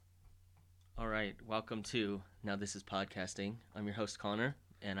right, welcome to Now This Is Podcasting. I'm your host, Connor,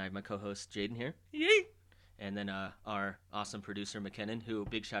 and I have my co-host, Jaden here. Yay! And then our awesome producer, McKinnon, who,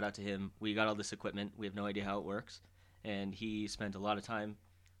 big shout out to him. We got all this equipment. We have no idea how it works. And he spent a lot of time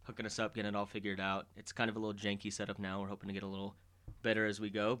hooking us up, getting it all figured out. It's kind of a little janky setup now. We're hoping to get a little better as we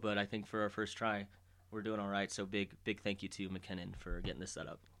go. But I think for our first try, we're doing all right. So big thank you to McKinnon for getting this set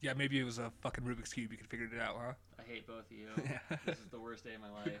up. Yeah, maybe it was a fucking Rubik's Cube. You could figure it out, huh? I hate both of you. Yeah. This is the worst day of my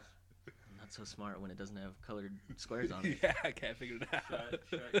life. I'm not so smart when it doesn't have colored squares on it. Yeah, I can't figure it out.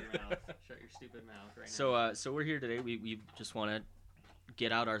 Shut your mouth. Shut your stupid mouth right now. So we're here today. We just want to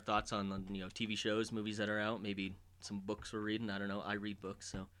get out our thoughts on TV shows, movies that are out, maybe some books we're reading. I don't know. I read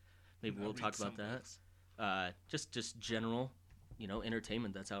books, so maybe we'll talk about that. Just general,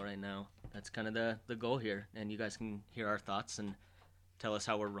 entertainment that's out right now. That's kind of the goal here, and you guys can hear our thoughts and tell us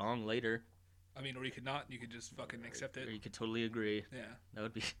how we're wrong later. I mean, or you could not. You could just fucking accept it. Or you could totally agree. Yeah.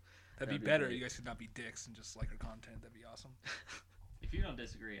 That'd be better. Great. You guys could not be dicks and just like our content. That'd be awesome. If you don't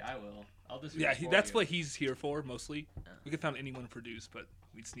disagree, I will. I'll disagree. Yeah, that's you. what he's here for, mostly. Yeah. We could find anyone to produce, but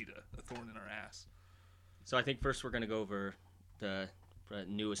we just need a thorn in our ass. So I think first we're going to go over the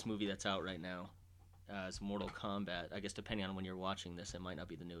newest movie that's out right now. It's Mortal Kombat. I guess depending on when you're watching this, it might not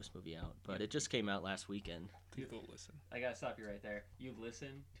be the newest movie out, but it just came out last weekend. People listen. I gotta stop you right there. You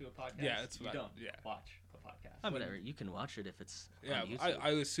listen to a podcast? Yeah, it's what you don't yeah. watch a podcast. I mean, Whatever. You can watch it if it's Yeah, on YouTube. I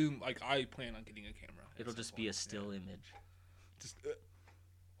assume, I plan on getting a camera. It'll just be a still image. Just,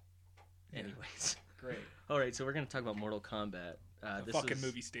 Anyways. Great. All right, so we're gonna talk about Mortal Kombat. The fucking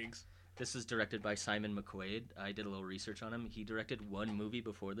movie stinks. This is directed by Simon McQuaid. I did a little research on him. He directed one movie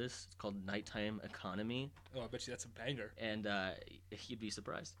before this. It's called Nighttime Economy. Oh, I bet you that's a banger. And you'd be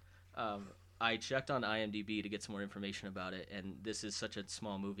surprised. I checked on IMDb to get some more information about it, and this is such a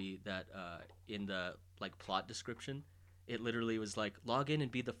small movie that in the plot description, it literally was like, log in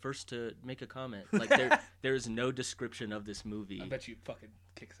and be the first to make a comment. Like there is no description of this movie. I bet you fucking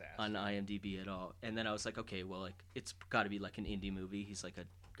kicks ass on IMDb at all. And then I was like, okay, well, it's got to be like an indie movie. He's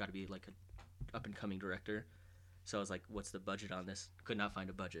got to be like a up and coming director. So I was like, what's the budget on this? Could not find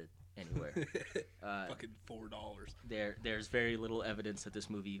a budget anywhere. Fucking $4. There's very little evidence that this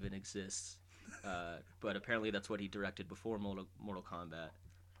movie even exists. But apparently that's what he directed before Mortal Kombat.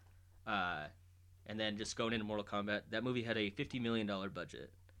 And then just going into Mortal Kombat, that movie had a $50 million budget,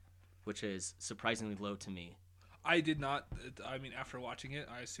 which is surprisingly low to me. I did not. I mean, after watching it,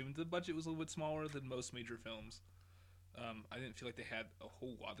 I assumed the budget was a little bit smaller than most major films. I didn't feel like they had a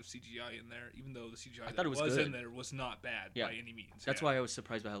whole lot of CGI in there, even though the CGI that was in there was not bad by any means. That's why I was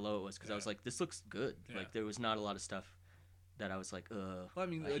surprised by how low it was, because I was like, this looks good. Yeah. Like, there was not a lot of stuff that I was like, ugh. Well, I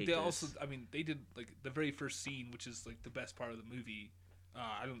mean, I hate they this. also, they did, the very first scene, which is, the best part of the movie.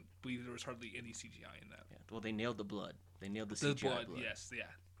 I don't believe there was hardly any CGI in that. Yeah. Well, they nailed the blood. They nailed the CGI blood. Yes, yeah.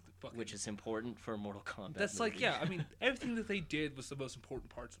 Which is important for Mortal Kombat. That's movie. I mean, everything that they did was the most important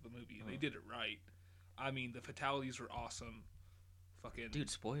parts of the movie, and they did it right. I mean, the fatalities were awesome. Fucking dude,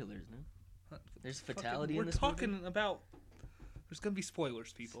 spoilers, man. There's fatality in this movie? We're talking about. There's gonna be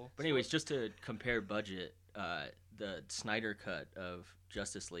spoilers, people. But anyways, just to compare budget, the Snyder cut of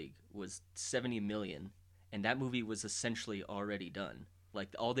Justice League was $70 million, and that movie was essentially already done. Like,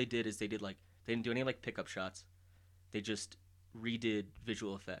 all they did is they didn't do any pickup shots. They just redid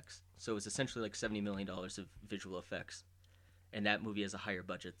visual effects. So it was essentially $70 million of visual effects, and that movie has a higher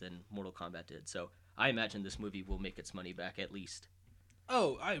budget than Mortal Kombat did. So I imagine this movie will make its money back at least.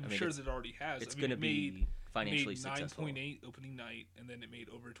 Oh, I'm sure that it already has. It's going to be financially successful. 9.8 opening night, and then it made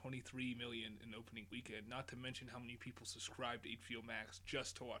over 23 million in opening weekend. Not to mention how many people subscribed to HBO Max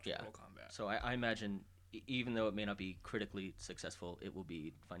just to watch Mortal Kombat. So I imagine, even though it may not be critically successful, it will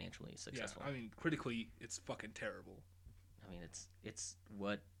be financially successful. Yeah, I mean, critically, it's fucking terrible. I mean, it's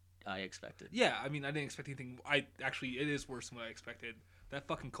what I expected. Yeah, I mean, I didn't expect anything. It is worse than what I expected. That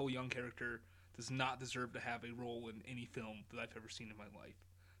fucking Cole Young character does not deserve to have a role in any film that I've ever seen in my life.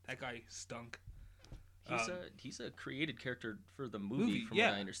 That guy stunk. He's a created character for the movie from what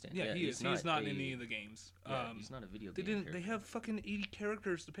I understand. Yeah, he is. He's not in any of the games. He's not a video game. They have fucking 80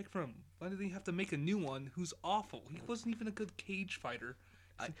 characters to pick from. Why did they have to make a new one who's awful? He wasn't even a good cage fighter.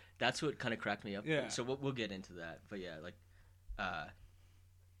 That's what kind of cracked me up. Yeah. So we'll get into that. But yeah,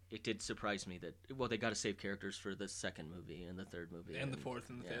 it did surprise me that they got to save characters for the second movie and the third movie and the fourth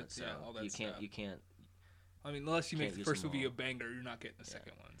and the fifth. So all that you can't. I mean, unless you make the first movie a banger, you're not getting the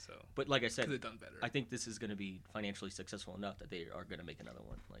second one. So, but like I said, could have done better. I think this is going to be financially successful enough that they are going to make another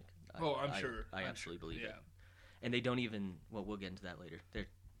one. I'm sure. I absolutely believe it. Yeah, and they don't even. Well, we'll get into that later.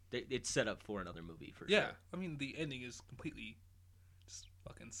 It's set up for another movie for sure. Yeah, I mean, the ending is completely just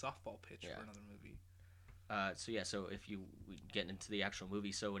fucking softball pitch for another movie. So if we get into the actual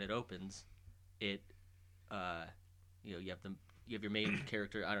movie, so when it opens, it, you know, you have your main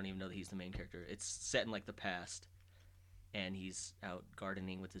character. I don't even know that he's the main character. It's set in like the past, and he's out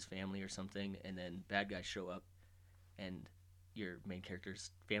gardening with his family or something, and then bad guys show up, and your main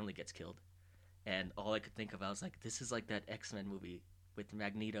character's family gets killed. And all I could think of, I was like, this is like that X-Men movie with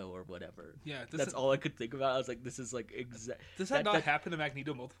Magneto or whatever. Yeah, that's all I could think about. I was like, this is like exact. Does that not happen to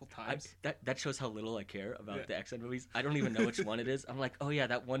Magneto multiple times? That shows how little I care about the X-Men movies. I don't even know which one it is. I'm like, oh yeah,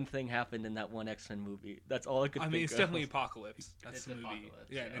 that one thing happened in that one X-Men movie. That's all I could. think it's of. definitely Apocalypse. That's the movie. Apocalypse.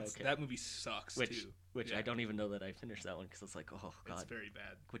 Yeah, and that movie sucks too. Which I don't even know that I finished that one because it's like, oh god, it's very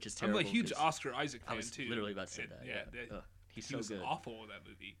bad. Which is terrible. I'm a huge Oscar Isaac fan too. Literally about to say that. Yeah, he's so good. Awful in that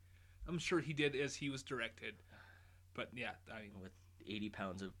movie. I'm sure he did as he was directed, but yeah, I mean with 80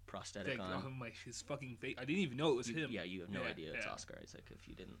 pounds of prosthetic on. His fucking face. I didn't even know it was him. Yeah, you have no idea it's Oscar Isaac if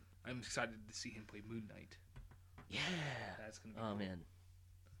you didn't. I'm excited to see him play Moon Knight. Yeah. That's gonna be cool. Man.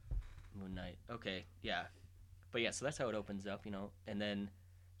 Moon Knight. Okay, yeah. But yeah, so that's how it opens up, you know, and then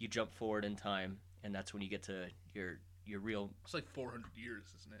you jump forward in time, and that's when you get to your real. It's like 400 years,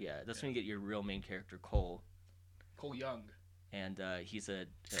 isn't it? Yeah, that's when you get your real main character, Cole. Cole Young. And he's a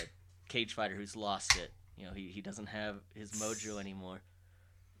cage fighter who's lost it. You know, he doesn't have his mojo anymore.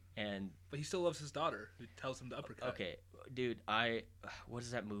 But he still loves his daughter, who tells him to uppercut. Okay, dude, what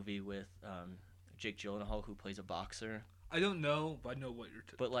is that movie with Jake Gyllenhaal who plays a boxer? I don't know, but I know what you're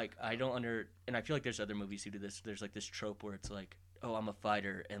But, like, I don't and I feel like there's other movies who do this. There's, like, this trope where it's like, oh, I'm a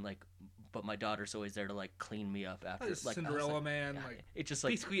fighter, and, like, but my daughter's always there to, like, clean me up after. Like Cinderella Man. Yeah, like, it's just,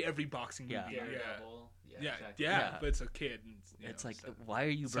 like... Basically every boxing movie. Yeah. Yeah, but it's a kid. And, it's like, why are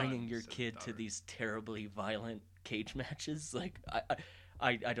you bringing your kid to these terribly violent cage matches? Like,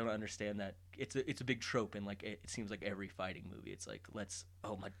 I don't understand that. It's a big trope in, like, it seems like every fighting movie. It's like,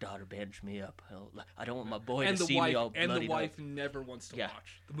 my daughter bandaged me up. I don't want my boy to see me all bloodied up. And the wife never wants to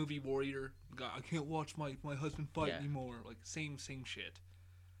watch. The movie Warrior, God, I can't watch my husband fight anymore. Like, same shit.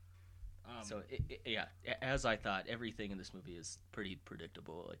 So as I thought, everything in this movie is pretty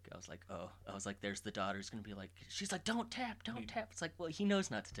predictable. Like I was like, there's the daughter's gonna be like, she's like, don't tap. It's like, well, he knows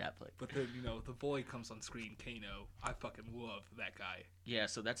not to tap. Like, but then the boy comes on screen, Kano. I fucking love that guy. Yeah,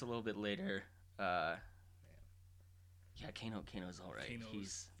 so that's a little bit later. Kano's all right.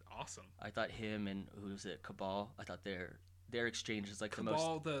 He's awesome. I thought him and who's it, Cabal. I thought their exchange is like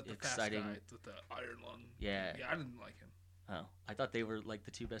Cabal, the most exciting. Fast guy with the iron lung. Yeah, I didn't like him. Oh, I thought they were like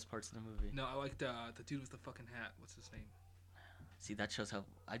the two best parts of the movie. No, I liked the dude with the fucking hat. What's his name? See, that shows how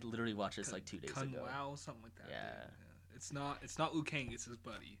I literally watched this like 2 days ago. Wow, something like that. Yeah. It's not Liu Kang. It's his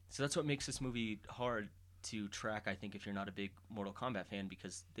buddy. So that's what makes this movie hard to track. I think if you're not a big Mortal Kombat fan,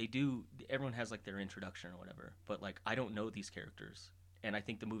 because everyone has like their introduction or whatever, but like I don't know these characters, and I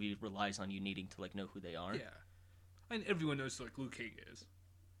think the movie relies on you needing to like know who they are. Yeah, and everyone knows who, like Liu Kang is.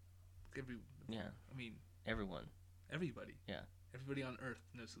 Everyone. Everybody. Yeah. Everybody on Earth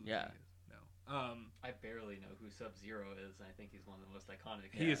knows who Liu Kang is. No. I barely know who Sub-Zero is. I think he's one of the most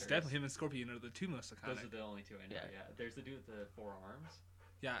iconic. He is definitely. Him and Scorpion are the two most iconic. Those are the only two I know. Yeah. There's the dude with the 4 arms.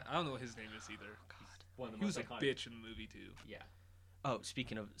 Yeah, I don't know what his name is either. Oh, God. One of the he most was iconic. A bitch in the movie too. Yeah. Oh,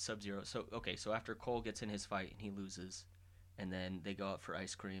 speaking of Sub-Zero, so after Cole gets in his fight and he loses, and then they go out for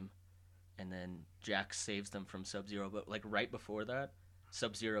ice cream, and then Jax saves them from Sub-Zero. But like right before that,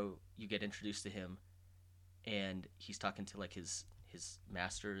 Sub-Zero, you get introduced to him, and he's talking to like his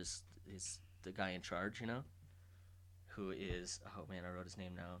master is the guy in charge, who is, oh man, I wrote his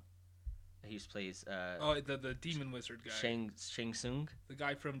name now. He plays the demon wizard guy. Shang Tsung. The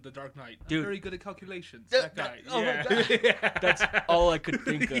guy from The Dark Knight. Dude. I'm very good at calculations. That guy. Oh my God. That's all I could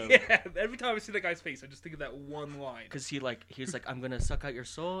think of. Yeah. Every time I see that guy's face, I just think of that one line. Because he's like, I'm gonna suck out your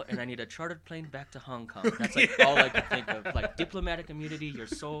soul, and I need a chartered plane back to Hong Kong. That's like all I could think of. Like diplomatic immunity, your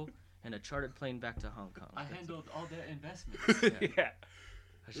soul, and a chartered plane back to Hong Kong. I handled all their investments. Yeah.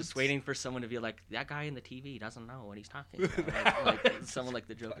 I was just waiting for someone to be like, that guy in the TV doesn't know what he's talking about. Like someone like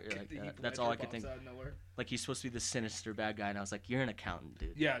the Joker. Like that's all I could think. Like he's supposed to be the sinister bad guy, and I was like, you're an accountant,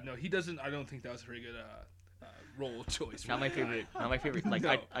 dude. Yeah, no, he doesn't. I don't think that was a very good role choice. Not my favorite. Like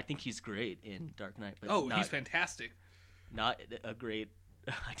no. I think he's great in Dark Knight. But he's fantastic. Not a great.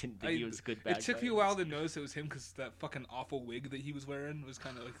 I didn't think he was a good bad guy. It took me a while to notice it was him because that fucking awful wig that he was wearing was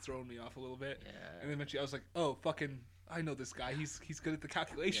kind of like throwing me off a little bit. Yeah. And then eventually I was like, oh, fucking. I know this guy. He's good at the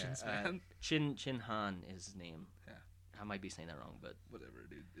calculations, man. Chin Han is his name. Yeah. I might be saying that wrong, but whatever,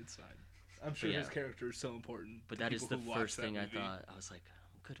 dude. It's fine. I'm sure his character is so important. But that is the first thing I thought. I was like,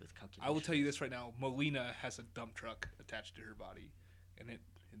 I'm good with calculations. I will tell you this right now. Molina has a dump truck attached to her body, and it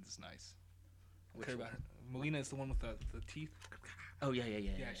is nice. I care about her. Molina is the one with the teeth. Oh yeah.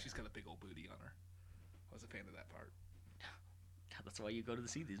 Yeah, she's got a big old booty on her. I was a fan of that part. That's why you go to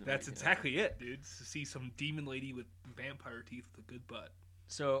see these movies. That's exactly it, dude. To see some demon lady with vampire teeth with a good butt.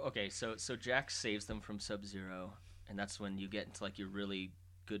 So Jax saves them from Sub-Zero, and that's when you get into like your really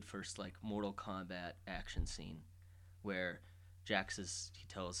good first like Mortal Kombat action scene, where he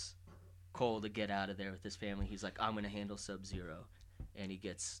tells Cole to get out of there with his family. He's like, I'm gonna handle Sub-Zero, and he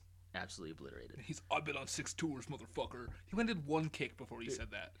gets absolutely obliterated. I've been on 6 tours, motherfucker. He landed 1 kick before he said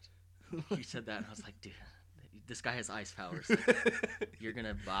that. He said that, and I was like, dude, this guy has ice powers. Like, you're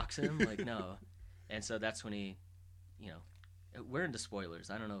gonna box him? Like, no. And so that's when he, we're into spoilers.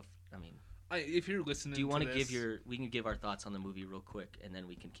 I don't know if you're listening, do you want to this... we can give our thoughts on the movie real quick, and then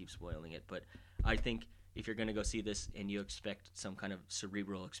we can keep spoiling it. But I think if you're gonna go see this and you expect some kind of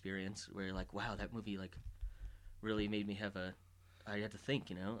cerebral experience where you're like, wow, that movie like really made me I had to think,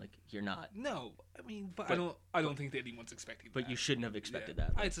 like you're not. No, but I don't think that anyone's expecting that. But you shouldn't have expected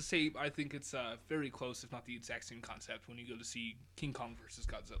that. It's the same. I think it's very close, if not the exact same concept when you go to see King Kong versus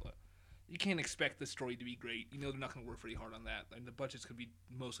Godzilla. You can't expect the story to be great. They're not going to work very hard on that, and the budget's going to be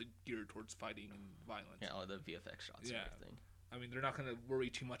mostly geared towards fighting and violence. Yeah, all the VFX shots and everything. They're not going to worry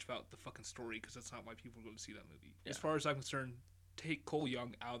too much about the fucking story because that's not why people go to see that movie. Yeah. As far as I'm concerned, take Cole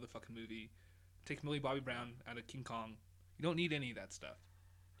Young out of the fucking movie. Take Millie Bobby Brown out of King Kong. You don't need any of that stuff.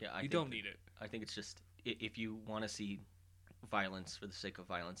 Yeah, you don't need it. I think it's just if you want to see violence for the sake of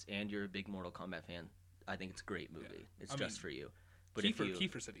violence, and you're a big Mortal Kombat fan, I think it's a great movie. Yeah. It's just for you. But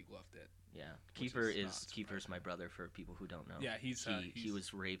Kiefer said he loved it. Yeah, Kiefer's my brother. For people who don't know. Yeah, he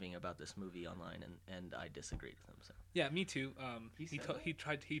was raving about this movie online, and I disagreed with him. So yeah, me too. He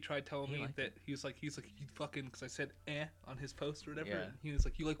tried telling me that he was like you fucking, because I said on his post or whatever. Yeah. And he was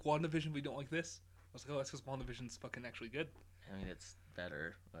like, you like WandaVision, but you don't like this. I was like, oh, that's because WandaVision's fucking actually good. It's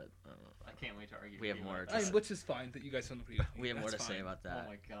better, but I don't know. I can't wait to argue. We have more. Which is fine that you guys don't agree with me. We have more to say about that. Oh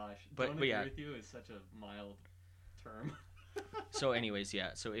my gosh! But agree with you is such a mild term. So anyways, yeah.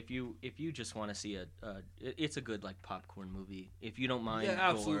 So if you just want to see it's a good like popcorn movie. If you don't mind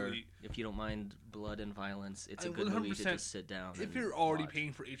gore, if you don't mind blood and violence, it's a good movie to just sit down. If you're already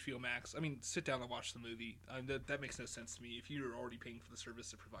paying for HBO Max, sit down and watch the movie. That makes no sense to me. If you're already paying for the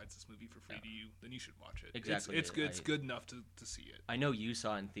service that provides this movie for free to you, then you should watch it. Exactly. It's good. It's good enough to see it. I know you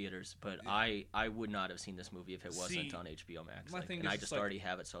saw it in theaters, but I would not have seen this movie if it wasn't on HBO Max. And I just already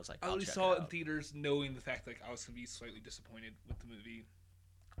have it, so I was like, I already saw it in theaters, knowing the fact that I was gonna be slightly disappointed with the movie.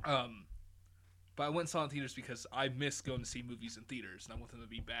 But I went and saw it in theaters because I miss going to see movies in theaters, and I want them to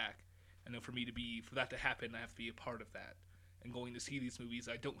be back. I know for that to happen, I have to be a part of that. And going to see these movies,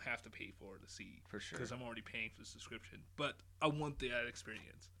 I don't have to pay for to see. For sure. Because I'm already paying for the subscription. But I want that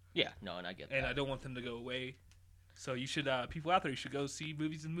experience. Yeah, no, and I get that. And I don't want them to go away. So you should, people out there, you should go see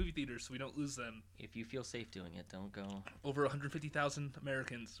movies in movie theaters so we don't lose them. If you feel safe doing it, don't go. Over 150,000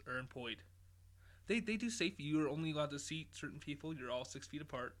 Americans are employed. They do safety. You are only allowed to seat certain people. You're all 6 feet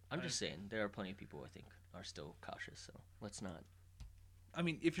apart. I'm just saying, there are plenty of people I think are still cautious, so let's not.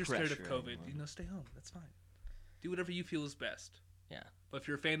 If you're scared of COVID, stay home. That's fine. Do whatever you feel is best. Yeah. But if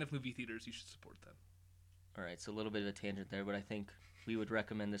you're a fan of movie theaters, you should support them. All right, so a little bit of a tangent there, but I think we would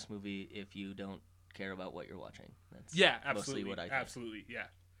recommend this movie if you don't care about what you're watching. That's absolutely. Mostly what I think. Absolutely, yeah.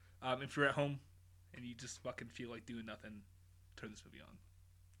 If you're at home and you just fucking feel like doing nothing, turn this movie on.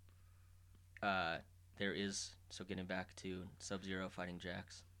 There is, so getting back to Sub-Zero fighting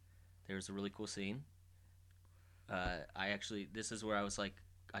Jax, there's a really cool scene. This is where I was like,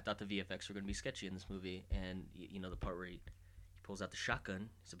 I thought the VFX were going to be sketchy in this movie, and the part where he pulls out the shotgun,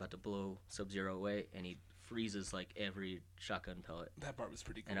 he's about to blow Sub-Zero away, and he freezes like every shotgun pellet. That part was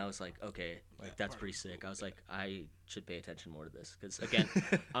pretty cool. And I was like, okay, that's pretty sick. I was like, I should pay attention more to this, because again,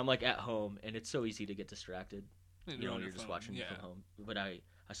 I'm like at home, and it's so easy to get distracted. When you're just watching it from home. But I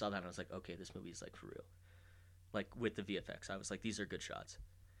saw that and I was like, okay, this movie is like for real. Like with the VFX, I was like, these are good shots.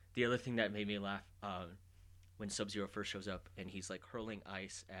 The other thing that made me laugh, when Sub-Zero first shows up and he's like hurling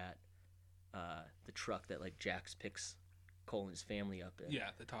ice at the truck that like Jax picks Cole and his family up in. Yeah,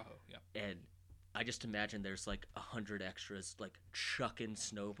 the Tahoe. Yeah. And I just imagine there's like 100 extras like chucking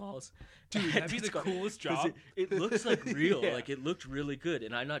snowballs. Dude, that'd be the coolest job. It looks like real. Like it looked really good,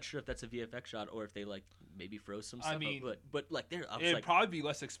 and I'm not sure if that's a VFX shot or if they like maybe froze some stuff. But like there, it'd probably be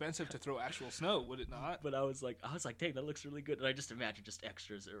less expensive to throw actual snow, would it not? But I was like, dang, that looks really good. And I just imagine just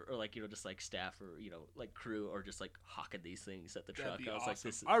extras or like just like staff or like crew or just like hawking these things at the truck. I was awesome. like,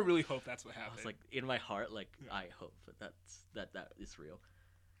 this. I really hope that's what happened. I was like, in my heart, like I hope that is real.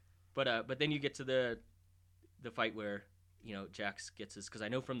 But then you get to the fight where Jax gets his, because I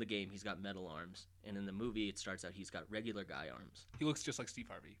know from the game he's got metal arms, and in the movie it starts out he's got regular guy arms. He looks just like Steve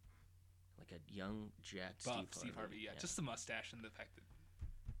Harvey, like a young Jack Steve Harvey. Yeah, just the mustache and the fact that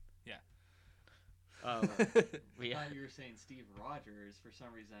I thought you were saying Steve Rogers for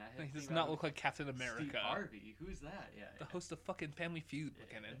some reason. He does not look like Captain America. Steve Harvey, who's that? Yeah, the host of fucking Family Feud,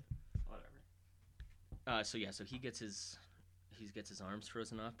 McKinnon. Whatever. So he gets his arms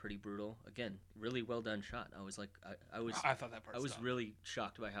frozen off, pretty brutal. Again, really well done shot. I was like, I thought that part. I was really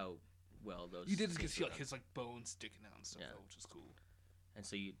shocked by how well those. You did see like his like bones sticking out and stuff, which is cool. And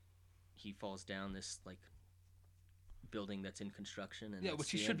so he falls down this like building that's in construction, and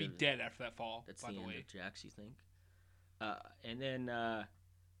which he should be dead after that fall. That's the end of Jax, you think? And then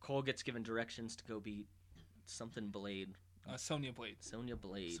Cole gets given directions to go beat something Blade. Sonya Blade.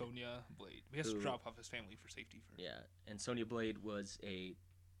 He has to drop off his family for safety first. Yeah, and Sonya Blade was in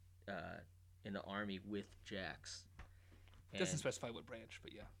the army with Jax. Doesn't specify what branch,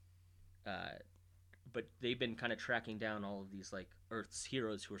 but yeah. But they've been kind of tracking down all of these like Earth's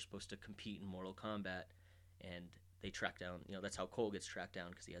heroes who are supposed to compete in Mortal Kombat, and they track down. That's how Cole gets tracked down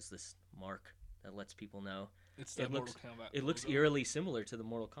because he has this mark that lets people know. It looks eerily similar to the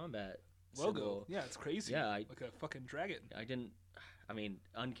Mortal Kombat logo. Symbol. Yeah, it's crazy. Yeah, like a fucking dragon.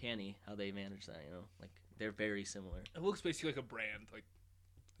 Uncanny how they managed that. Like they're very similar. It looks basically like a brand. Like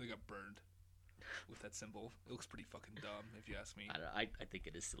they got burned with that symbol. It looks pretty fucking dumb, if you ask me. I think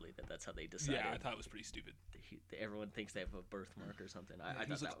it is silly that's how they decided. Yeah, I thought it was pretty stupid. Everyone thinks they have a birthmark or something.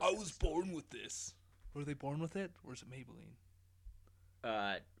 I was born with this. Were they born with it, or is it Maybelline?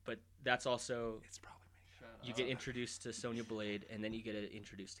 But that's also. It's probably Maybelline. You get introduced to Sonya Blade, and then you get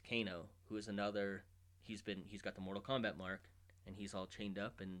introduced to Kano, who is another. He's got the Mortal Kombat mark, and he's all chained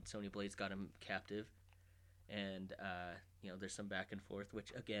up, and Sonya Blade's got him captive, and there's some back and forth.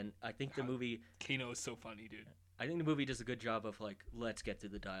 Which again, I think the movie. Kano is so funny, dude. I think the movie does a good job of like, let's get through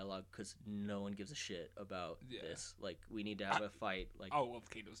the dialogue because no one gives a shit about this. Like, we need to have a fight. Like, I love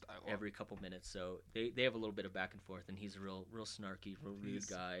Kano's dialogue every couple minutes. So they have a little bit of back and forth, and he's a real snarky, real rude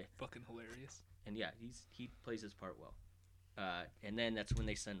guy. Fucking hilarious. And yeah, he plays his part well. And then that's when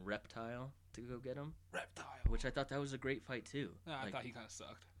they send Reptile to go get him. Reptile, which I thought that was a great fight too. I thought he kind of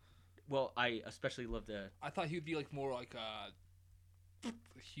sucked. Well, I especially loved the. I thought he would be like more like a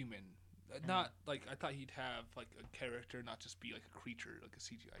human. Not like I thought he'd have like a character, not just be like a creature, like a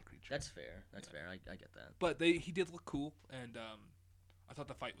CGI creature. That's fair. I get that. But he did look cool, and I thought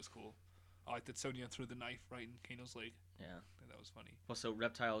the fight was cool. I like that Sonya threw the knife right in Kano's leg. Yeah, that was funny. Well, so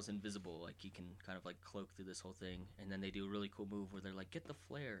Reptile is invisible, like he can kind of like cloak through this whole thing, and then they do a really cool move where they're like, "Get the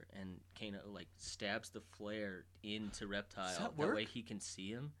flare," and Kano like stabs the flare into Reptile. Does that work? That way he can see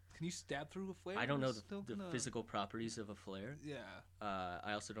him. Can you stab through a flare? I don't know the physical properties of a flare. Yeah.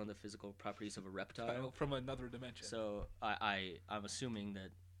 I also don't know the physical properties of a reptile. From another dimension. So I'm assuming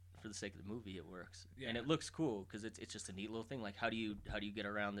that for the sake of the movie it works. Yeah. And it looks cool because it's just a neat little thing. Like how do you get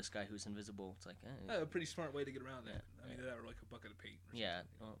around this guy who's invisible? It's like a pretty smart way to get around that. I mean, that or like a bucket of paint. Or yeah.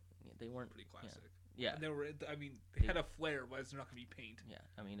 Well, they weren't pretty classic. Yeah. And they were. I mean, they had a flare. Why is there not going to be paint? Yeah.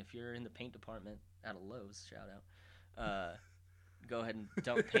 I mean, if you're in the paint department at a Lowe's, shout out. Go ahead and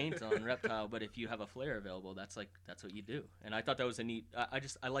dump paint on Reptile, but if you have a flare available, that's what you do. And I thought that was a neat.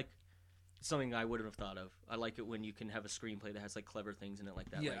 I like something I wouldn't have thought of. I like it when you can have a screenplay that has like clever things in it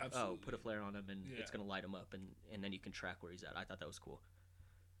like that. Yeah, like, absolutely. Put a flare on him and it's gonna light him up, and then you can track where he's at. I thought that was cool.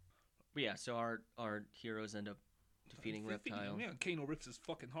 But yeah, so our heroes end up defeating Reptile. Yeah, Kano rips his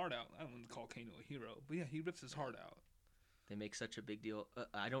fucking heart out. I don't want to call Kano a hero, but yeah, he rips his heart out. They make such a big deal.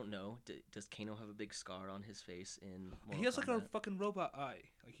 I don't know. Does Kano have a big scar on his face in Mortal Kombat? He has like a fucking robot eye.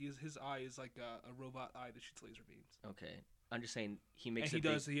 Like his eye is like a robot eye that shoots laser beams. Okay, I'm just saying he makes. And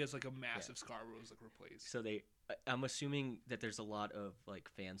he has like a massive scar where it was like replaced. So I'm assuming that there's a lot of like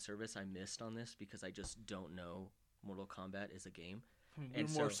fan service I missed on this because I just don't know Mortal Kombat is a game. I mean,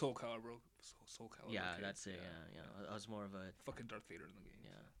 we're more Soul Calibur. Soul Calibur. Yeah, that's it. Yeah. I was more of a fucking Darth Vader in the game.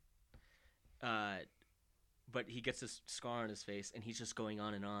 Yeah. But he gets this scar on his face, and he's just going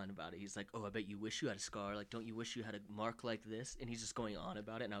on and on about it. He's like, "Oh, I bet you wish you had a scar. Like, don't you wish you had a mark like this?" And he's just going on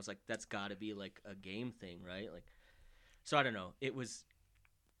about it. And I was like, "That's got to be like a game thing, right?" Like, so I don't know. It was,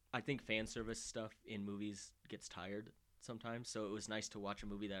 I think fan service stuff in movies gets tired sometimes. So it was nice to watch a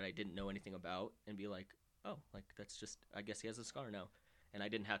movie that I didn't know anything about and be like, "Oh, like that's just. I guess he has a scar now," and I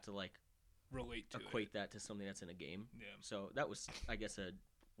didn't have to like equate that to something that's in a game. Yeah. So that was, I guess,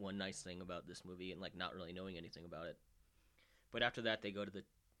 one nice thing about this movie and like not really knowing anything about it. But after that they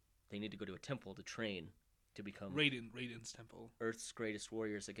need to go to a temple to train to become Raiden's temple, Earth's greatest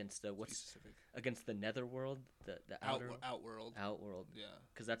warriors against against the Netherworld, the Outworld. Yeah,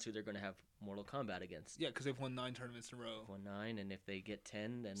 because that's who they're going to have Mortal Kombat against. Yeah, because they've won 9 tournaments in a row. Won 9, and if they get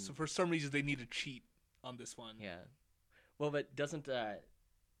 10, then so for some reason they need to cheat on this one. Yeah, well, but doesn't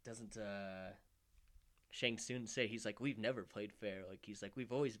Shang Tsung say, he's like, we've never played fair. Like, he's like,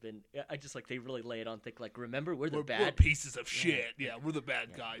 we've always been. I just like they really lay it on thick. Like, remember, we're bad. We're pieces of shit. Yeah, we're the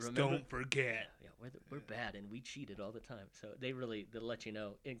bad guys. Remember? Don't forget. Yeah, we're bad, and we cheated all the time. So they let you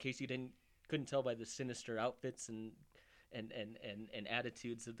know, in case you couldn't tell by the sinister outfits and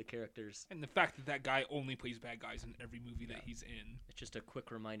attitudes of the characters, and the fact that guy only plays bad guys in every movie that he's in. It's just a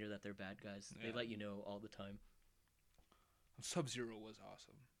quick reminder that they're bad guys. They let you know all the time. Sub-Zero was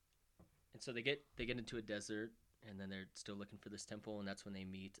awesome. And so they get into a desert, and then they're still looking for this temple, and that's when they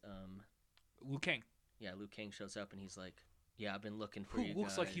meet Liu Kang. Yeah, Liu Kang shows up, and he's like, "Yeah, I've been looking for you." Who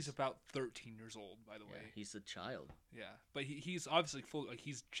looks like he's about 13 years old, by the way. He's a child. Yeah, but he's obviously full. Like,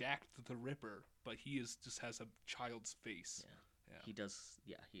 he's Jack the Ripper, but he just has a child's face. Yeah. He does.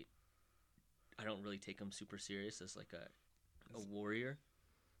 Yeah, I don't really take him super serious as like a warrior,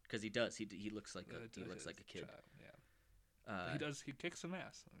 because he does. He looks like a kid. Child, yeah. He kicks some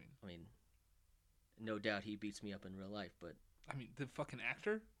ass. I mean, no doubt he beats me up in real life, but the fucking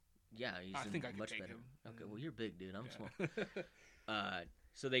actor. Yeah, he's I think I much could take better. him. Okay, well, you're big, dude. I'm small.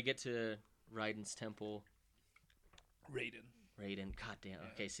 So they get to Raiden's temple. Raiden. God damn. Yeah.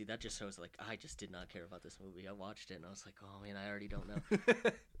 Okay, see, that just shows, like, I just did not care about this movie. I watched it, and I was like, oh, man, I already don't know.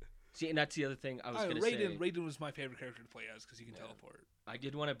 See, and that's the other thing I was going to say. Raiden was my favorite character to play as, because he can teleport. I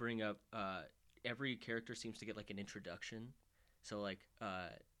did want to bring up, every character seems to get, like, an introduction. So, like,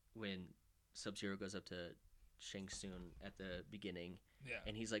 when Sub-Zero goes up to Shang Tsung at the beginning,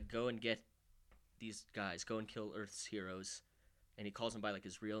 and he's like, go and get these guys, go and kill Earth's heroes, and he calls them by, like,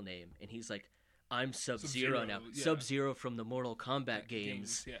 his real name, and he's like, I'm Sub-Zero now. Yeah. Sub-Zero from the Mortal Kombat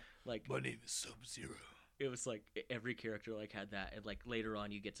games. Yeah. Like, my name is Sub-Zero. It was like every character like had that, and like later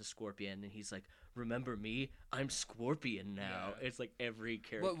on you get to Scorpion, and he's like, "Remember me? I'm Scorpion now." Yeah. It's like every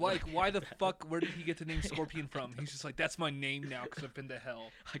character. Well, like, why the fuck? Where did he get the name Scorpion from? He's just like, "That's my name now because I've been to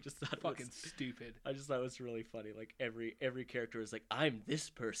hell." I just thought fucking stupid. I just thought it was really funny. Like every character is like, "I'm this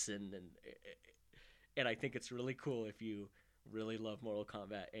person," and I think it's really cool if you really love Mortal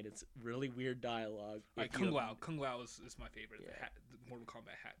Kombat, and it's really weird dialogue. Kung Lao is my favorite. Yeah. The Mortal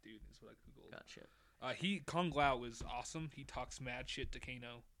Kombat hat dude is what I googled. Gotcha. Kung Lao is awesome. He talks mad shit to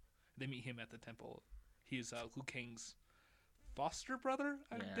Kano. They meet him at the temple. He is Liu Kang's foster brother,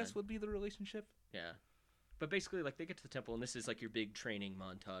 I guess would be the relationship. Yeah. But basically, like, they get to the temple, and this is like your big training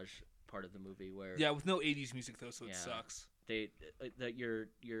montage part of the movie where... Yeah, with no 80s music, though, so it sucks.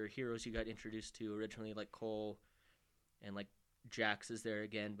 Your heroes you got introduced to originally, like Cole, and like Jax is there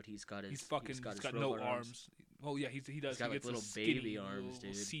again, but he's got no arms. Oh yeah, he does. He's got like little baby arms,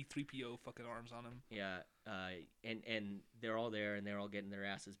 dude. C-3PO fucking arms on him. Yeah, and they're all there, and they're all getting their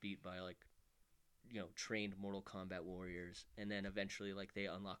asses beat by like, trained Mortal Kombat warriors, and then eventually like they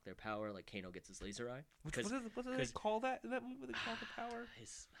unlock their power. Like Kano gets his laser eye. What do they call that in that movie? They call the power.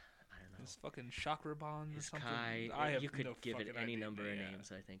 I don't know. His fucking chakra bond or something. You could give it any number of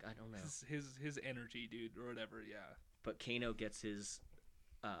names. I think I don't know. His energy, dude, or whatever. Yeah. But Kano gets his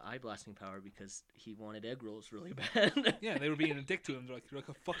eye blasting power because he wanted egg rolls really bad. Yeah, they were being a dick to him. They're like, you're like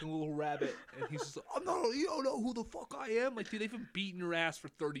a fucking little rabbit. And he's just like, you don't know who the fuck I am. Like, dude, they've been beating your ass for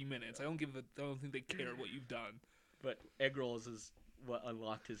 30 minutes. I don't think they care what you've done. But egg rolls is what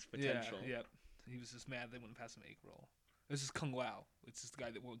unlocked his potential. Yeah. He was just mad they wouldn't pass him an egg roll. This is Kung Lao. It's just the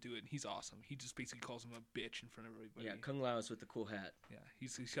guy that won't do it, and he's awesome. He just basically calls him a bitch in front of everybody. Yeah, Kung Lao is with the cool hat. Yeah,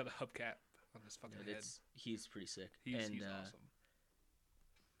 he's got a hubcap on his fucking head. He's pretty sick. He's awesome.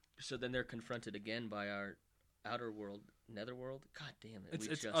 So then they're confronted again by our outer world, netherworld. God damn it!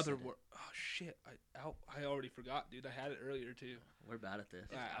 It's other world. Oh shit! I already forgot, dude. I had it earlier too. We're bad at this.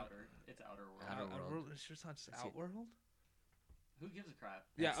 It's outer world. Outer world. It's just not just outworld. Who gives a crap?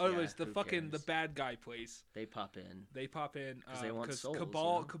 Yeah. Otherwise, the bad guy place. They pop in. Because they want souls.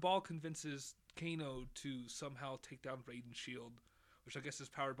 Cabal convinces Kano to somehow take down Raiden's shield, which I guess is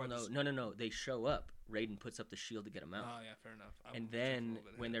powered by. No. They show up. Raiden puts up the shield to get him out. Oh yeah, fair enough. And then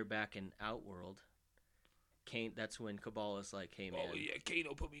when they're back in Outworld, that's when Cabal is like, "Hey man, oh yeah,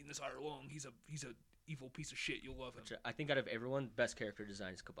 Kano put me in this iron lung. He's a evil piece of shit. You'll love him." Which I think out of everyone, best character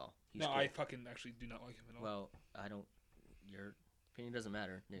design is Cabal. He's cool. I fucking actually do not like him at all. Well, I don't. Your opinion doesn't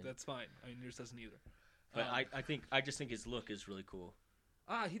matter. Yeah. That's fine. I mean, yours doesn't either. But I just think his look is really cool.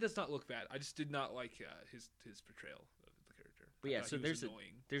 He does not look bad. I just did not like his portrayal of the character. But yeah, so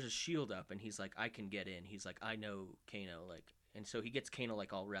there's a shield up, and he's like, I can get in. He's like, I know Kano, like, and so he gets Kano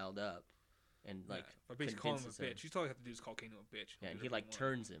like all riled up, and like, or basically call him a bitch. He's all you have to do is call Kano a bitch. Yeah, and he like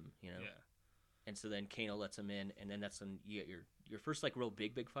turns him, Yeah. And so then Kano lets him in, and then that's when you get your first like real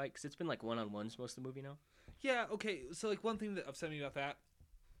big fight, because it's been like one-on-ones most of the movie now. Yeah. Okay. So like one thing that upset me about that,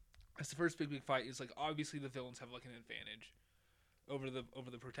 as the first big fight is like obviously the villains have like an advantage over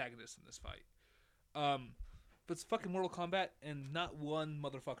the protagonists in this fight. But it's fucking Mortal Kombat, and not one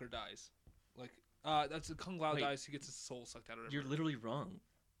motherfucker dies. Like, that's Kung Lao dies. He gets his soul sucked out of it. You're literally wrong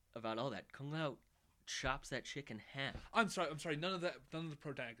about all that. Kung Lao chops that chick in half. I'm sorry. None of the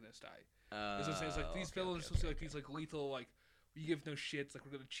protagonists die. That's what I'm saying. It's like these villains are supposed to be like these like lethal, like we give no shits, like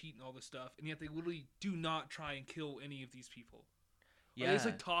we're gonna cheat and all this stuff, and yet they literally do not try and kill any of these people. Yeah, they just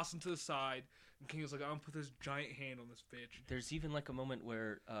like toss them to the side, and King is like, I'm gonna put this giant hand on this bitch. There's even like a moment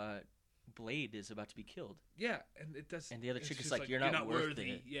where Blade is about to be killed. Yeah, and it does. And the other chick is like, you're not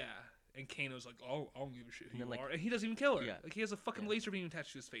worthy. It. Yeah. And Kano's like, oh, I don't give a shit who you are. And he doesn't even kill her. Yeah. Like, he has a fucking laser beam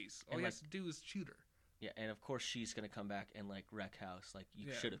attached to his face. All he has to do is shoot her. Yeah, and of course she's going to come back and, like, wreck house. Like,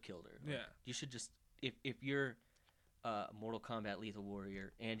 you should have killed her. Like, you should just... If you're Mortal Kombat Lethal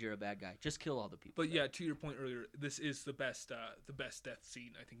Warrior and you're a bad guy, just kill all the people. But, yeah, to your point earlier, this is the best death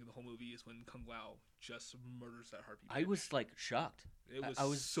scene, I think, in the whole movie is when Kung Lao just murders that harpy bitch. I was, like, shocked. It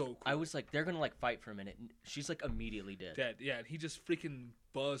was so cool. I was like, they're going to, like, fight for a minute. And she's, like, immediately dead. Yeah, and he just freaking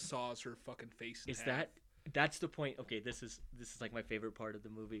buzzsaws her fucking face in half. That's the point. Okay, this is like my favorite part of the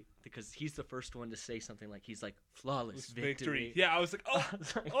movie because he's the first one to say something like he's like flawless victory. Yeah, I was like,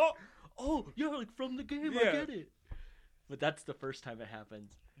 yeah, like from the game, I get it. But that's the first time it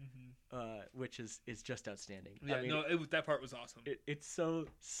happens, which is just outstanding. Yeah, I mean, that part was awesome. It's so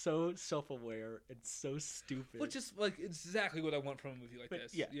self-aware and so stupid. Which is like exactly what I want from a movie like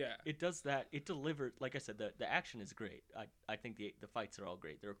this. Yeah, it does that. It delivered. Like I said, the action is great. I think the fights are all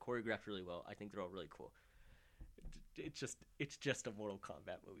great. They're choreographed really well. I think they're all really cool. It's just a Mortal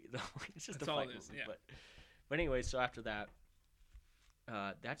Kombat movie though. It's just a fight movie. Yeah. But anyway, so after that,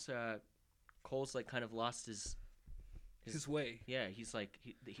 that's Cole's like kind of lost his way. Yeah, he's like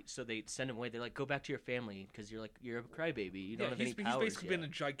so they send him away. They're like, go back to your family because you're a crybaby. You don't have any powers. He's basically been a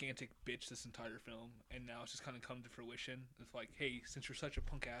gigantic bitch this entire film, and now it's just kind of come to fruition. It's like, hey, since you're such a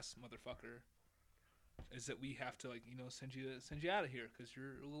punk ass motherfucker, is that we have to like send you out of here because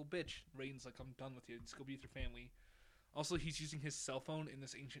you're a little bitch. Raiden's like, I'm done with you. Just go be with your family. Also, he's using his cell phone in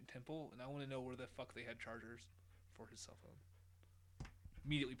this ancient temple, and I want to know where the fuck they had chargers for his cell phone.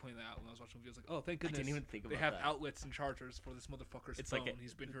 Immediately pointed that out when I was watching the video. I was like, oh, thank goodness. I didn't even think about that. They have outlets and chargers for this motherfucker's phone. Like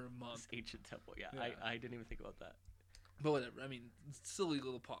he's been here a month. Ancient temple, yeah. I didn't even think about that. But whatever. I mean, silly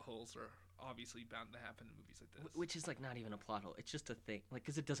little plot holes are obviously bound to happen in movies like this. Which is like not even a plot hole. It's just a thing. Like,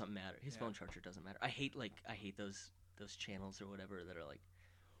 because it doesn't matter. His phone charger doesn't matter. I hate those channels or whatever that are like,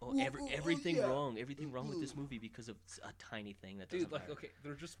 everything wrong with this movie because of a tiny thing that doesn't matter. Okay,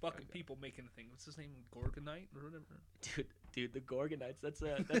 they're just fucking people making a thing. What's his name? Gorgonite or whatever. Dude, the Gorgonites. That's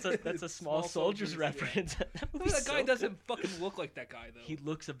a small soldiers reference. Yeah. That guy doesn't fucking look like that guy though. He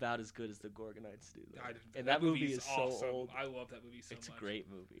looks about as good as the Gorgonites do. And that movie is awesome. So old. I love that movie so much. It's a great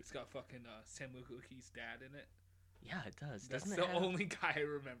movie. It's got fucking Sam Witwicky's dad in it. Yeah, it does. That's the only guy I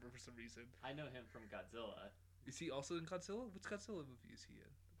remember for some reason. I know him from Godzilla. Is he also in Godzilla? Which Godzilla movie is he in?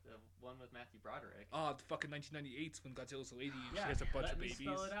 The one with Matthew Broderick. Oh, the fucking 1998's when Godzilla's a lady and she has a bunch of babies. Let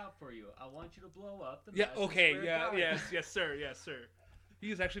me spell it out for you. I want you to blow up the yes, sir.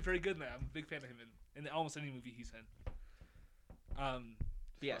 He is actually very good in that. I'm a big fan of him in almost any movie he's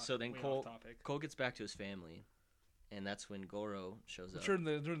in. So then Cole gets back to his family, and that's when Goro shows up. They're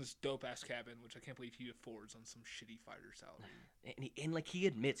in this dope-ass cabin, which I can't believe he affords on some shitty fighter salary. And he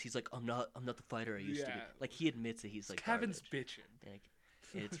admits, he's like, I'm not the fighter I used to be. Like, he admits that he's like cabin's bitching. Like,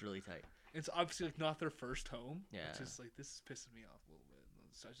 it's really tight. It's obviously like not their first home. Yeah. It's just like, this is pissing me off a little bit.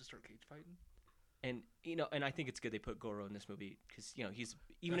 So I just start cage fighting. And and I think it's good they put Goro in this movie because he's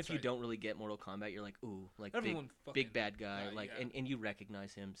if you don't really get Mortal Kombat, you're like, ooh, like big bad guy, and you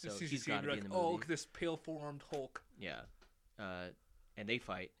recognize him, so he's got to be in the movie. Oh, look at this pale formed Hulk. Yeah, and they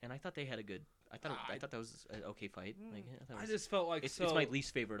fight, and I thought they had a good. I thought that was an okay fight. Like, I just felt like it's my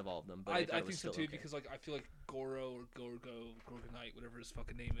least favorite of all of them. But I think so too because like I feel like Goro or Gorgonite, whatever his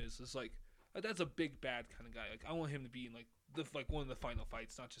fucking name is like that's a big bad kind of guy. Like I want him to be in like one of the final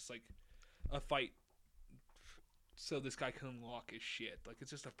fights, not just like a fight so this guy can unlock his shit. Like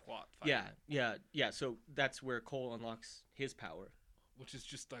it's just a plot fight. Yeah. So that's where Cole unlocks his power, which is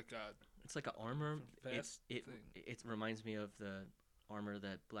just like it's like an armor vest it reminds me of the armor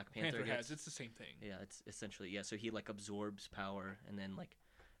that Black Panther has. It's the same thing. Yeah, it's essentially so he like absorbs power and then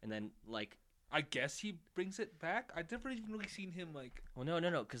I guess he brings it back. I've never even really seen him like. Well, no,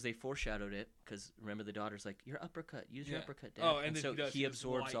 because they foreshadowed it. Because remember, the daughter's like, "Your uppercut, use your uppercut, Dad." Oh, and then so he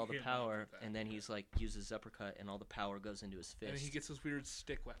absorbs all the power, and then he's like uses uppercut, and all the power goes into his fist. And he gets those weird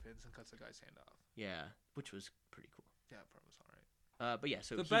stick weapons and cuts the guy's hand off. Yeah, which was pretty cool. Yeah, that part was alright. But yeah,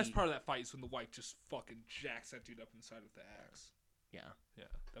 so the best part of that fight is when the wife just fucking jacks that dude up inside with the axe.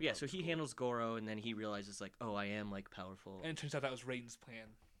 Yeah. So he handles Goro, and then he realizes like, oh, I am like powerful. And it turns out that was Raiden's plan.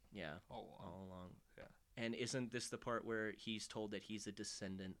 Yeah, all along. Yeah. And isn't this the part where he's told that he's a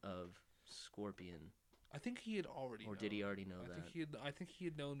descendant of Scorpion? I think he had already. Or did he already know that? I think he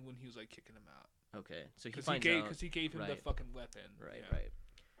had known when he was like kicking him out. Okay, so he finds out because he gave him the fucking weapon. Right, yeah. right.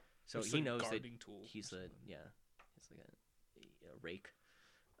 So it's he knows that tool. he's he's like a rake.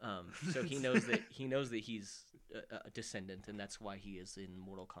 So he knows that he's a descendant, and that's why he is in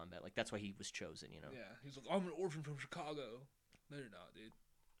Mortal Kombat. Like that's why he was chosen, you know. Yeah, he's like, I'm an orphan from Chicago. No, you're not, dude.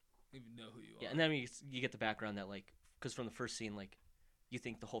 You don't even know who you are. Yeah, and then you get the background that like, because from the first scene, like, you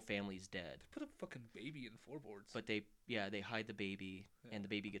think the whole family's dead. They put a fucking baby in floorboards. But they hide the baby, and the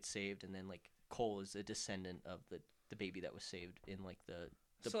baby gets saved, and then like Cole is a descendant of the baby that was saved in like the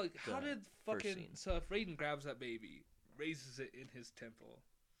so like how did fucking scene. So if Raiden grabs that baby, raises it in his temple,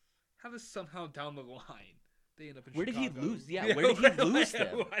 how does somehow down the line they end up in where Chicago? Did he lose? Yeah, where did he lose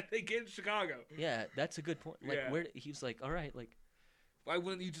them? Why did they get in Chicago? Yeah, that's a good point. Like where he was like, all right, like. Why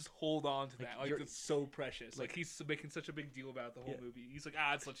wouldn't you just hold on to that? Like, it's so precious. Like, he's making such a big deal about the whole movie. He's like,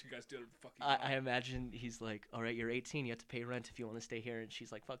 let's let you guys do it. Fuck you. I imagine he's like, all right, you're 18. You have to pay rent if you want to stay here. And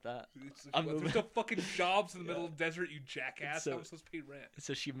she's like, fuck that. There's no fucking jobs in the middle of the desert, you jackass. How am I supposed to pay rent?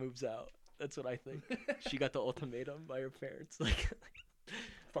 So she moves out. That's what I think. She got the ultimatum by her parents. Like,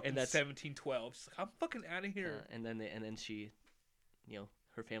 fucking and that's 1712. She's like, I'm fucking out of here. And then she,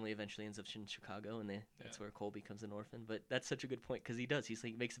 her family eventually ends up in Chicago, and that's where Cole becomes an orphan. But that's such a good point because he does. He's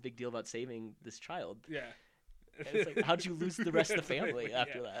like makes a big deal about saving this child. Yeah. And it's like, how'd you lose the rest of the family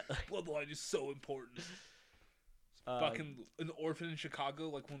after that? Bloodline is so important. Fucking an orphan in Chicago,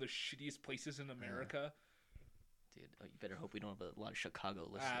 like one of the shittiest places in America. Dude, you better hope we don't have a lot of Chicago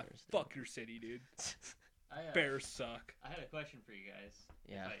listeners. Fuck your city, dude. Bears suck. I had a question for you guys.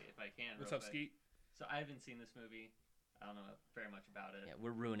 Yeah. If I can. What's up, Skeet? So I haven't seen this movie. I don't know very much about it. Yeah,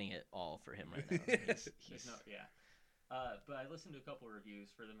 we're ruining it all for him right now. But I listened to a couple of reviews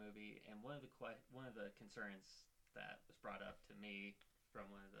for the movie, and one of the concerns that was brought up to me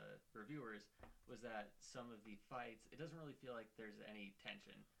from one of the reviewers was that some of the fights, it doesn't really feel like there's any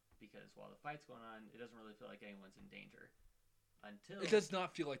tension because while the fight's going on, it doesn't really feel like anyone's in danger. It does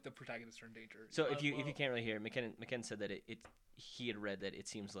not feel like the protagonists are in danger. So if you can't really hear, McKen said that he had read that it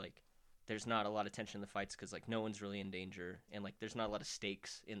seems like there's not a lot of tension in the fights because like no one's really in danger and like there's not a lot of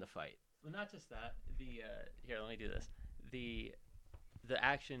stakes in the fight. Well, not just that. Here, let me do this. The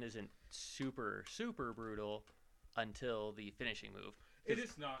action isn't super brutal until the finishing move. It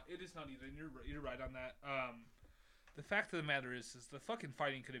is not either. And you're right on that. The fact of the matter is the fucking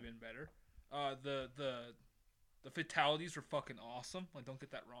fighting could have been better. The fatalities were fucking awesome. Like, don't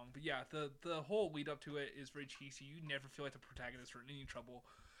get that wrong. But yeah, the whole lead up to it is very cheesy. You never feel like the protagonists are in any trouble.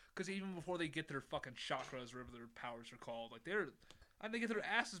 Because even before they get their fucking chakras, or whatever their powers are called, like they get their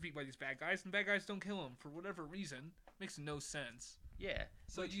asses beat by these bad guys, and bad guys don't kill them for whatever reason. Makes no sense. Yeah.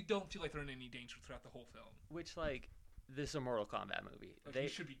 So you don't feel like they're in any danger throughout the whole film. Which, like, this is a Mortal Kombat movie. Like, they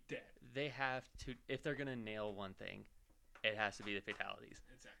should be dead. They have to, if they're gonna nail one thing, it has to be the fatalities.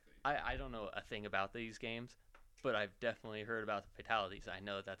 Exactly. I don't know a thing about these games, but I've definitely heard about the fatalities. I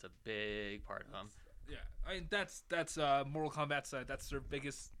know that's a big part of them. Yeah, I mean that's Mortal Kombat's that's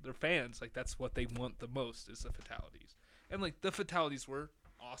their fans. Like that's what they want the most is the fatalities, and like the fatalities were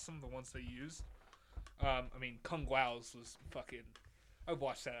awesome. The ones they used. I mean, Kung Lao's was fucking. I've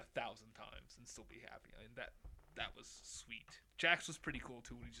watched that 1,000 times and still be happy. I mean that was sweet. Jax was pretty cool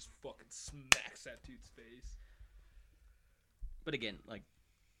too when he just fucking smacks that dude's face. But again, like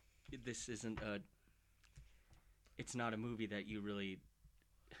this isn't it's not a movie that you really.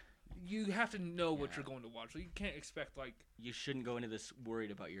 You have to know what you're going to watch. So you can't expect like. You shouldn't go into this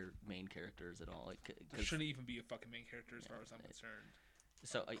worried about your main characters at all. Like, there shouldn't even be a fucking main character as far as I'm concerned.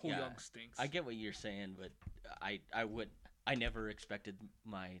 So Cole Young stinks. I get what you're saying, but I never expected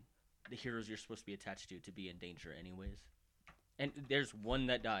the heroes you're supposed to be attached to be in danger anyways. And there's one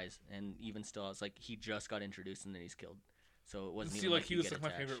that dies, and even still, I was like, he just got introduced and then he's killed. So it wasn't. Even like he was like my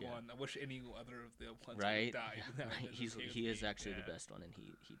favorite one. I wish any other of the ones would have died. Right. He is actually the best one, and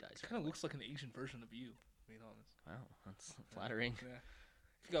he dies. Kind of looks like an Asian version of you, to be honest. Wow, that's flattering. Yeah.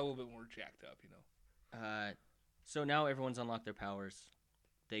 He got a little bit more jacked up, you know. So now everyone's unlocked their powers.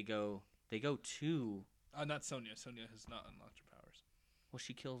 They go to. Not Sonya. Sonya has not unlocked her powers. Well,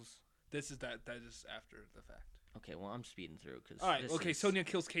 she kills. That is after the fact. Okay, well, I'm speeding through because. All right, okay. Sonya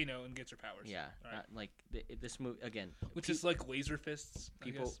kills Kano and gets her powers. Yeah, right. like this movie again. Which is like laser fists.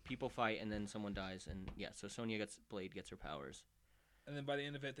 People fight and then someone dies and yeah. So Sonya Blade gets her powers. And then by the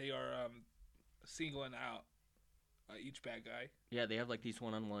end of it, they are singling out each bad guy. Yeah, they have like these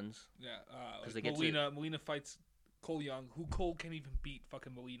one-on-ones. Yeah, because like Melina fights Cole Young, who Cole can't even beat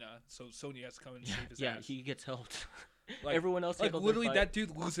fucking Melina, so Sonya has to come and save his ass. Yeah, he gets helped. Like, everyone else, like literally, that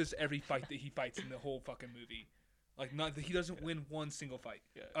dude loses every fight that he fights in the whole fucking movie. Like, not he doesn't win one single fight.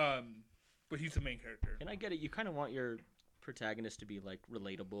 Yeah. But he's the main character. And I get it. You kind of want your protagonist to be like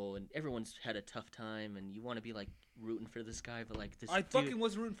relatable, and everyone's had a tough time, and you want to be like rooting for this guy, but like this. I fucking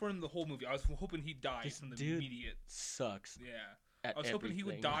wasn't rooting for him the whole movie. I was hoping he'd die from the immediate. Sucks. Yeah. I was hoping he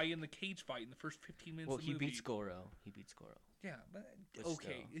would die in the cage fight in the first 15 minutes of the movie. Well, he beats Goro. Yeah, but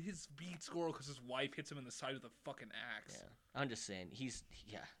okay. His beats Goro because his wife hits him in the side with a fucking axe. Yeah. I'm just saying,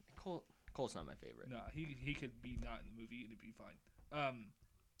 Cole's not my favorite. No, he could be not in the movie and it'd be fine.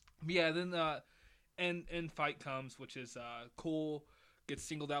 Yeah, then end fight comes, which is Cole gets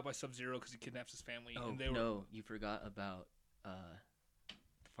singled out by Sub-Zero because he kidnaps his family. Oh, no, you forgot about the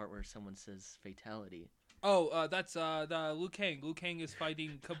part where someone says fatality. Oh, that's the Liu Kang. Liu Kang is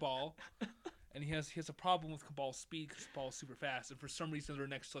fighting Cabal, and he has a problem with Cabal's speed because Cabal's super fast, and for some reason they're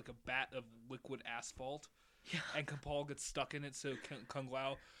next to like a vat of liquid asphalt, and Cabal gets stuck in it. So Kung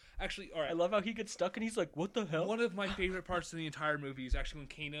Lao, actually, all right. I love how he gets stuck and he's like, "What the hell?" One of my favorite parts of the entire movie is actually when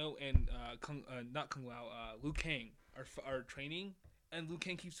Kano and Liu Kang are training, and Liu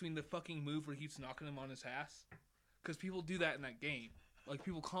Kang keeps doing the fucking move where he keeps knocking him on his ass, because people do that in that game. Like,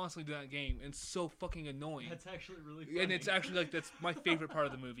 people constantly do that game, and it's so fucking annoying. That's actually really funny. And it's actually, like, that's my favorite part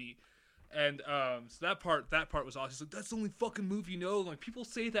of the movie. And, so that part was awesome. It's like, that's the only fucking move you know. Like, people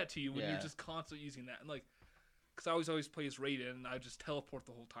say that to you when you're just constantly using that. And, like, because I always play as Raiden, and I just teleport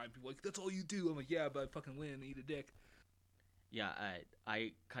the whole time. People are like, that's all you do. I'm like, yeah, but I fucking win and eat a dick. Yeah,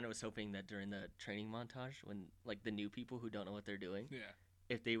 I kind of was hoping that during the training montage, when, like, the new people who don't know what they're doing... Yeah.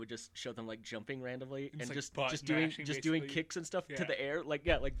 If they would just show them like jumping randomly and like just doing kicks and stuff to the air, like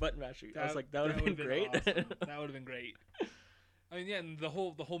button mashing. I was like, that would have been great. Awesome. That would have been great. I mean, yeah, and the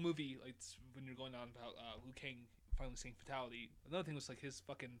whole movie, like when you're going on about Liu Kang finally saying fatality. Another thing was like his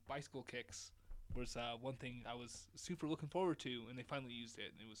fucking bicycle kicks was one thing I was super looking forward to, and they finally used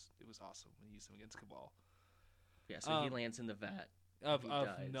it, and it was awesome when they used him against Cabal. Yeah, so he lands in the vat of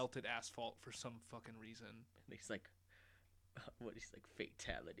melted asphalt for some fucking reason. And he's like. What he's like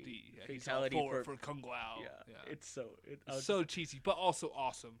fatality. Fatality for Kung Lao. Yeah. It's so cheesy, but also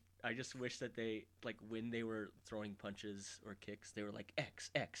awesome. I just wish that they like when they were throwing punches or kicks, they were like X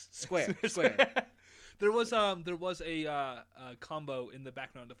square. There was a combo in the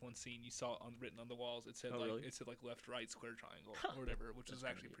background of one scene. You saw written on the walls. It said like left, right, square, triangle, or whatever, which is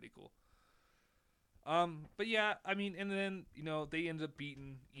actually pretty cool. But yeah, I mean, and then they ended up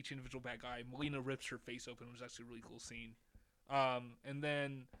beating each individual bad guy. Melina rips her face open, which was actually a really cool scene. And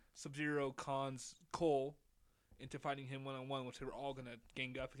then Sub-Zero cons Cole into fighting him one-on-one, which they were all going to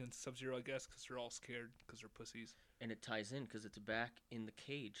gang up against Sub-Zero, I guess, because they're all scared because they're pussies. And it ties in because it's back in the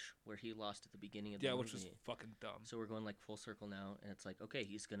cage where he lost at the beginning of the movie. Yeah, which was fucking dumb. So we're going like full circle now, and it's like, okay,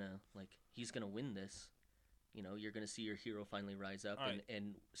 he's gonna win this. You're gonna see your hero finally rise up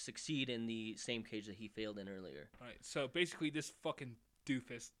and succeed in the same cage that he failed in earlier. All right, so basically this fucking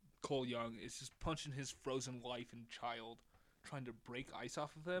doofus, Cole Young, is just punching his frozen wife and child, trying to break ice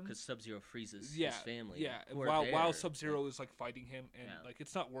off of them. Because Sub-Zero freezes his family. Yeah, while Sub-Zero is like fighting him, and like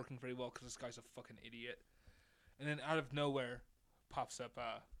it's not working very well because this guy's a fucking idiot. And then out of nowhere pops up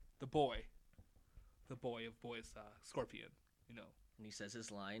the boy of boys, Scorpion, And he says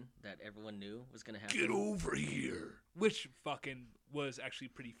his line that everyone knew was going to happen. Get over here! Which fucking was actually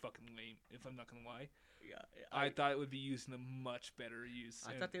pretty fucking lame, if I'm not going to lie. Yeah. I thought it would be used in a much better use.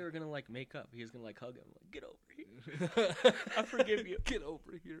 I thought they were going to like make up. He was going to like hug him. Like, get over here. I forgive you. Get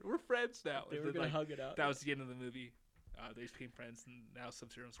over here. We're friends now. They were going to hug it out. That was the end of the movie. They became friends, and now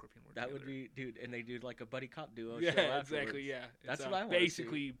Sub-Zero and Scorpion work together. That would be, dude, and they do like a buddy cop duo. Yeah, show exactly. Yeah, that's what I want.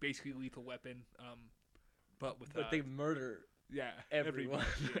 Basically Lethal Weapon, but they murder. Yeah, everyone.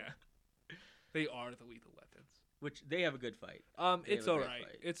 Yeah, they are the Lethal Weapons. Which they have a good fight. It's all right.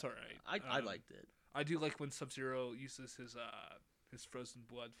 It's all right. I liked it. I do like when Sub-Zero uses his frozen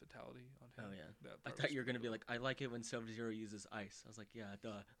blood fatality on him. Oh yeah. I thought you were gonna be like, I like it when Sub-Zero uses ice. I was like, yeah,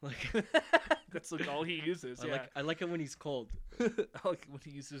 duh. Like that's like all he uses. I like it when he's cold. I like when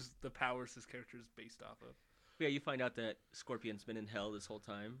he uses the powers his character is based off of. Yeah, you find out that Scorpion's been in hell this whole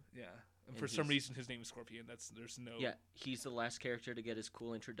time. Yeah, and for some reason his name is Scorpion. There's no. Yeah, he's the last character to get his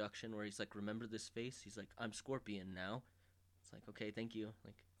cool introduction where he's like, remember this face? He's like, I'm Scorpion now. It's like, okay, thank you.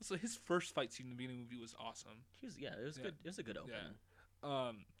 Like, so his first fight scene in the beginning of the movie was awesome. It was good. It was a good opening.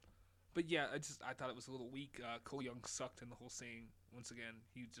 Yeah. But yeah, I thought it was a little weak. Cole Young sucked in the whole scene. Once again,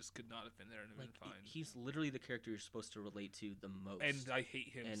 he just could not have been there and been fine. He's literally the character you're supposed to relate to the most. And I hate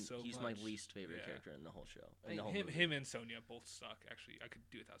him so much. And he's my least favorite character in the whole show. Him and Sonya both suck. Actually, I could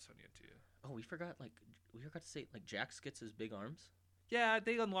do without Sonya too. Oh, we forgot to say Jax gets his big arms. Yeah,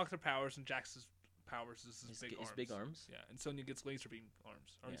 they unlock their powers, and Jax's powers is his big arms. His big arms. Yeah, and Sonya gets laser beam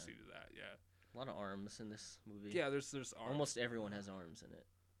arms. I already stated that. Yeah. A lot of arms in this movie. Yeah, there's arms. Almost everyone has arms in it.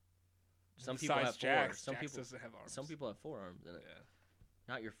 Some people have Jax. Some people doesn't have arms. Some people have 4 arms in it. Yeah.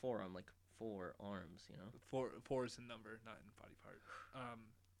 Not your forearm, like 4 arms. You know. 4 is in number, not in body part.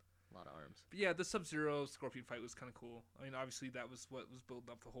 A lot of arms. But yeah, the Sub-Zero Scorpion fight was kind of cool. I mean, obviously that was what was building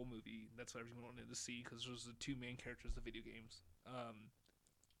up the whole movie. That's what everyone wanted to see because those are the 2 main characters of video games. But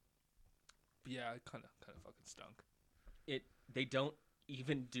yeah, it kind of fucking stunk. They don't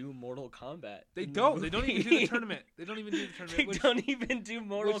even do Mortal Kombat. They don't. They don't even do the tournament. They don't even do the tournament. They don't even do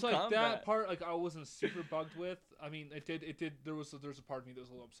Mortal Kombat. That part, I wasn't super bugged with. I mean, it did. There was a part of me that was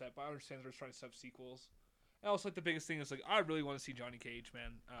a little upset, but I understand they're trying to set up sequels. And also, the biggest thing is I really want to see Johnny Cage,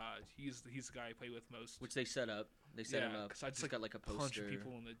 man. He's the guy I play with most. Which they set up. They set him up. Because I just got a poster. Punch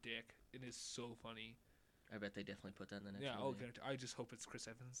people in the dick. It is so funny. I bet they definitely put that in the next movie. Yeah, I just hope it's Chris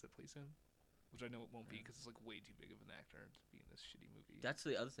Evans that plays him. Which I know it won't be because it's way too big of an actor to be in this shitty movie. That's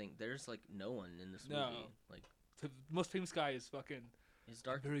the other thing. There's no one in this movie. The most famous guy is fucking. He's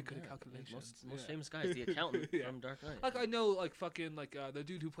Dark. Very good at calculations. Most famous guy is the accountant from Dark Knight. I know the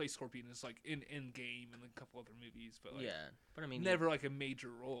dude who plays Scorpion is in Endgame and a couple other movies, but but I mean never a major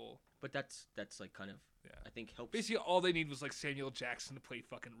role. But that's kind of I think helps. Basically, all they need was Samuel Jackson to play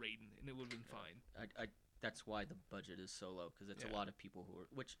fucking Raiden, and it would have been fine. That's why the budget is so low because it's a lot of people who are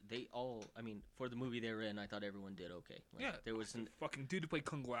which they all. I mean, for the movie they were in, I thought everyone did okay. There was the fucking dude who played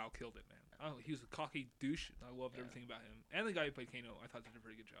Kung Lao killed it, man. Oh, he was a cocky douche. And I loved everything about him, and the guy who played Kano, I thought did a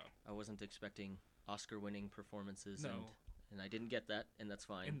pretty good job. I wasn't expecting Oscar-winning performances, and I didn't get that, and that's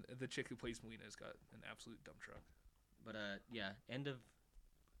fine. And the chick who plays Melina's got an absolute dump truck. But end of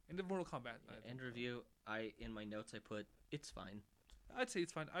Mortal Kombat. End review. In my notes I put it's fine. I'd say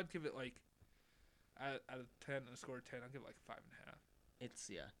it's fine. I'd give it out of 10 and a score of 10, I'll give it 5.5.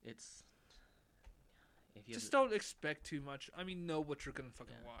 It's if you just don't expect too much. I mean, know what you're gonna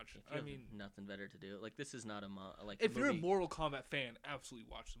fucking watch. I mean, nothing better to do. This is not if you're a Mortal Kombat fan, absolutely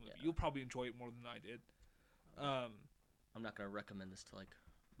watch the movie. You'll probably enjoy it more than I did. I'm not gonna recommend this to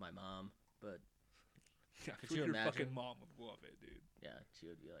my mom, but could you imagine? Your fucking mom would love it, dude. Yeah, she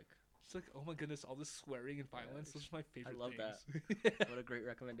would be like. She's oh my goodness, all this swearing and violence. Those are my favorite. I love things. That. What a great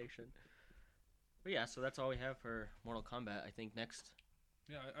recommendation. But yeah, so that's all we have for Mortal Kombat. I think next.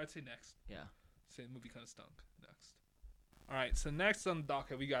 Yeah, I'd say next. Yeah. Say the movie kind of stunk. Next. All right, so next on the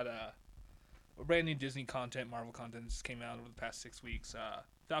docket we got a brand new Disney content, Marvel content just came out over the past 6 weeks.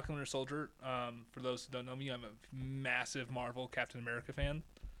 Falcon Winter Soldier. For those who don't know me, I'm a massive Marvel Captain America fan.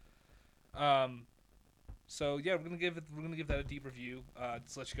 So yeah, we're gonna give that a deep review.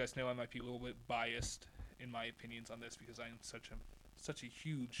 Just to let you guys know, I might be a little bit biased in my opinions on this because I am such a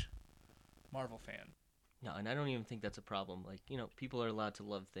huge Marvel fan. No, and I don't even think that's a problem. People are allowed to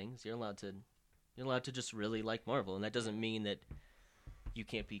love things. You're allowed to just really like Marvel, and that doesn't mean that you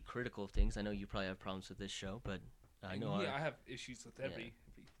can't be critical of things. I know you probably have problems with this show, but I have issues with everything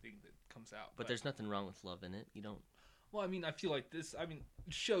that comes out. But there's nothing wrong with love in it. You don't. Well, I mean, I feel like this. I mean,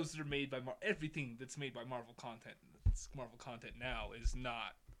 shows that are made by everything that's made by Marvel content now is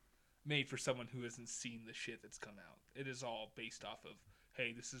not made for someone who hasn't seen the shit that's come out. It is all based off of,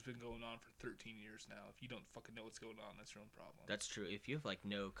 hey, this has been going on for 13 years now. If you don't fucking know what's going on, that's your own problem. That's true. If you have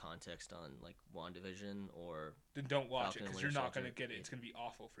no context on WandaVision or then don't watch it because you're not gonna get it. It's gonna be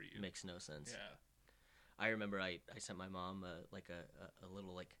awful for you. It makes no sense. Yeah. I remember I sent my mom a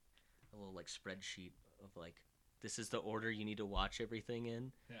little spreadsheet of this is the order you need to watch everything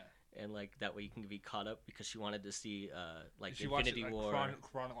in. Yeah. And that way you can be caught up because she wanted to see Did Infinity War.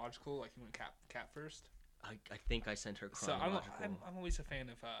 Chronological, you went Cap first. I think I sent her chronological. So I'm always a fan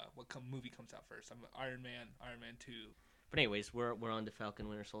of what movie comes out first. I'm Iron Man 2. But anyways, we're on to Falcon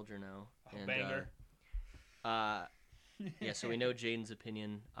Winter Soldier now. Banger. Yeah, so we know Jaden's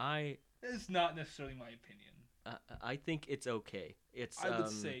opinion. It's not necessarily my opinion. I think it's okay. I would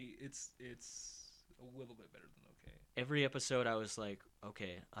say it's a little bit better than okay. Every episode I was like,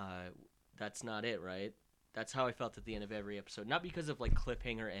 okay, that's not it, right? That's how I felt at the end of every episode. Not because of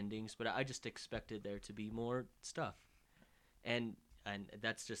cliffhanger endings, but I just expected there to be more stuff. And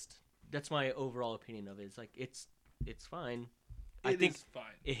that's my overall opinion of it. It's it's fine. I think it's fine.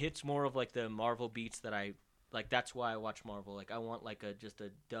 It hits more of the Marvel beats that I like. That's why I watch Marvel. I want just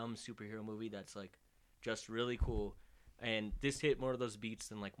a dumb superhero movie that's just really cool. And this hit more of those beats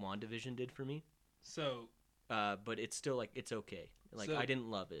than WandaVision did for me. So, but it's still it's okay. I didn't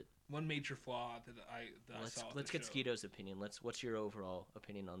love it. One major flaw that I saw. Let's get Skeeto's opinion. What's your overall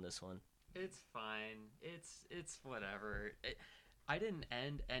opinion on this one? It's fine. It's whatever. I didn't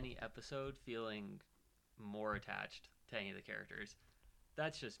end any episode feeling more attached to any of the characters.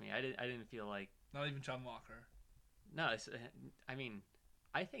 That's just me. I didn't feel like Not even John Walker. No, I mean,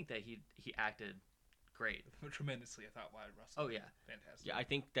 I think that he acted great. Tremendously, I thought Wyatt Russell. Oh yeah, fantastic. Yeah, I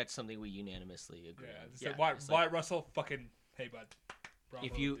think that's something we unanimously agree on. Wyatt Russell, fucking hey bud. Bravo,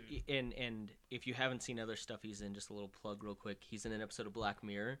 if you dude. and if you haven't seen other stuff he's in, just a little plug real quick. He's in an episode of Black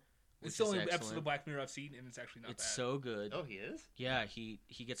Mirror. It's the only episode of Black Mirror I've seen, and it's actually not bad. It's so good. Oh, he is? Yeah, he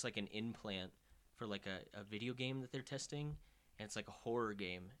gets like an implant for like a video game that they're testing, and it's like a horror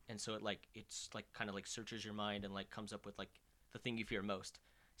game, and so it's kind of like searches your mind and like comes up with like the thing you fear most.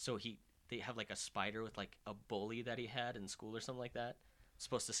 So they have like a spider with like a bully that he had in school or something like that. It's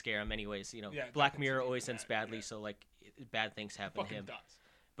supposed to scare him anyways. Black Mirror always ends badly, so like bad things happen to him. Does.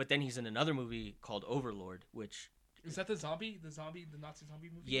 But then he's in another movie called Overlord, which is that the Nazi zombie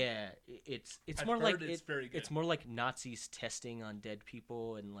movie? Yeah, it's more like it's very good. It's more like Nazis testing on dead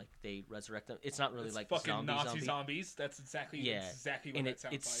people and like they resurrect them. It's not really it's like fucking Nazi zombies. That's exactly what it sounds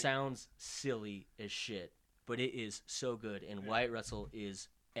like. It sounds silly as shit, but it is so good. And Wyatt Russell is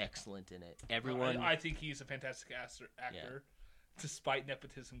excellent in it. Everyone, I think he's a fantastic actor, despite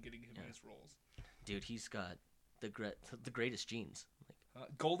nepotism getting him in his roles. Dude, he's got the greatest genes.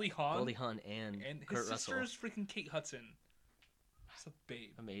 Goldie Hawn and Kurt Russell. His sister is freaking Kate Hudson. That's a babe.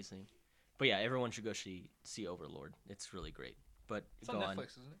 Amazing. But yeah, everyone should go see Overlord. It's really great. But it's on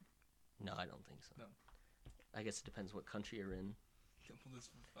Netflix, isn't it? No, I don't think so. No. I guess it depends what country you're in.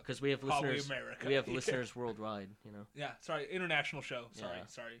 Because we have listeners. America. We have listeners worldwide. Yeah. Sorry, international show.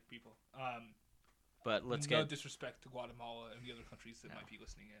 Sorry, people. But let's no disrespect to Guatemala and the other countries that might be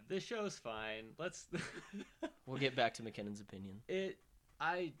listening in. This show's fine. We'll get back to McKinnon's opinion.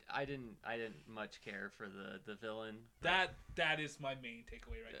 I didn't much care for the villain. That is my main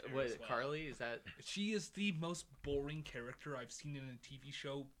takeaway right there. What, Carly? Is that she is the most boring character I've seen in a TV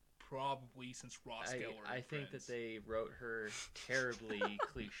show probably since Ross Geller. I think Friends. that they wrote her terribly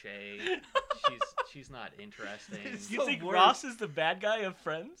cliche. She's not interesting. You think Ross is the bad guy of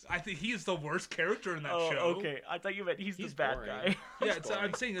Friends? I think he is the worst character in that show. Okay. I thought you meant he's the bad guy. Yeah,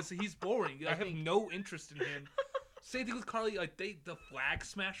 I'm saying this. He's boring. I have no interest in him. Same thing with Carly. Like the flag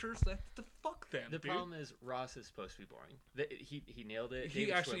smashers. The fuck them. The problem is Ross is supposed to be boring. He nailed it. He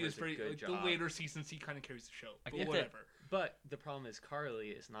David actually Schwimmer's is very. good job. The later seasons, he kind of carries the show. But whatever. But the problem is Carly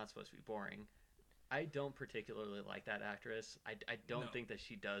is not supposed to be boring. I don't particularly like that actress. I don't think that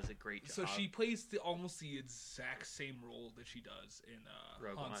she does a great job. So she plays almost the exact same role that she does in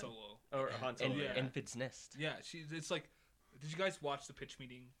Han Solo. Or Han Solo. And Fitz Nest. Yeah, it's like, did you guys watch the pitch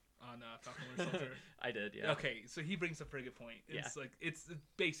meeting on Falcon Winter Soldier? I did, yeah. Okay, so he brings up a very good point. It's like it's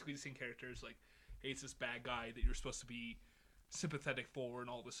basically the same characters. Like, hey, it's this bad guy that you're supposed to be sympathetic for and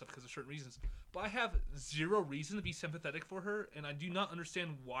all this stuff because of certain reasons. But I have zero reason to be sympathetic for her, and I do not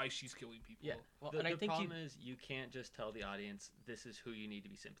understand why she's killing people. Yeah, well, the problem is you can't just tell the audience this is who you need to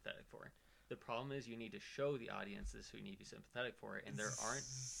be sympathetic for. The problem is you need to show the audience this is who you need to be sympathetic for, and there aren't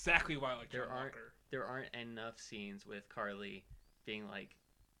exactly why I like John Walker. There aren't enough scenes with Carly being like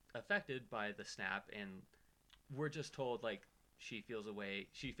affected by the snap, and we're just told like she feels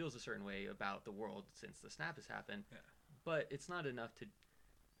a certain way about the world since the snap has happened. Yeah. But it's not enough to.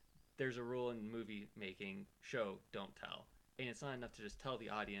 There's a rule in movie making: show, don't tell. And it's not enough to just tell the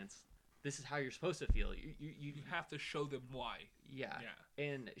audience, "This is how you're supposed to feel." You have to show them why. Yeah.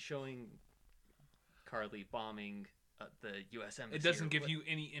 And showing Carly bombing the U.S. Embassy. It doesn't give you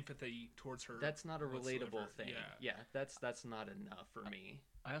any empathy towards her. That's not a relatable whatsoever. thing. Yeah. That's not enough for me.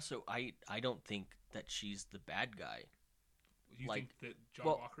 I don't think that she's the bad guy. You think that John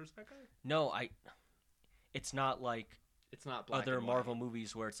Walker's the bad guy? No, it's not like. It's not black other and Marvel white.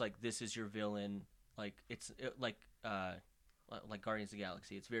 movies where it's like this is your villain. Like like Guardians of the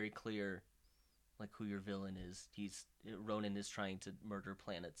Galaxy. It's very clear, like who your villain is. Ronan is trying to murder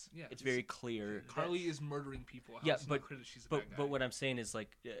planets. Yeah, it's very clear. Carly is murdering people. But she's a bad guy? But what I'm saying is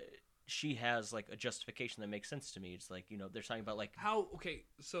like she has like a justification that makes sense to me. It's like they're talking about like how. Okay,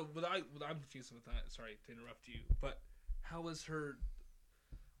 so what I'm confused with that. Sorry to interrupt you, but how is her?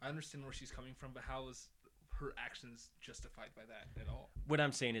 I understand where she's coming from, but how is her actions justified by that at all? What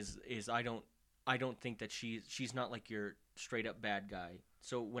I'm saying is I don't think that she's not like your straight up bad guy.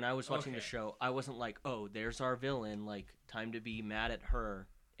 So when I was watching the show, I wasn't like, oh, there's our villain, like time to be mad at her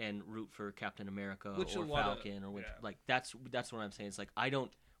and root for Captain America or Falcon or which like that's what I'm saying. It's like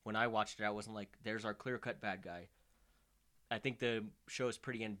when I watched it, I wasn't like, there's our clear cut bad guy. I think the show is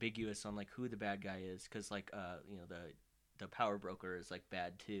pretty ambiguous on like who the bad guy is because like the power broker is like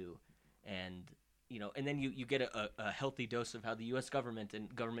bad too, and and then you get a healthy dose of how the U.S. government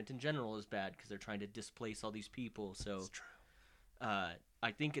and government in general is bad because they're trying to displace all these people. So, it's true.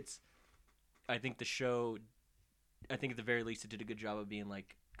 I think the show, I think at the very least it did a good job of being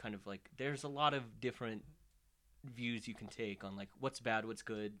like kind of like there's a lot of different views you can take on like what's bad, what's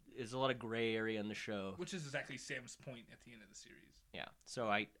good. There's a lot of gray area in the show, which is exactly Sam's point at the end of the series. Yeah, so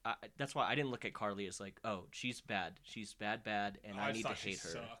I that's why I didn't look at Carly as like, oh, she's bad, and I need to hate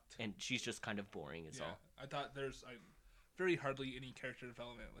her, and she's just kind of boring is all. I thought there's very hardly any character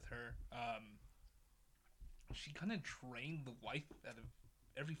development with her. She kind of drained the life out of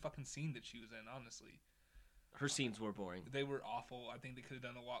every fucking scene that she was in, honestly. Her scenes were boring. They were awful. I think they could have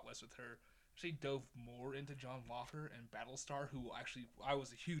done a lot less with her. She dove more into John Walker and Battlestar, who actually I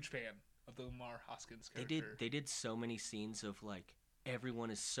was a huge fan of the Lamar Hoskins character. They did so many scenes of like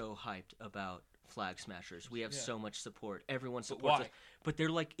everyone is so hyped about Flag Smashers. We have so much support. Everyone supports us. But they're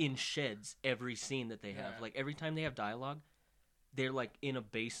like in sheds every scene that they have. Like every time they have dialogue, they're like in a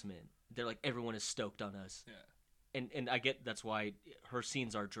basement. They're like everyone is stoked on us. Yeah. And I get that's why her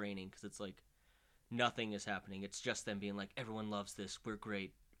scenes are draining because it's like nothing is happening. It's just them being like everyone loves this. We're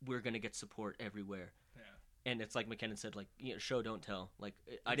great. We're going to get support everywhere. Yeah. And it's like McKinnon said, like, show, don't tell. Like,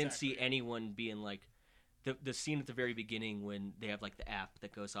 I didn't see anyone being like, the scene at the very beginning when they have like the app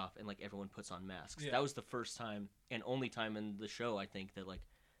that goes off and like everyone puts on masks. That was the first time and only time in the show, I think, that like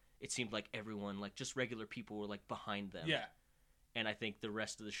it seemed like everyone, like just regular people were like behind them. Yeah. And I think the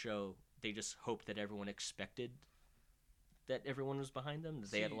rest of the show, they just hoped that everyone expected that everyone was behind them.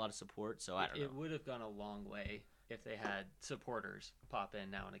 That they had a lot of support. So I don't know. It would have gone a long way if they had supporters pop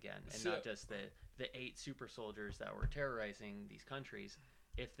in now and again, and not just the 8 super soldiers that were terrorizing these countries.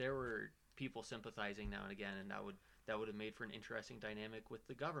 If there were people sympathizing now and again, and that would have made for an interesting dynamic with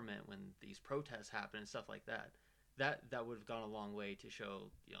the government when these protests happen and stuff like that. That would have gone a long way to show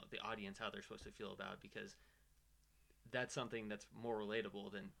the audience how they're supposed to feel about it, because that's something that's more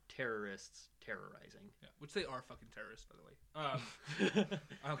relatable than terrorists terrorizing. Yeah, which they are fucking terrorists, by the way.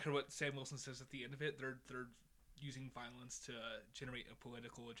 I don't care what Sam Wilson says at the end of it. They're using violence to generate a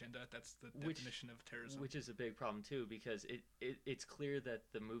political agenda. That's the definition of terrorism. Which is a big problem too, because it's clear that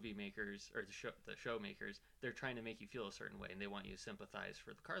the movie makers or the show makers, they're trying to make you feel a certain way, and they want you to sympathize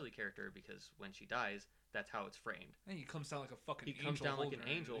for the Carly character because when she dies, that's how it's framed. And he comes down like a fucking angel. He comes down like an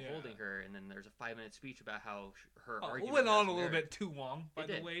angel holding her, and then there's a 5-minute speech about how her argument. It went on a little bit too long, by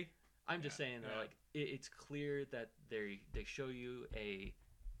the way. I'm just saying that like it's clear that they show you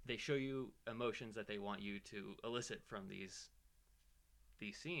emotions that they want you to elicit from these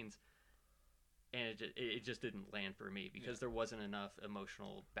scenes, and it just didn't land for me because there wasn't enough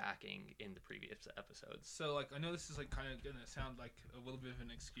emotional backing in the previous episodes. So like I know this is like kind of gonna sound like a little bit of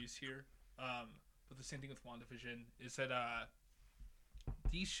an excuse here, but the same thing with WandaVision is that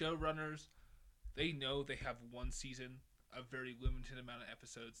these showrunners, they know they have one season, a very limited amount of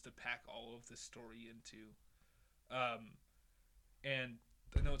episodes to pack all of this story into, and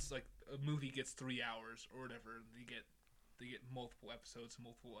I know it's like a movie gets 3 hours or whatever. They get multiple episodes,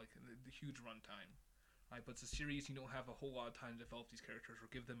 multiple like the huge runtime. Right, but it's a series. You don't have a whole lot of time to develop these characters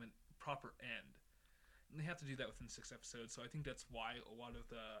or give them a proper end, and they have to do that within 6 episodes. So I think that's why a lot of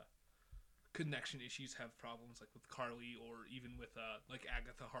the connection issues have problems, like with Carly or even with like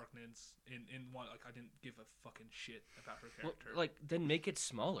Agatha Harkness in one. Like I didn't give a fucking shit about her character. Well, like then make it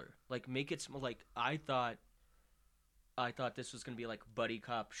smaller. Like make it like I thought this was gonna be like buddy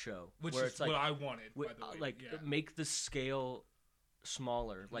cop show, which where is it's like, what I wanted. By the way, like make the scale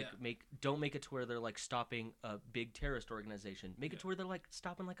smaller. Like don't make it to where they're like stopping a big terrorist organization. Make it to where they're like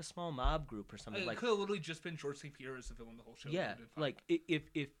stopping like a small mob group or something. It could have literally just been George St. Pierre as the villain the whole show. Yeah, like if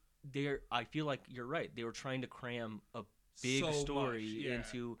I feel like you're right. They were trying to cram a big story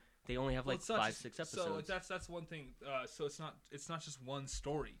into. They only have like 5-6 episodes. So that's one thing. So it's not just one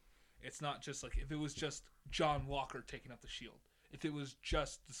story. It's not just like if it was just John Walker taking up the shield. If it was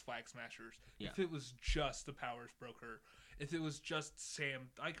just the Flag Smashers. If it was just the Powers Broker. If it was just Sam.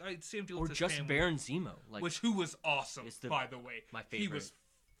 Sam deals with just Baron Zemo, who was awesome. By the way, my favorite. He was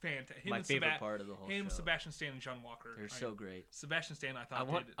fantastic. My favorite part of the whole show. Sebastian Stan, and John Walker. They're so great. Sebastian Stan, I thought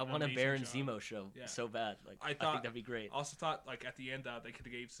I want a Baron Zemo show so bad. Like I think that'd be great. Also thought like at the end they could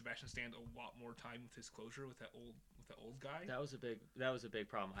have gave Sebastian Stan a lot more time with his closure with that old guy. That was a big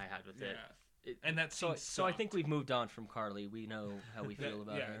problem I had with it. And that's so I think we've moved on from Carly. We know how we feel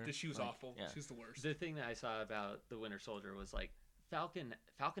about her. Yeah, she was awful. Yeah. She was the worst. The thing that I saw about the Winter Soldier was like Falcon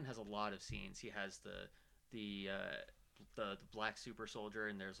has a lot of scenes. He has the black super soldier,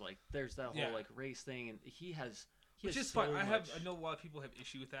 and there's that whole like race thing, and he has which is fine. I know a lot of people have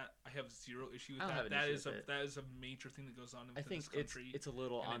issue with that. I have zero issue with that. That is a major thing that goes on in this country. It's a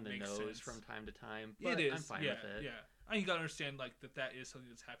little on the nose from time to time, but I'm fine with it. Yeah. I mean, you gotta understand like that is something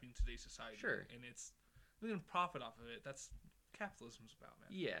that's happening in today's society. Sure. And we're gonna profit off of it. That's capitalism's about, man.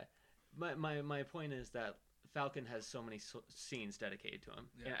 Yeah. My point is that Falcon has so many scenes dedicated to him,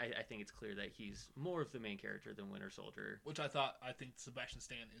 and I think it's clear that he's more of the main character than Winter Soldier. Which I think Sebastian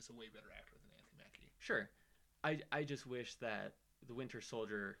Stan is a way better actor than Anthony Mackie. Sure, I just wish that the Winter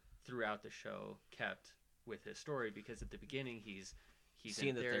Soldier throughout the show kept with his story, because at the beginning he's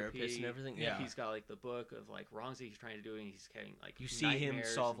seeing the therapist and everything. Yeah, he's got like the book of like wrongs that he's trying to do, and he's getting like you see him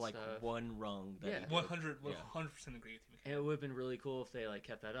solve like one wrong. That 100% agree with you. And it would have been really cool if they like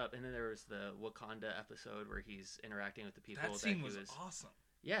kept that up. And then there was the Wakanda episode where he's interacting with the people. That scene was awesome.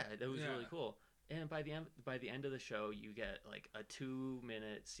 Yeah, that was really cool. And by the end of the show, you get like a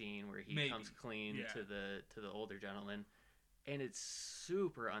 2-minute scene where he comes clean to the older gentleman. And it's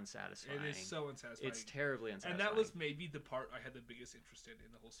super unsatisfying. It is so unsatisfying. It's terribly unsatisfying. And that was maybe the part I had the biggest interest in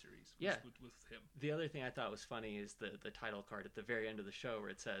the whole series. With him. The other thing I thought was funny is the title card at the very end of the show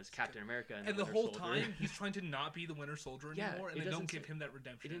where it says Captain America and the whole time he's trying to not be the Winter Soldier anymore, and they don't give him that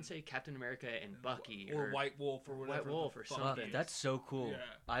redemption. It didn't say Captain America and Bucky or White Wolf or whatever. White Wolf or something. That's so cool. Yeah.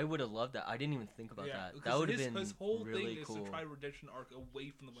 I would have loved that. I didn't even think about that. That would have been his whole really thing cool. Is to try a redemption arc away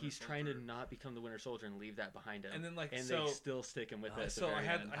from the Winter Soldier. He's trying to not become the Winter Soldier and leave that behind him. And then they still stick him with it. So I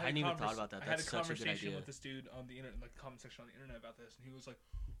hadn't even thought about that. That's such a good idea. I had a conversation with this dude on the internet, like comment section on the internet about this, and he was like,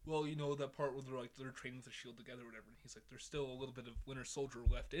 "Well, you know that part where they're training with the Shield together, or whatever." And he's like, "There's still a little bit of Winter Soldier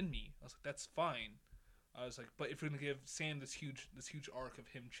left in me." I was like, "That's fine." I was like, "But if we're gonna give Sam this huge arc of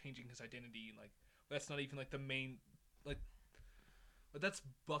him changing his identity, and like that's not even like the main like." But that's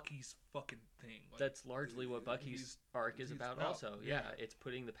Bucky's fucking thing. Like, that's largely what Bucky's arc is about also. Yeah, it's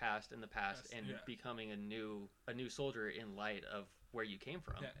putting the past in the past and becoming a new soldier in light of where you came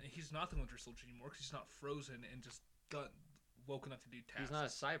from. Yeah, and he's not the Winter Soldier anymore because he's not frozen and just woken up to do tasks. He's not a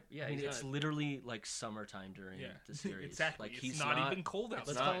cyber. Yeah, I mean, it's literally like summertime during the series. Exactly. Like he's not even cold out.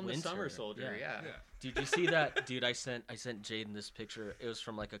 Let's call him the Summer Soldier. Yeah. Did you see that? Dude, I sent Jaden this picture. It was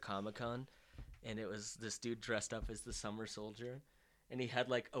from like a Comic-Con, and it was this dude dressed up as the Summer Soldier. And he had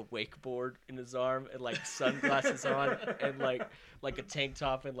like a wakeboard in his arm and like sunglasses on and like a tank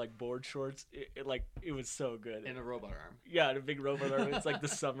top and like board shorts. It was so good. And a robot arm. Yeah, and a big robot arm. It's like the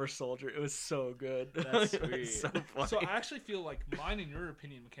Summer Soldier. It was so good. That's sweet. So funny. So I actually feel like mine and your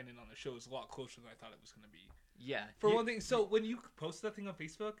opinion, McKinnon, on the show is a lot closer than I thought it was going to be. Yeah. For one thing, so when you posted that thing on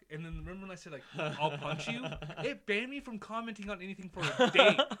Facebook, and then remember when I said, like, I'll punch you? It banned me from commenting on anything for a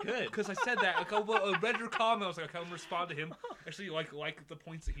day. Good. Because I said that. Like, I read your comment. I was like, I can't respond to him. Actually, like the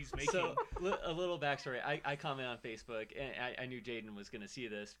points that he's making. So, a little backstory. I comment on Facebook, and I knew Jaden was going to see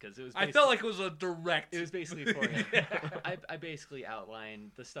this, because it was I felt like it was a direct. It was basically for him. I basically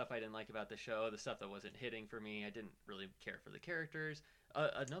outlined the stuff I didn't like about the show, the stuff that wasn't hitting for me. I didn't really care for the characters.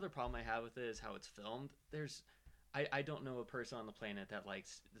 Another problem I have with it is how it's filmed. I don't know a person on the planet that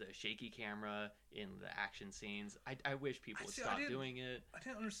likes the shaky camera in the action scenes. I wish people would stop doing it. I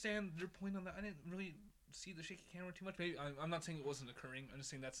didn't understand your point on that. I didn't really see the shaky camera too much. Maybe I'm not saying it wasn't occurring. I'm just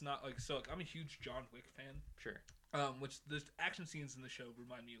saying that's not like so. Like, I'm a huge John Wick fan. Sure. Which the action scenes in the show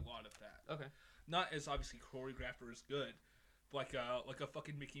remind me a lot of that. Okay. Not as obviously choreographed or as good. Like a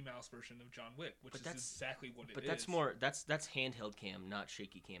fucking Mickey Mouse version of John Wick, which is exactly what it is. But that's handheld cam, not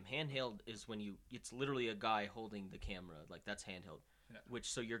shaky cam. Handheld is when it's literally a guy holding the camera, like that's handheld. Yeah.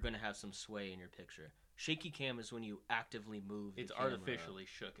 So you're gonna have some sway in your picture. Shaky cam is when you actively move. It's artificially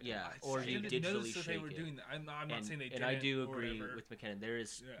shook. Yeah, or you digitally shake they were doing that. I'm not saying they did. And I do agree with McKinnon.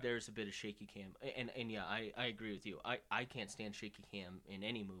 There's a bit of shaky cam, and yeah, I agree with you. I can't stand shaky cam in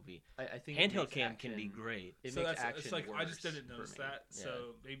any movie. I think handheld cam can be great. It makes action it's like worse I just didn't notice that, yeah. so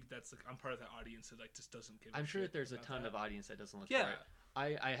maybe that's like I'm part of that audience that like just doesn't give. I'm sure that there's a ton of audience that doesn't look. Yeah. For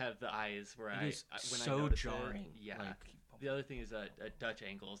it. I have the eyes where when I notice jarring. It, yeah. The other thing is Dutch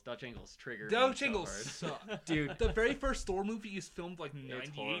angles. Dutch angles trigger. Dutch angles suck. Dude. The very first Thor movie is filmed like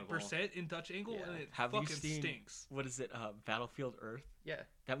 98% in Dutch angle, and it fucking stinks. What is it? Battlefield Earth. Yeah.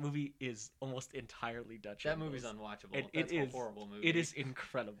 That movie is almost entirely Dutch. That angles. movie's unwatchable. It's a horrible movie. It is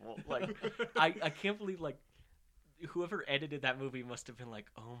incredible. Like I can't believe like whoever edited that movie must have been like,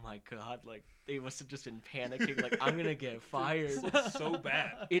 oh my god, like they must have just been panicking, like I'm gonna get fired. It's so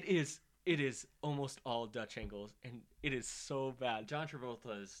bad. It is almost all Dutch angles, and it is so bad. John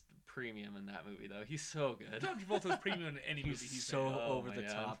Travolta's premium in that movie, though. He's so good. John Travolta's premium in any movie he's so in. over the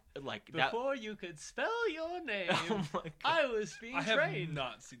top. Like before you could spell your name, oh my God. I was being trained. I have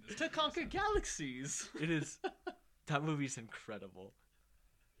not seen this to conquer galaxies. It is. That movie's incredible,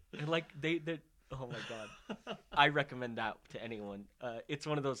 and like they. Oh my god. I recommend that to anyone. It's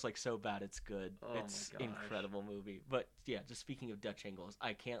one of those like so bad it's good. Oh it's incredible movie. But yeah, just speaking of Dutch angles,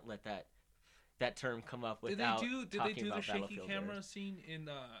 I can't let that term come up without Did they do the shaky camera Earth. scene in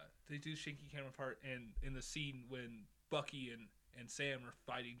they do shaky camera part in the scene when Bucky and Sam are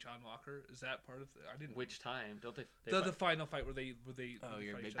fighting John Walker. Is that part of I didn't. Which time don't they? The final fight where they Oh,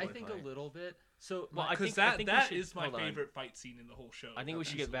 you're fight each I other. think a little bit. So Well, I because think that we should- is my hold on. favorite fight scene in the whole show. I think we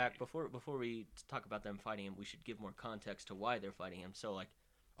should get Easily. back before we talk about them fighting him. We should give more context to why they're fighting him. So like,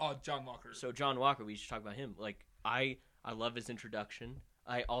 Oh, John Walker. so John Walker, we should talk about him. Like, I love his introduction.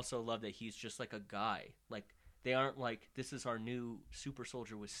 I also love that he's just like a guy. Like, they aren't like, this is our new super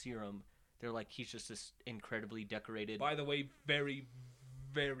soldier with serum. They're like, he's just this incredibly decorated. By the way, very,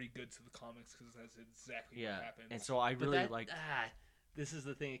 very good to the comics because that's exactly what happens. And so I really like. This is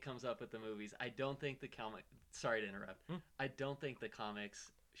the thing that comes up with the movies. I don't think the comic. Sorry to interrupt. I don't think the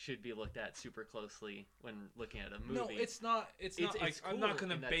comics should be looked at super closely when looking at a movie. No, it's not. It's not like cool, I'm not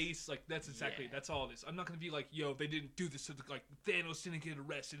gonna and base like that's exactly yeah. that's all it is. I'm not gonna be like, yo, they didn't do this so like Thanos didn't get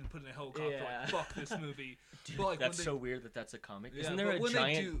arrested and put in a helicopter. Yeah. Like, fuck this movie. Dude, But, like, that's when so weird that that's a comic. Yeah, Isn't there but a when they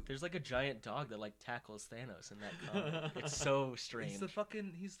giant? do- There's like a giant dog that like tackles Thanos in that comic. It's so strange.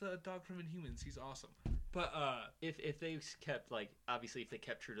 He's the dog from Inhumans. He's awesome. But if they kept like obviously if they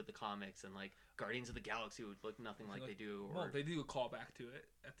kept true to the comics and like Guardians of the Galaxy would look nothing like they do. Or well, they do a callback to it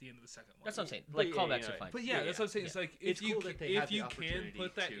at the end of the second one. That's what I'm saying. But Like yeah, callbacks you know, are fine. But yeah, that's what I'm saying. Yeah. It's like It's if you cool that they have if the you can opportunity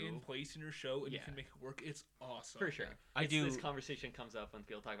put that to- in place in your show and you Yeah. can make it work, it's awesome. for sure. I do- This conversation comes up when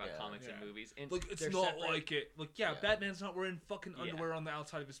people talk about Yeah. comics and Yeah. movies. And Like it's they're not separate. like it. Like yeah, Yeah. Batman's not wearing fucking Yeah. underwear on the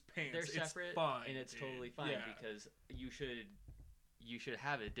outside of his pants. They're It's separate, fine, and it's dude. totally fine Yeah. because you should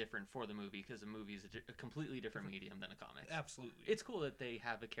have it different for the movie because a movie is a completely different medium than a comic. Absolutely. It's cool that they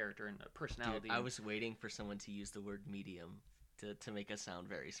have a character and a personality. Dude, I was waiting for someone to use the word medium to make us sound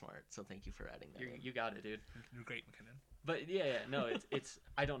very smart. So thank you for adding that. in. You got it, dude. You're great, McKinnon. But no, it's.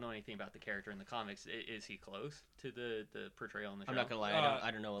 I don't know anything about the character in the comics. Is he close to the portrayal in the show? I'm not gonna lie, I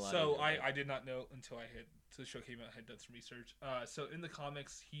don't know a lot. So either, but- I did not know until the show came out. I had done some research. So in the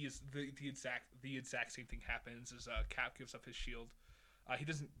comics, he is the exact same thing happens. Is Cap gives up his shield.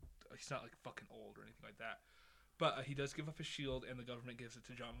 He's not like fucking old or anything like that. But he does give up his shield, and the government gives it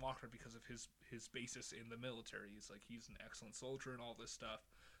to John Walker because of his basis in the military. He's an excellent soldier and all this stuff.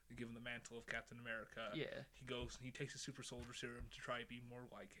 They give him the mantle of Captain America. Yeah. He goes and he takes a super soldier serum to try to be more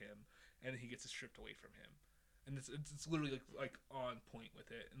like him, and then he gets it stripped away from him. And it's literally like on point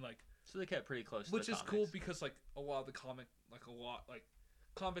with it, and like So they kept pretty close. which to the is cool comics. because like a lot of the comic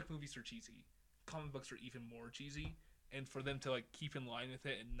movies are cheesy. Comic books are even more cheesy, and for them to like keep in line with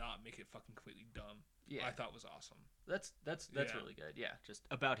it and not make it fucking completely dumb, Yeah. I thought was awesome. That's Yeah. really good. Yeah. just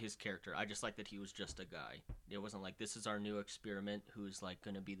about his character. I just like that he was just a guy. It wasn't like this is our new experiment who's like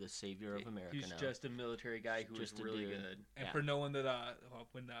going to be the savior of America He's now. just a military guy who Just is a really dude. good. And Yeah. for knowing that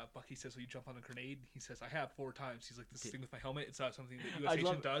when Bucky says, "Will you jump on a grenade?" he says, "I have 4 times." He's like, "This Dude. thing with my helmet. It's not something that I U.S. agent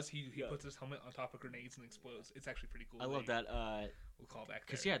love- does. He yeah. puts his helmet on top of grenades and explodes. It's actually pretty cool. I love that. We'll call back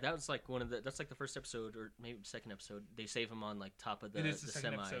Because there. that was like that's like the first episode or maybe the second episode. They save him on like top of the it is the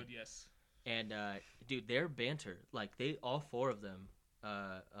second semi. episode. Yes. And dude, their banter, like all 4 of them,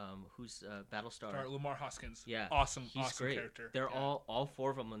 who's Battlestar. Lamar Hoskins. Yeah, Awesome. he's awesome great. character. They're Yeah. all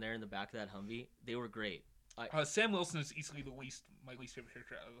 4 of them when they're in the back of that Humvee. They were great. Sam Wilson is easily my least favorite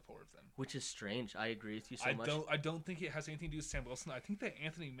character out of the 4 of them. Which is strange. I agree with you so much. I don't think it has anything to do with Sam Wilson. I think that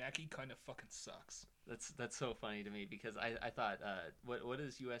Anthony Mackie kind of fucking sucks. That's so funny to me because I thought what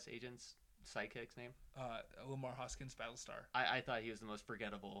is U.S. agent's sidekick's name? Lamar Hoskins, Battlestar. I thought he was the most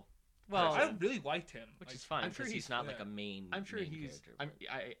forgettable. Well, I really liked him. which Like, is fine I'm sure because he's he's- not like yeah. a main. I'm sure main he's. character,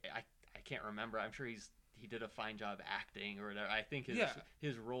 but- I can't remember. I'm sure he did a fine job acting or whatever. I think Yeah.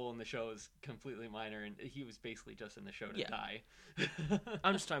 his role in the show is completely minor, and he was basically just in the show to Yeah. die.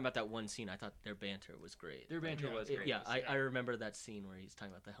 I'm just talking about that one scene. I thought their banter was great. Their banter Yeah. was It- great. yeah, I remember that scene where he's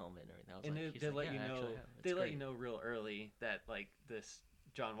talking about the helmet and everything. I was And like, they he's like, let yeah, you I know actually have. It's they let great. you know real early that like this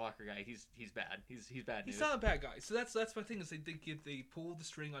John Walker guy, he's bad. He's bad news. He's not a bad guy. So that's my thing is they pull the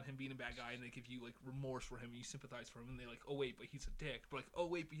string on him being a bad guy and they give you like remorse for him and you sympathize for him and they like, oh wait, but he's a dick. But like, oh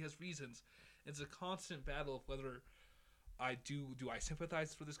wait, but he has reasons. It's a constant battle of whether I do I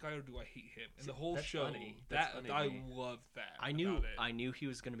sympathize for this guy or do I hate him? And the whole That's show funny. That's funny to I me. love that. I knew about it. I knew he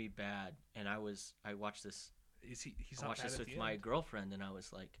was gonna be bad, and I watched this. He's I not watched bad this at with the my end. girlfriend, and I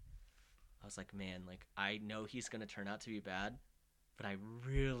was like, man, like I know he's gonna turn out to be bad, but I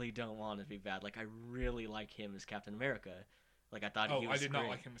really don't want it to be bad. Like I really like him as Captain America. Like I thought he was I did great. not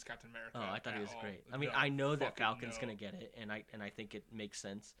like him as Captain America. Oh, I thought he at was all. great. I mean, No, I know that fucking Falcon's no. gonna get it, and I think it makes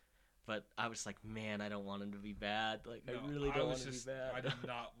sense. But I was like, man, I don't want him to be bad. Like I really don't want him to be bad. I did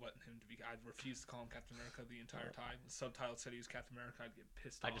not want him to be. I refused to call him Captain America the entire time. The subtitle said he was Captain America. I'd get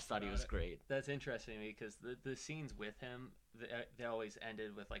pissed off. I just thought he about was it. great. That's interesting to me because the scenes with him, they always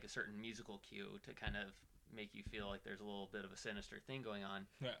ended with like a certain musical cue to kind of make you feel like there's a little bit of a sinister thing going on.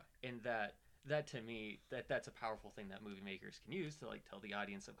 Yeah. In that that to me, that's a powerful thing that movie makers can use to like tell the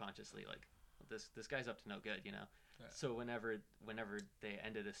audience subconsciously, like, this guy's up to no good, you know. Yeah. So whenever they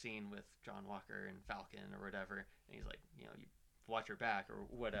ended a scene with John Walker and Falcon or whatever, and he's like, you know, you watch your back or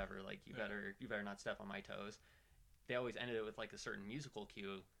whatever, like you better not step on my toes. They always ended it with like a certain musical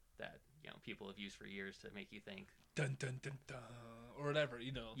cue that, you know, people have used for years to make you think dun dun dun dun or whatever,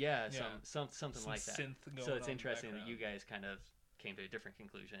 you know. Yeah, something like that. So it's interesting that you guys kind of came to a different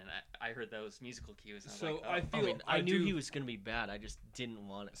conclusion. I heard those musical cues. And I was like, oh. I knew he was going to be bad. I just didn't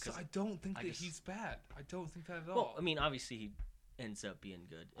want it. So I don't think he's bad. I don't think that at all. Well, I mean, obviously he ends up being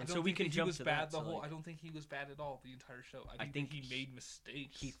good, and so we can he jump was to bad that. I don't think he was bad at all the entire show. I think he made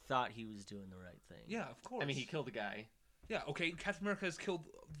mistakes. He thought he was doing the right thing. Yeah, of course. I mean, he killed a guy. Yeah, okay, Captain America has killed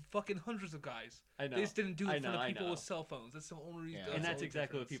fucking hundreds of guys. I know. They just didn't do it in front of people with cell phones. That's the only reason. Yeah. And that's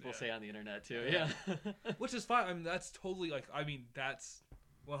exactly what people say on the internet, too. Yeah. Which is fine. I mean, that's totally, like, I mean, that's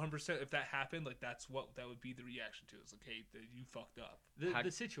 100%. If that happened, like, that would be the reaction to it. It's like, hey, you fucked up.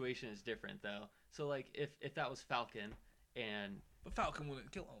 The situation is different, though. So, like, if that was Falcon and... But Falcon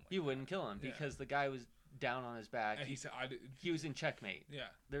wouldn't kill him. You wouldn't kill him because the guy was down on his back. And he said, he was in checkmate. Yeah.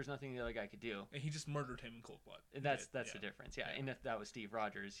 There's nothing the other guy could do. And he just murdered him in cold blood. And that's the difference. Yeah. And if that was Steve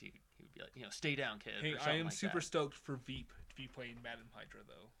Rogers, he would be like, you know, stay down, kid. Hey, I am super stoked for Veep to be playing Madam Hydra,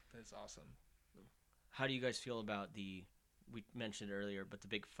 though. That's awesome. How do you guys feel about we mentioned earlier, but the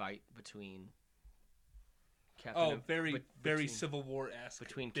big fight between very Civil War-esque.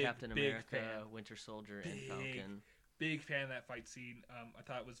 Between Captain America, Winter Soldier, and Falcon. Big fan of that fight scene. I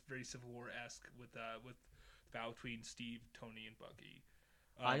thought it was very Civil War-esque with the battle between Steve, Tony, and Bucky.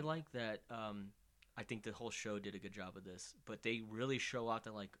 I like that. I think the whole show did a good job of this, but they really show out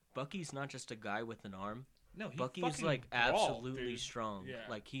that like Bucky's not just a guy with an arm. No, Bucky's like absolutely strong. Yeah.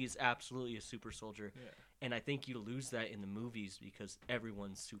 Like he's absolutely a super soldier. Yeah. And I think you lose that in the movies because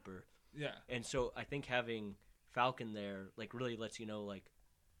everyone's super. Yeah. And so I think having Falcon there like really lets you know like,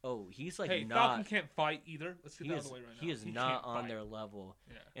 oh, he's like not. Falcon can't fight either. Let's get that out of the way right now. He is not on their level.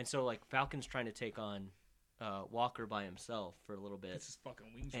 Yeah. And so like Falcon's trying to take on Walker by himself for a little bit. It's his fucking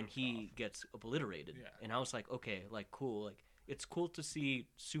wings. And he gets obliterated. Yeah. And I was like, okay, like cool. Like it's cool to see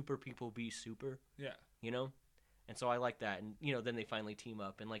super people be super. Yeah. You know? And so I like that. And you know, then they finally team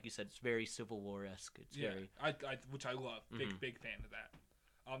up and like you said, it's very Civil War-esque. It's very which I love. Big fan of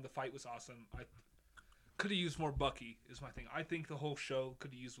that. The fight was awesome. I could have used more Bucky is my thing. I think the whole show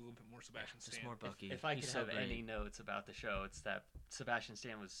could have used a little bit more Sebastian Stan. Just more Bucky. If I could have any notes about the show, it's that Sebastian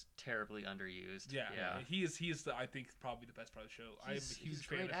Stan was terribly underused. Yeah. He is I think probably the best part of the show. I'm a huge fan of him. He's a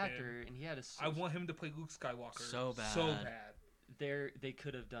great actor, and he had I want him to play Luke Skywalker. So bad. They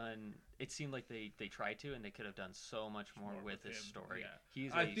could have done. It seemed like they tried to, and they could have done so much more with his story. Yeah.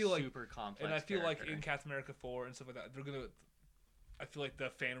 He's super complex. And I feel character. like in Captain America 4 and stuff like that, they're gonna. I feel like the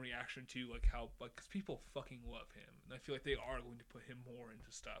fan reaction to like how because people fucking love him, and I feel like they are going to put him more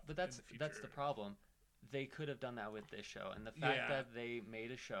into stuff. But that's the problem. They could have done that with this show, and the fact that they made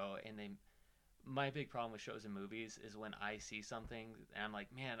a show and they. My big problem with shows and movies is when I see something and I'm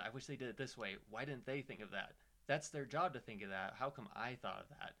like, man, I wish they did it this way. Why didn't they think of that? That's their job to think of that. How come I thought of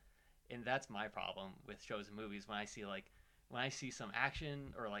that? And that's my problem with shows and movies when I see some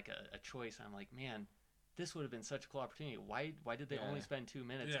action or like a choice, I'm like, man. This would have been such a cool opportunity. Why did they only spend 2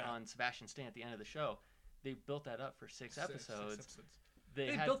 minutes on Sebastian Stan at the end of the show? They built that up for 6 episodes.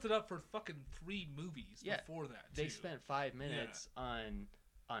 They built it up for fucking 3 movies before that. They spent 5 minutes on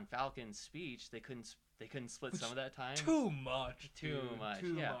Falcon's speech. They couldn't split some of that time. Too much. Too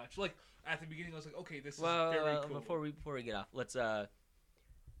much. Like at the beginning, I was like, okay, this is very cool. Before we get off, let's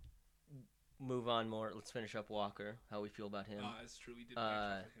move on more. Let's finish up Walker. How we feel about him? That's true. We did catch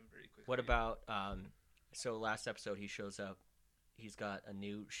up with him very quickly. What about So last episode he shows up. He's got a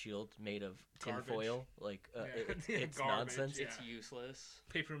new shield made of tinfoil. Like it's nonsense. It's useless.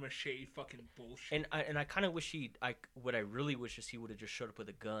 Paper mache, fucking bullshit. And I kind of wish what I really wish is he would have just showed up with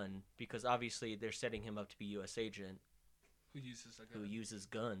a gun because obviously they're setting him up to be U.S. agent. Who uses a gun? Who uses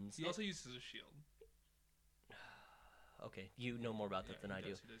guns? He also uses a shield. Okay, you know more about that than I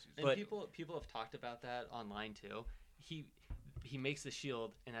do. And people have talked about that online too. He makes the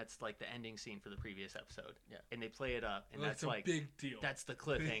shield, and that's like the ending scene for the previous episode. Yeah, and they play it up, and that's a like big deal. That's the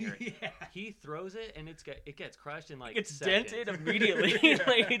cliffhanger. He throws it, and it gets crushed in like it's seconds. dented immediately.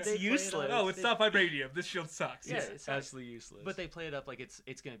 Like it's useless. No, it's not vibranium. This shield sucks. Yeah, it's absolutely useless. But they play it up like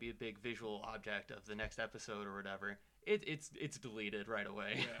it's going to be a big visual object of the next episode or whatever. It's deleted right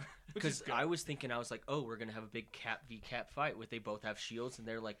away. Yeah. Because I was thinking, I was like, oh, we're gonna have a big Cap v Cap fight where they both have shields and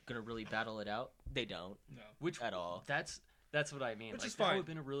they're like gonna really battle it out. They don't. No. At all. That's what I mean. Which like is that fine. would have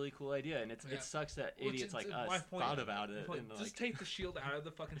been a really cool idea, and it sucks that idiots like us thought about it. Just take the shield out of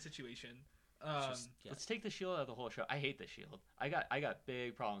the fucking situation. Let's take the shield out of the whole show. I hate the shield. I got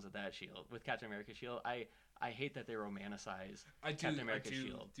big problems with that shield, with Captain America's shield. I hate that they romanticize Captain America's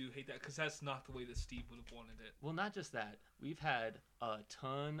shield. I do hate that because that's not the way that Steve would have wanted it. Well, not just that. We've had a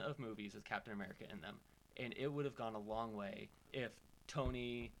ton of movies with Captain America in them, and it would have gone a long way if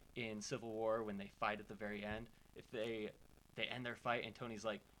Tony in Civil War, when they fight at the very end, if they end their fight and Tony's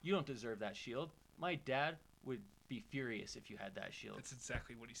like, "You don't deserve that shield. My dad would be furious if you had that shield." That's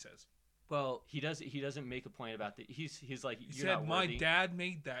exactly what he says. Well, he doesn't make a point about that. He's like, he said, "My dad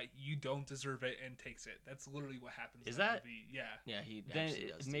made that. You don't deserve it," and takes it. That's literally what happens. Is that? Movie. Yeah. Yeah. He then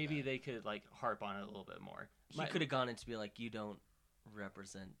maybe they could like harp on it a little bit more. He could have gone into be like, "You don't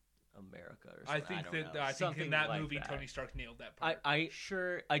represent America," or something. I think in that movie, Tony Stark nailed that part. I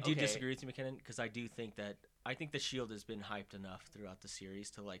do disagree with you, McKinnon, because I do think that the Shield has been hyped enough throughout the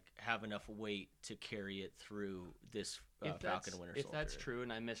series to like have enough weight to carry it through this Falcon and Winter Soldier. If that's true,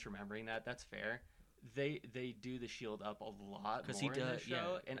 and I'm misremembering that, that's fair. They do the Shield up a lot more in the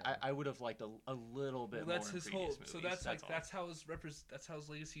show, and I would have liked a little bit more. That's his whole. Movies. So that's how his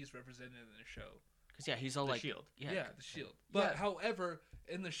legacy is represented in the show. Because he's all the like Shield. Yeah, the Shield. But however,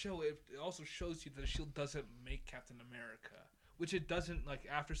 in the show, it also shows you that the Shield doesn't make Captain America. Which it doesn't, like,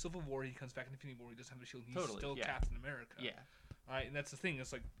 after Civil War, he comes back in Infinity War, he doesn't have the shield, he's still Captain America. Yeah. Alright, and that's the thing,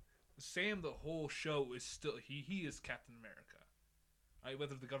 it's like, Sam, the whole show, is still, he is Captain America. Alright,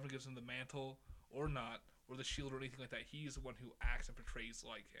 whether the government gives him the mantle or not, or the shield or anything like that, he is the one who acts and portrays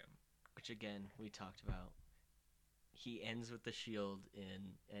like him. Which, again, we talked about. He ends with the shield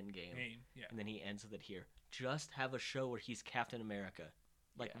in Endgame. And then he ends with it here. Just have a show where he's Captain America.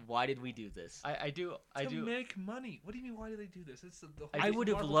 Like, why did we do this? I do make money. What do you mean? Why do they do this? It's the whole. I would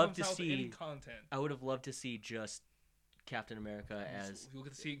have loved to see content. I would have loved to see just Captain America as. You'll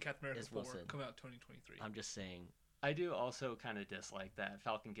get to see Captain America 4 Wilson. Come out 2023. I'm just saying. I do also kind of dislike that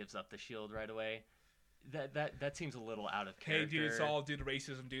Falcon gives up the shield right away. That seems a little out of character. Hey, dude, it's all due to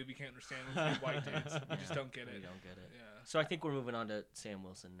racism, dude. We can't understand these white dudes. We just don't get it. We don't get it. Yeah. So I think we're moving on to Sam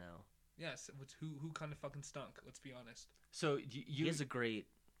Wilson now. Yes, who kind of fucking stunk. Let's be honest. So he has a great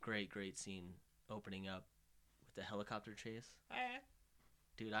scene opening up with the helicopter chase.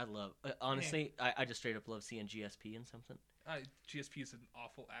 Dude, I love. Honestly, I just straight up love seeing GSP in something. GSP is an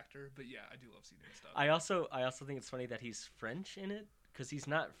awful actor, but yeah, I do love seeing his stuff. I also think it's funny that he's French in it because he's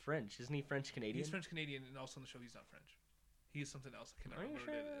not French, isn't he? French Canadian. He's French Canadian, and also on the show he's not French. He is something else. I cannot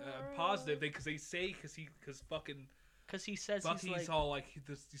remember it. I'm positive because they say because he says Bucky's he's like all like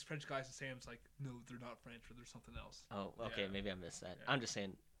these French guys, and Sam's like, no, they're not French, or they're something else. Oh, okay, maybe I missed that. Yeah. I'm just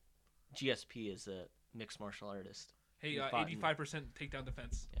saying, GSP is a mixed martial artist. Hey, 85% takedown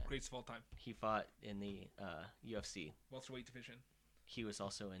defense, greatest of all time. He fought in the UFC welterweight division. He was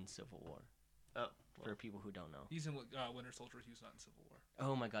also in Civil War. Oh, for people who don't know, he's in Winter Soldier. He was not in Civil War.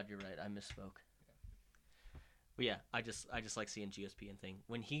 Oh my God, you're right. I misspoke. But yeah, I just like seeing GSP and thing.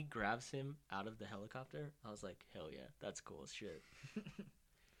 When he grabs him out of the helicopter, I was like, hell yeah, that's cool as shit.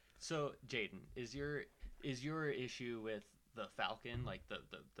 So, Jaden, is your issue with the Falcon, like the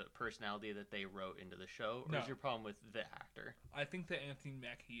personality that they wrote into the show, or is your problem with the actor? I think that Anthony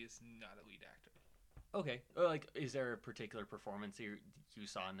Mackie is not a lead actor. Okay. Like, is there a particular performance you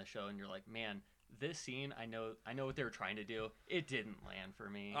saw in the show and you're like, man, this scene, I know what they were trying to do. It didn't land for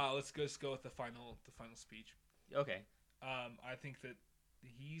me. Let's go with the final speech. Okay. I think that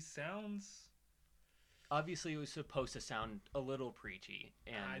he sounds. Obviously, it was supposed to sound a little preachy,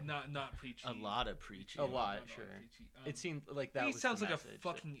 and not preachy. A lot of preachy. A lot, sure. It seemed like that. He was sounds the like message. A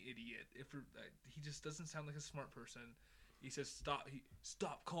fucking idiot. He just doesn't sound like a smart person. He says,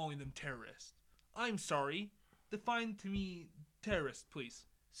 "Stop calling them terrorists." I'm sorry. Define to me terrorist, please.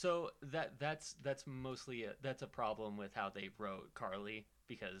 So that's mostly that's a problem with how they wrote Carly,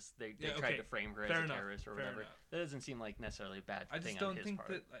 because they tried to frame her as a terrorist or whatever. That doesn't seem like necessarily a bad thing on his part. I just don't think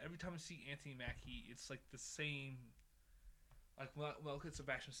that every time I see Anthony Mackie, it's like the same. Like, well, look at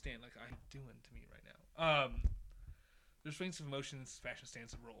Sebastian Stan, like I'm doing to me right now. There's range of emotion in Sebastian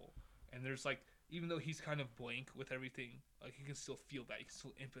Stan's role, and there's like, even though he's kind of blank with everything, like you can still feel that, you can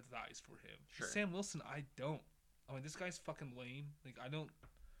still empathize for him. Sure. Sam Wilson, I don't. I mean, this guy's fucking lame. Like, I don't.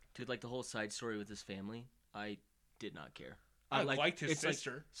 Dude, like the whole side story with his family, I did not care. I liked his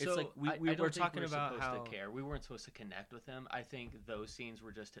sister. It's like we were talking about how to care. We weren't supposed to connect with him. I think those scenes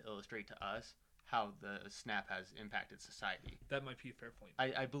were just to illustrate to us how the snap has impacted society. That might be a fair point.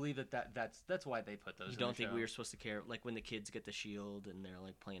 I believe that's why they put those. You don't think we were supposed to care, like when the kids get the shield and they're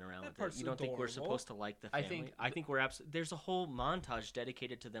like playing around with it? You don't think we're supposed to like the family? I think we're there's a whole montage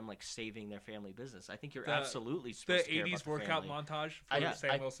dedicated to them like saving their family business. I think you're absolutely supposed to care about the 80s workout montage for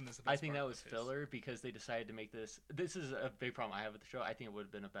Sam Wilson is the best I think that was filler because they decided to make this. This is a big problem I have with the show. I think it would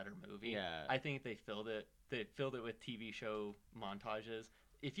have been a better movie. Yeah. I think they filled it with TV show montages.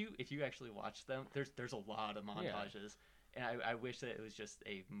 If you actually watch them, there's a lot of montages, and I wish that it was just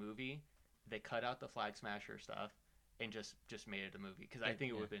a movie. They cut out the Flag Smasher stuff and just made it a movie because I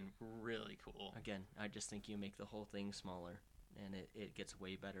think it would have been really cool. Again, I just think you make the whole thing smaller, and it gets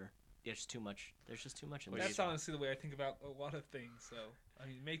way better. There's too much. There's just too much in this. That's honestly the way I think about a lot of things. So I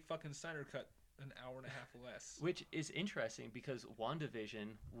mean, make fucking Snyder Cut an hour and a half less. Which is interesting because WandaVision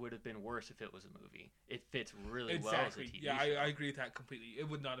would have been worse if it was a movie. It fits really well as a TV show. I agree with that completely. It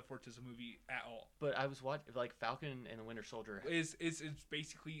would not have worked as a movie at all. But I was watching, like, Falcon and the Winter Soldier. It's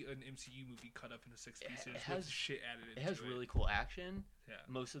basically an MCU movie cut up into 6 pieces with shit added into it. It has really cool action. Yeah.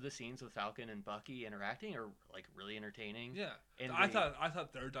 Most of the scenes with Falcon and Bucky interacting are like really entertaining. Yeah. And I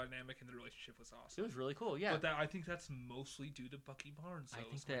thought their dynamic and their relationship was awesome. It was really cool. Yeah. But I think that's mostly due to Bucky Barnes.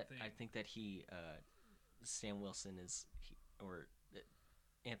 I think that he Sam Wilson or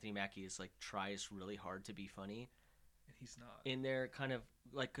Anthony Mackie is like tries really hard to be funny. And he's not. And they're kind of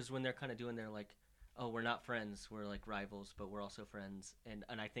like, because when they're kind of doing their like, oh, we're not friends, we're like rivals, but we're also friends. And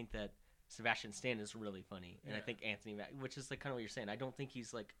I think that Sebastian Stan is really funny, and I think Anthony Mackie, which is like kind of what you're saying. I don't think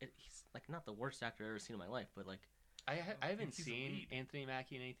he's like not the worst actor I've ever seen in my life, but like I haven't seen Anthony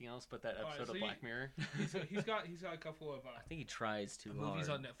Mackie in anything else but that episode of Black Mirror. he's got a couple of. I think he tries too hard. Movies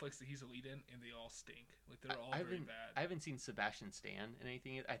on Netflix that he's a lead in, and they all stink. Like they're all very bad. I haven't seen Sebastian Stan in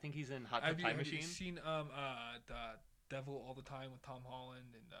anything. I think he's in Hot Tub Time Machine. Have you seen the Devil All the Time with Tom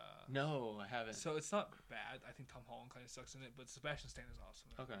Holland and? No, I haven't. So it's not bad. I think Tom Holland kind of sucks in it, but Sebastian Stan is awesome.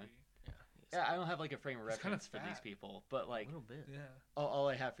 Okay. Yeah, I don't have like a frame of reference for these people, but like a little bit. Yeah. All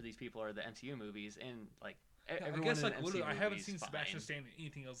I have for these people are the MCU movies, and like everyone I guess like literally, I haven't seen Sebastian Stan in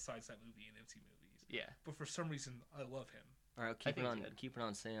anything else besides that movie in MCU movies. Yeah. But for some reason, I love him. All right, keep it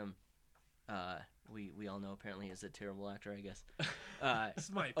on Sam. We all know apparently he's a terrible actor, I guess. This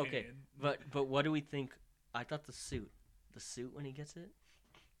is my opinion. Okay, but what do we think? I thought the suit when he gets it.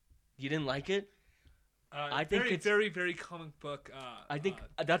 You didn't like it? I think it's very, very comic book. I think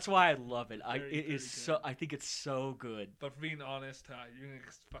that's why I love it. I think it's so good. But for being honest, you're gonna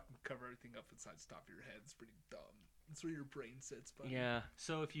fucking cover everything up inside the top of your head. It's pretty dumb. That's where your brain sits. Buddy. Yeah.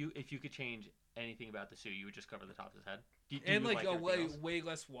 So if you could change anything about the suit, you would just cover the top of his head. And like a way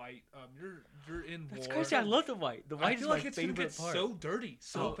less white. You're in war. That's crazy. I love the white. The white is my favorite part. I feel like it's gonna get so dirty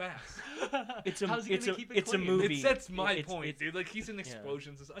so fast. It's a movie. That's my point, dude. Like he's in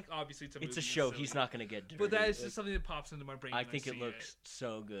explosions. It's like obviously it's a movie. It's a show. He's not gonna get dirty. But that is just something that pops into my brain. I think it looks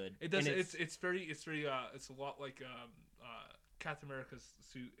so good. It does. It's a lot like Captain America's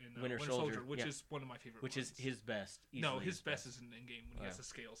suit in Winter Soldier, which is one of my favorite. Which is his best. No, his best is in Endgame when he has the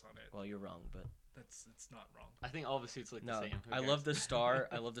scales on it. Well, you're wrong, but it's not wrong. I think all the suits look the same. I love the star.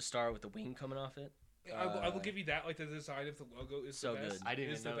 I love the star with the wing coming off it. I will give you that. Like the design of the logo is so the best. good. I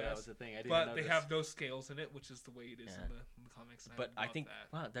didn't even know that was a thing. But they have no scales in it, which is the way it is in the comics. But I think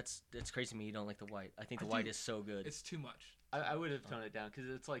that's crazy to me. You don't like the white. I think the white is so good. It's too much. I would have toned it down because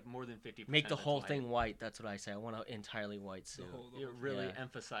it's like more than 50%. Make the whole thing white. That's what I say. I want an entirely white suit. You really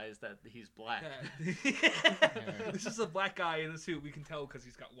emphasize that he's black. This is a black guy in a suit. We can tell because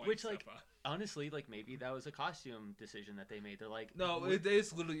he's got white. Which, like, honestly, like maybe that was a costume decision that they made. They're like, no, it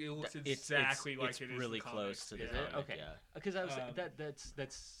is literally. It looks exactly like it is. Really close to it. Okay, because I was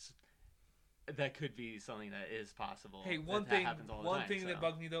that could be something that is possible. Hey, one thing that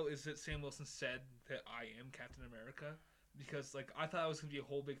bugged me though is that Sam Wilson said that I am Captain America. Because, like, I thought it was going to be a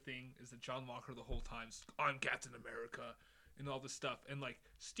whole big thing, is that John Walker the whole time, I'm Captain America, and all this stuff. And, like,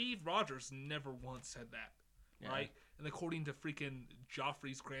 Steve Rogers never once said that, right? And according to freaking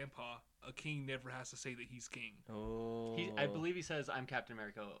Joffrey's grandpa, a king never has to say that he's king. Oh. I believe he says, I'm Captain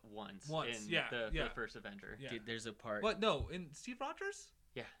America once in the first Avenger. Yeah. Dude, there's a part. But no, in Steve Rogers?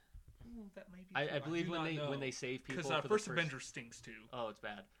 Yeah. That may be I believe when they save people because first Avenger stinks too. Oh, it's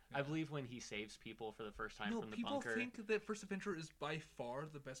bad. Yeah. I believe when he saves people for the first time from the bunker. People think that First Avenger is by far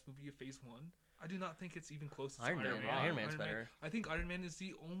the best movie of Phase 1. I do not think it's even close to Iron Man. Iron Man's better. I think Iron Man is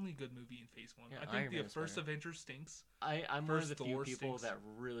the only good movie in Phase 1. Yeah, I think the first Avenger stinks. I'm one of the few people that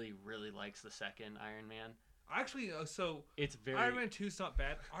really, really likes the second Iron Man. Actually, so it's very... Iron Man 2 is not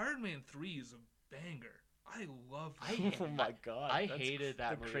bad. Iron Man 3 is a banger. I love that. Oh my god! I hated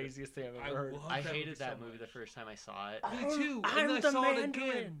that movie. The craziest thing I've ever heard. I hated that movie the first time I saw it. Me too. I'm and I the saw Mandarin. it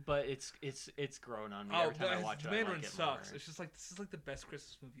again. But it's grown on me every time I watch it. The Mandarin I like sucks. It more. It's just like this is like the best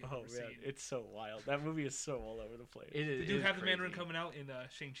Christmas movie I've ever seen. It's so wild. That movie is so all over the place. They do have the Mandarin coming out in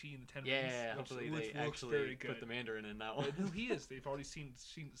Shang-Chi in the 10 movies. Yeah, hopefully they actually put the Mandarin in that one. No, he is. They've already shown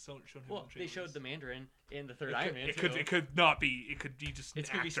him. Well, they showed the Mandarin in the third Iron Man. It could not be. It could be just. It's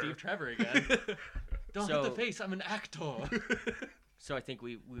gonna be Steve Trevor again. Don't hit the face. I'm an actor. So I think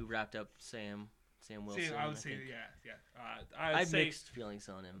we wrapped up Sam Wilson. I would say yeah. I have mixed feelings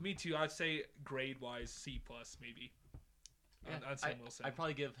on him. Me too. I'd say grade wise C+ maybe. Yeah, on Sam Wilson. I'd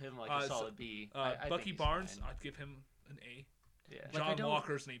probably give him like a solid B. Bucky Barnes, I'd give him an A. Yeah. John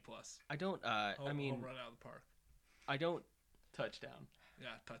Walker's an A+. I don't. I mean, home run out of the park. I don't. Touchdown. Yeah,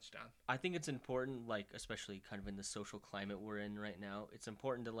 touchdown. I think it's important, like especially kind of in the social climate we're in right now. It's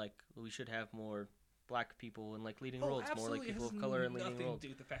important to we should have more Black people in leading roles, more people of color in leading roles.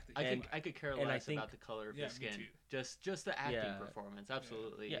 I could care less about the color of his skin, just the acting performance.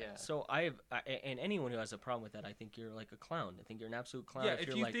 Absolutely, yeah. So and anyone who has a problem with that, I think you're like a clown. I think you're an absolute clown. Yeah,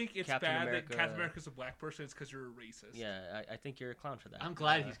 if you think it's Captain bad America, that Captain America's a black person, it's because you're a racist. Yeah, I think you're a clown for that. I'm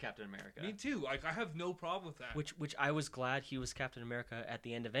glad he's Captain America. Me too. I have no problem with that. Which I was glad he was Captain America at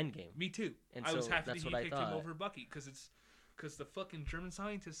the end of Endgame. Me too. And I was happy that's that he what picked I thought. him over Bucky because the fucking German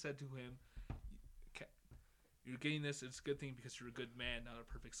scientist said to him, "You're getting this. It's a good thing because you're a good man, not a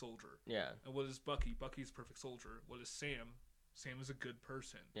perfect soldier." Yeah. And what is Bucky? Bucky's a perfect soldier. What is Sam? Sam is a good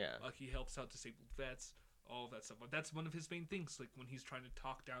person. Yeah. He helps out disabled vets, all of that stuff. But that's one of his main things. Like when he's trying to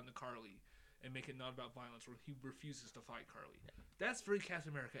talk down to Carly and make it not about violence, where he refuses to fight Carly. Yeah. That's very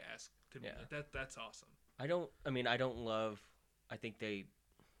Captain America-esque to me. Yeah. That's awesome. I don't love. I think they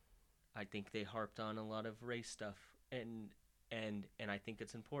harped on a lot of race stuff and I think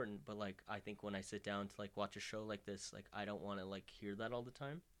it's important, but I think when I sit down to watch a show like this, I don't want to hear that all the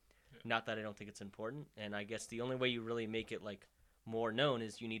time. Yeah. Not that I don't think it's important, and I guess the only way you really make it more known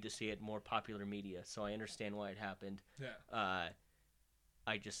is you need to see it more popular media. So I understand why it happened. Yeah.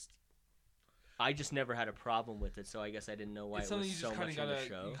 I just never had a problem with it, so I guess I didn't know why it was so much in the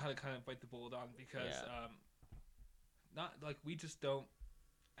show. You kind of bite the bullet on because not we just don't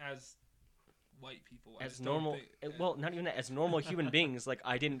as white people as normal not even that, as normal human beings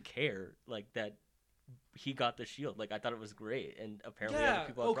I didn't care that he got the shield. I thought it was great, and apparently other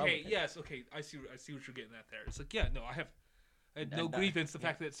people have problems with it. Okay, I see what you're getting at there. It's I had no grievance the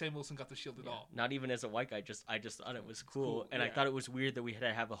fact that Sam Wilson got the shield at all. Not even as a white guy, I just thought it was cool. And I thought it was weird that we had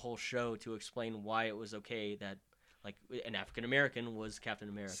to have a whole show to explain why it was okay that an African American was Captain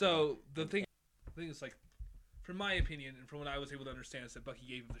America. So the thing is from my opinion, and from what I was able to understand, is that Bucky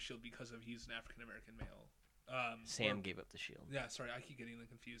gave him the shield because he's an African American male. Sam gave up the shield. Yeah, sorry, I keep getting them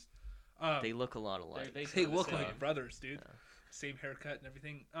confused. They look a lot alike. They look like brothers, dude. Yeah. Same haircut and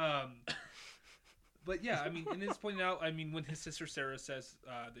everything. But yeah, and it's pointed out. When his sister Sarah says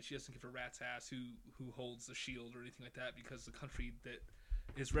that she doesn't give a rat's ass who holds the shield or anything like that, because the country that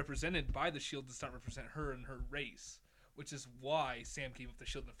is represented by the shield does not represent her and her race. Which is why Sam gave up the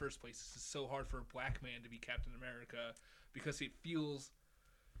shield in the first place. This is so hard for a black man to be Captain America, because it feels,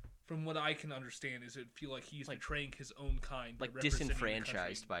 from what I can understand, it feel like he's betraying his own kind,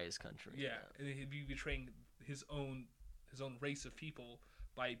 disenfranchised by his country. Yeah, and he'd be betraying his own race of people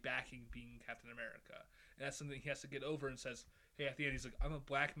by backing being Captain America, and that's something he has to get over. And says, hey, at the end, he's like, I'm a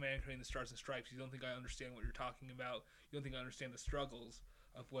black man carrying the stars and stripes. You don't think I understand what you're talking about? You don't think I understand the struggles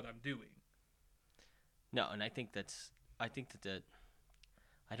of what I'm doing? No, and I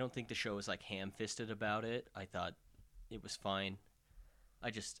don't think the show was ham-fisted about it. I thought it was fine.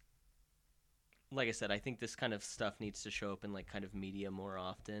 Like I said, I think this kind of stuff needs to show up in kind of media more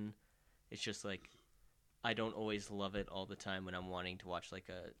often. It's just I don't always love it all the time when I'm wanting to watch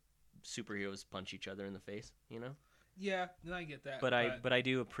a superheroes punch each other in the face, you know? Yeah, I get that. But I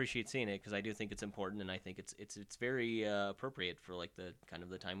do appreciate seeing it because I do think it's important, and I think it's very appropriate for the kind of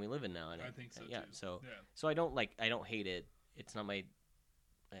the time we live in now. And I think so yeah, too. So I don't hate it. It's not my.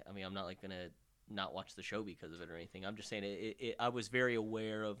 I'm not gonna not watch the show because of it or anything. I'm just saying I was very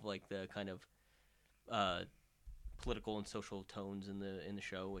aware of the kind of political and social tones in the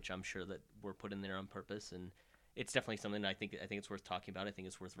show, which I'm sure that were put in there on purpose, and it's definitely something I think it's worth talking about. I think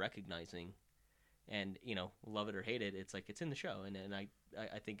it's worth recognizing. And love it or hate it, it's it's in the show, and I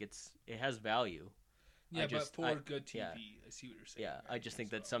think it has value. Yeah, but for good TV, I see what you're saying. Yeah, I just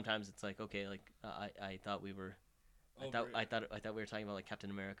think that sometimes it's okay, I thought we were, I thought we were talking about Captain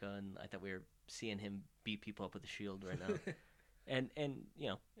America, and I thought we were seeing him beat people up with a shield right now, and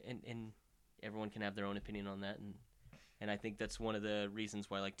everyone can have their own opinion on that, and I think that's one of the reasons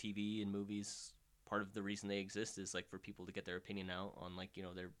why TV and movies part of the reason they exist is like for people to get their opinion out on like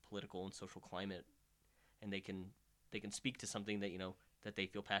their political and social climate, and they can speak to something that that they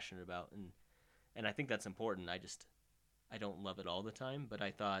feel passionate about, and I think that's important. I don't love it all the time, but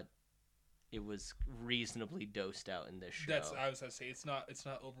I thought it was reasonably dosed out in this show. I was gonna say it's not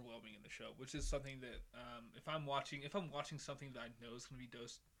overwhelming in the show, which is something that if I'm watching something that I know is gonna be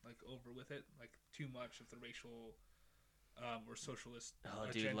dosed like over with it, like too much of the racial or socialist. Oh,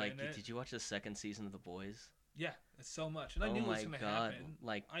 dude! Like, did you watch the second season of The Boys? Yeah, it's so much, and I knew it was gonna happen.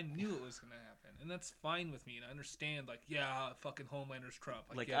 Like, I knew it was gonna happen, and that's fine with me. And I understand, like, fucking Homelander's Trump.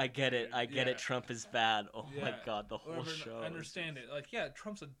 I get it. I get it. Trump is bad. Oh my god, the whole show. I understand it. Like,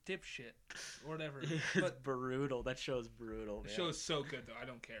 Trump's a dipshit or whatever. It's brutal. That show is brutal. The show is so good though. I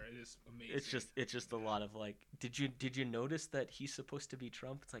don't care. It is amazing. It's just a lot of like. Did you notice that he's supposed to be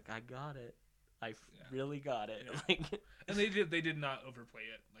Trump? It's like I got it. I really got it. Yeah. And they did not overplay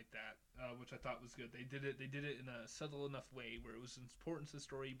it like that, which I thought was good. They did it in a subtle enough way where it was important to the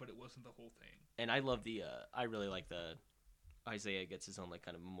story, but it wasn't the whole thing. And I love I really like the Isaiah gets his own like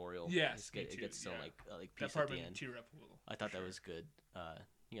kind of memorial. Yes, it gets his own like piece that part at the made me end. tear up a little. I thought that was good.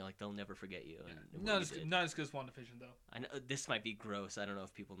 Like they'll never forget you. Yeah. And not as good as WandaVision though. I know this might be gross. I don't know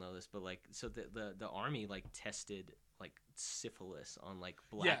if people know this, but like so the army like tested like syphilis on like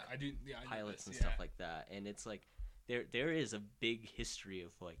black pilots and stuff like that, and it's like there is a big history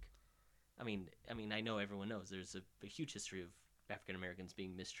of like I mean I know everyone knows there's a huge history of African Americans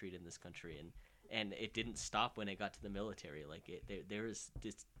being mistreated in this country, and it didn't stop when it got to the military. Like there is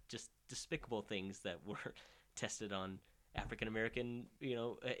just despicable things that were tested on African American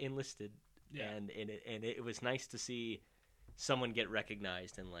enlisted, and it was nice to see someone get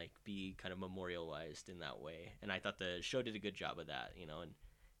recognized and like be kind of memorialized in that way, and I thought the show did a good job of that,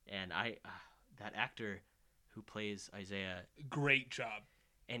 and I that actor who plays Isaiah, great job,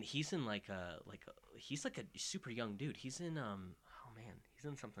 and he's in he's like a super young dude. He's in he's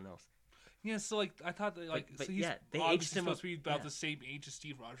in something else. Yeah, so like I thought that like but so he's they aged him supposed up to be about the same age as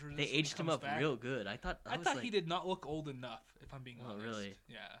Steve Rogers. They aged him up real good. I thought he did not look old enough. If I'm being honest. Really?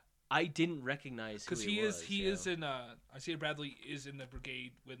 Yeah. I didn't recognize who he was. He is in Isaiah Bradley is in the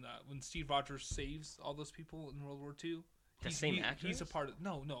brigade when Steve Rogers saves all those people in World War II. The same actor? He's a part of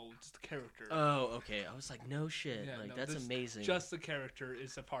no, it's the character. Oh, okay. I was like, no shit. That's amazing. Just the character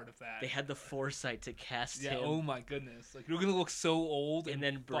is a part of that. They had the foresight to cast him. Yeah. Oh my goodness. Like you're gonna look so old and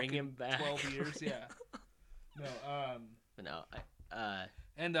then bring him back 12 years. Yeah. No. But no.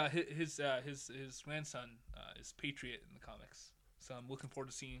 And his grandson is Patriot in the comics. So I'm looking forward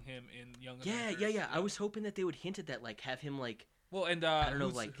to seeing him in Young Avengers. Yeah. I was hoping that they would hint at that, like have him like. Well, and I don't know,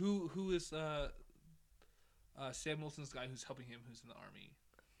 like who is Sam Wilson's guy who's helping him, who's in the army.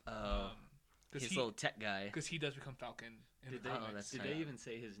 His little tech guy. Because he does become Falcon. Did they even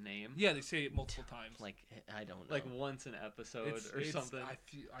say his name? Yeah, they say it multiple times. Like I don't know. Like once an episode or something.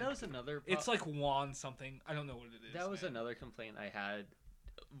 That was another. It's like Juan something. I don't know what it is. That was another complaint I had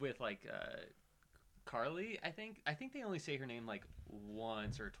with like Carly. I think they only say her name like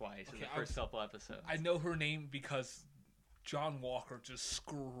once or twice in the first couple episodes. I know her name because John Walker just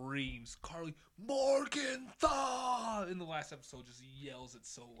screams Carly Morgenthau in the last episode. Just yells it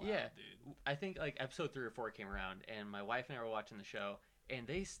so loud, dude. I think like episode 3 or 4 came around, and my wife and I were watching the show, and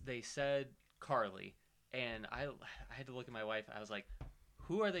they said Carly, and I had to look at my wife. I was like,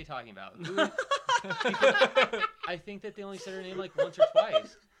 who are they talking about? I think that they only said her name like once or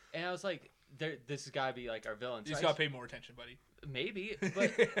twice, and I was like, this has got to be like our villain. You just got to pay more attention, buddy. Maybe,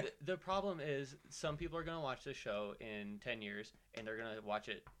 but the problem is some people are going to watch this show in 10 years, and they're going to watch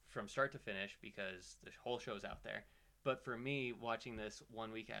it from start to finish because the whole show's out there. But for me, watching this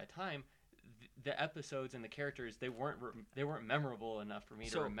 1 week at a time, the episodes and the characters, they weren't memorable enough for me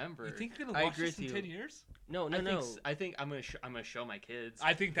to remember. You think you're going to watch this in 10 years? No. I think I'm going to show my kids.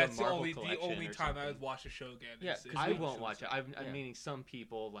 I think that's the only time I would watch a show again. Yeah, I won't watch it. I'm meaning some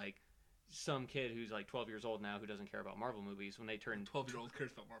people like. Some kid who's like 12 years old now who doesn't care about Marvel movies when they turn 12-year-old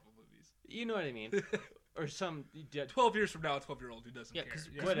cares about Marvel movies. You know what I mean? Or some 12 years from now, a 12-year-old who doesn't care.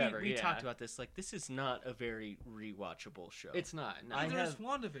 Yeah, whatever. We talked about this. Like, this is not a very rewatchable show. It's not. No. There's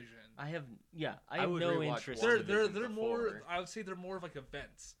WandaVision. I have no interest. They're more. I would say they're more of like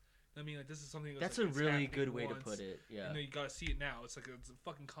events. I mean, like this is something that's a really good way to put it. Yeah, you gotta see it now. It's like it's a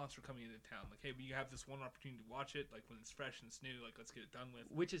fucking concert coming into town. Like, hey, we have this one opportunity to watch it. Like when it's fresh and it's new. Like let's get it done with.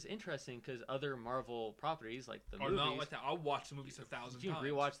 Which is interesting because other Marvel properties like the movies are not like that. I'll watch the movies 1,000 times. You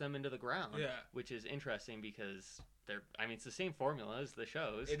rewatch them into the ground. Yeah, which is interesting because they're. I mean, it's the same formula as the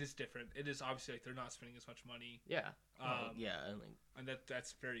shows. It is different. It is obviously like they're not spending as much money. Yeah. And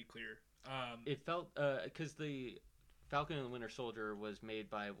that's very clear. It felt because Falcon and the Winter Soldier was made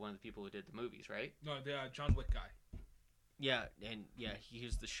by one of the people who did the movies, right? No, the John Wick guy. Yeah, and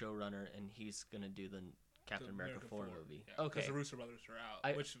he's the showrunner, and he's gonna do the Captain America 4 movie. Yeah, okay. Because the Russo brothers are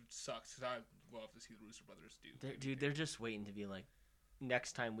out, which sucks. Because I love to see the Russo brothers do. They're just waiting to be like,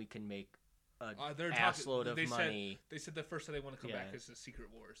 next time we can make a they're assload of money. They said the first time they want to come back is the Secret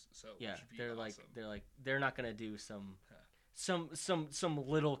Wars. So yeah, they're awesome. they're not gonna do some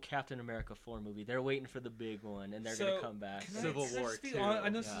little Captain America 4 movie. They're waiting for the big one, and they're gonna come back. Civil War 2. I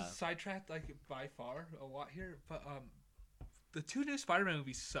know this is sidetracked by far a lot here, but the 2 new Spider-Man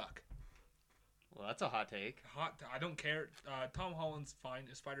movies suck. Well, that's a hot take. I don't care. Tom Holland's fine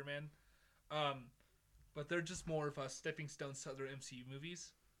as Spider-Man, but they're just more of a stepping stones to other MCU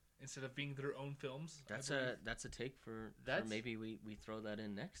movies instead of being their own films. That's a take for maybe we throw that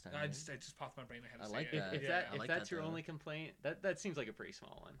in next time. I just popped my brain. I had to say like it. that. If that's your only complaint, that seems like a pretty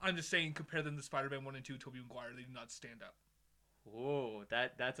small one. I'm just saying, compare them to Spider-Man 1 and 2, Tobey Maguire, they do not stand up. Whoa,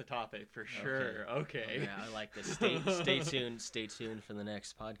 that's a topic for sure. Okay. Yeah, I like this. Stay tuned for the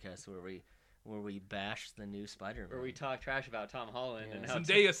next podcast where we bash the new Spider-Man. Where we talk trash about Tom Holland and how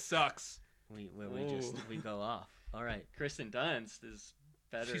Zendaya sucks. We go off. All right. Kristen Dunst is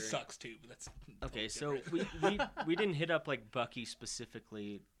better. She sucks too, but that's okay. So we didn't hit up like Bucky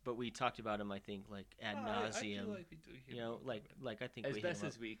specifically, but we talked about him. I think like ad nauseum. I think as best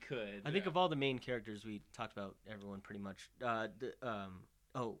as we could. I think of all the main characters, we talked about everyone pretty much. I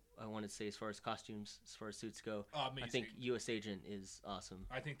want to say as far as costumes, as far as suits go, amazing. I think U.S. Agent is awesome.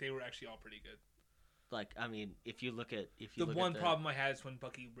 I think they were actually all pretty good. Like, I mean, if you look at problem I had is when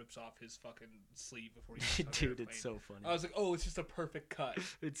Bucky rips off his fucking sleeve before he dude, it's so funny. I was like, oh, it's just a perfect cut.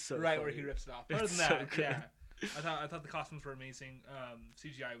 It's so right funny. where he rips it off. Other than that, yeah, I thought the costumes were amazing.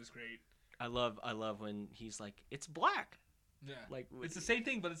 CGI was great. I love when he's like, it's black. Yeah, like it's the same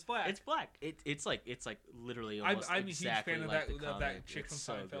thing, but it's black. It's black. It's like literally almost I'm exactly a huge fan like of that chick it's from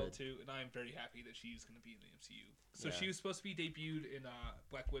so Seinfeld good. too, and I'm very happy that she's going to be in the MCU. So she was supposed to be debuted in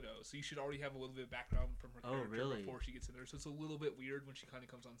Black Widow, so you should already have a little bit of background from her character before she gets in there. So it's a little bit weird when she kind of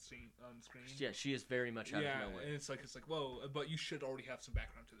comes on screen. Yeah, she is very much out of nowhere. And it's like whoa, but you should already have some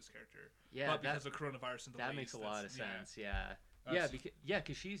background to this character. Yeah, but because of coronavirus and that makes a lot of sense. Yeah.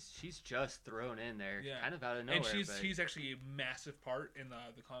 Because she's just thrown in there, kind of out of nowhere. And she's actually a massive part in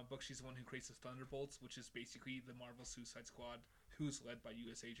the comic book. She's the one who creates the Thunderbolts, which is basically the Marvel Suicide Squad, who's led by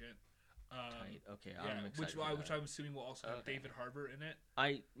U.S. Agent. Tight. Okay, I'm excited which I'm assuming will also have David Harbour in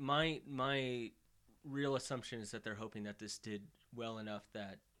it. My real assumption is that they're hoping that this did well enough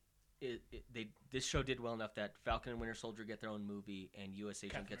that this show did well enough that Falcon and Winter Soldier get their own movie and U.S.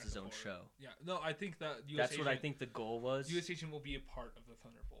 Agent gets his own show. Yeah, no, I think that that's what I think the goal was. U.S. Agent will be a part of the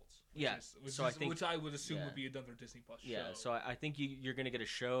Thunderbolts. Which I would assume would be another Disney Plus show. Yeah, so I think you're going to get a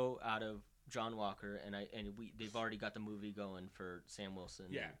show out of John Walker, and they've already got the movie going for Sam Wilson.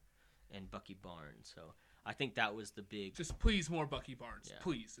 Yeah. And Bucky Barnes. So I think that was the big. Just please more Bucky Barnes,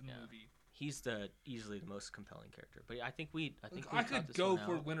 please in the movie. He's easily the most compelling character. But I think I could go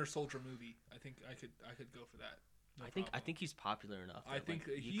for Winter Soldier movie. I think I could go for that. I think he's popular enough. I think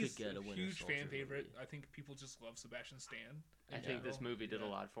he's could get a huge fan favorite. Movie. I think people just love Sebastian Stan. I think this movie did a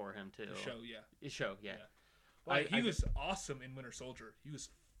lot for him too. The show, yeah. Well, he was awesome in Winter Soldier. He was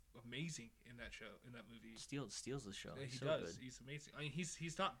amazing in that movie. Steals the show. Yeah, he so does. Good. He's amazing. I mean,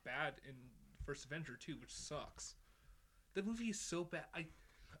 he's not bad in First Avenger too, which sucks. The movie is so bad.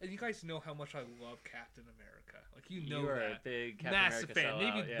 And you guys know how much I love Captain America. Like you are a big Captain massive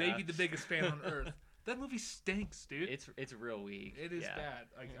America fan. Maybe the biggest fan on earth. That movie stinks, dude. It's real weak. It is bad.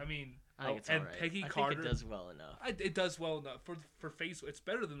 I mean, I think it's and right. Peggy Carter. I think it does well enough. It does well enough for Phase. It's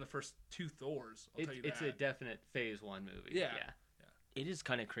better than the first 2 Thors. I'll tell you that. It's a definite Phase 1 movie. Yeah. It is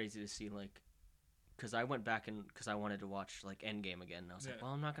kind of crazy to see because I went back because I wanted to watch Endgame again, and I was like,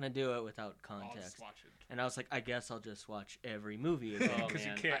 well, I'm not gonna do it without context. I'll just watch it. And I was like, I guess I'll just watch every movie again. Because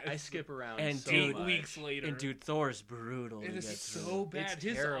you can't. I skip around. And so 8 much. weeks later. And dude, Thor's brutal. It is so bad.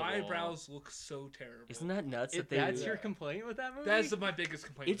 His eyebrows look so terrible. Isn't that nuts? That's your complaint with that movie? That's my biggest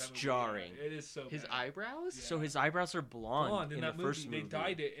complaint. It's with that movie. jarring. It is so. His bad. eyebrows. So his eyebrows are blonde in that the first movie. They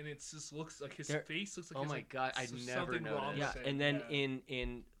dyed it, and it just looks like his face looks like. Oh my god! I never noticed. Yeah, and then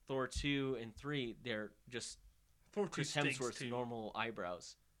in Thor 2 and 3, they're just Chris Hemsworth's normal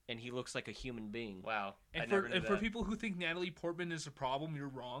eyebrows, and he looks like a human being. Wow! And for people who think Natalie Portman is a problem, you're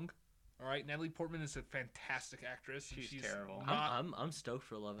wrong. All right, Natalie Portman is a fantastic actress. She's terrible. I'm stoked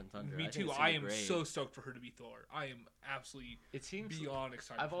for Love and Thunder. Me too. I am so stoked for her to be Thor. I am absolutely beyond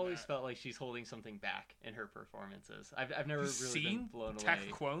excited. I've always felt like she's holding something back in her performances. I've never really been blown away. Attack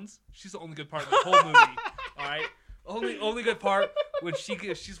of Clones. She's the only good part of the whole movie. All right, only good part when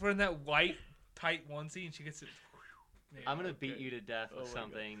she's wearing that white tight onesie and she gets it. Yeah, I'm gonna beat you to death with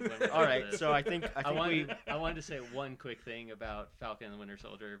something. All right, so I think I wanted to say one quick thing about Falcon and the Winter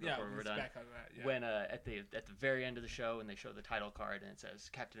Soldier before we're done. Back on that, yeah. When at the very end of the show, when they show the title card and it says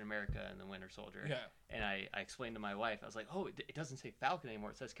Captain America and the Winter Soldier, and I explained to my wife, I was like, oh, it doesn't say Falcon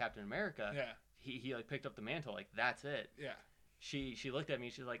anymore. It says Captain America. Yeah. He like picked up the mantle, like that's it. Yeah. She looked at me.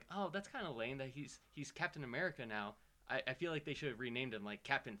 She's like, oh, that's kind of lame that he's Captain America now. I feel like they should have renamed him like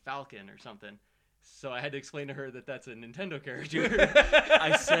Captain Falcon or something. So I had to explain to her that that's a Nintendo character.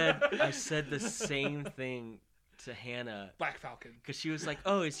 I said the same thing to Hannah. Black Falcon. Because she was like,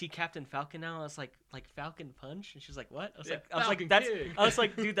 "Oh, is he Captain Falcon now?" I was like Falcon Punch, and she was like, "What?" I was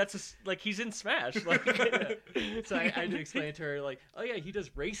like, dude, that's like he's in Smash. Like, so I had to explain to her like, oh yeah, he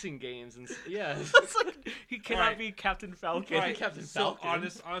does racing games and it's like he cannot be Captain Falcon. Right. Captain So Falcon.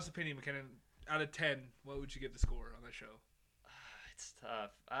 honest opinion, McKinnon. Out of 10, what would you give the score on that show? It's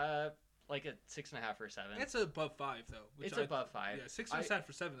tough. Like a 6.5 or 7. It's above 5 though. It's above 5. Yeah, 6.5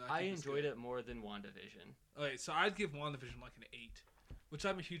 for 7. I enjoyed it more than WandaVision. Okay, so I'd give WandaVision like an 8, which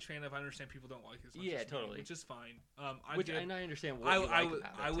I'm a huge fan of. I understand people don't like it as much as me, totally, which is fine. And I understand what you like about it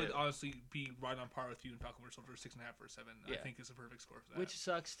I would too. honestly be right on par with you in Falcon Winter Soldier. 6.5 or 7. Yeah. I think is a perfect score for that. Which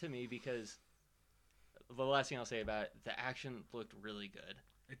sucks to me because the last thing I'll say about it, the action looked really good.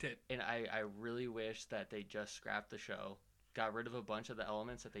 It did. And I really wish that they just scrapped the show, got rid of a bunch of the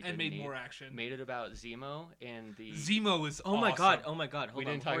elements that they didn't made need, more action. Made it about Zemo and the Zemo is Oh my god! Hold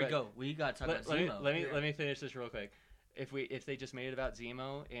on, before we go, we gotta talk about Zemo. Let me finish this real quick. If they just made it about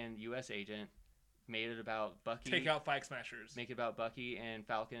Zemo and U.S. Agent, made it about Bucky, take out Flag Smashers, make it about Bucky and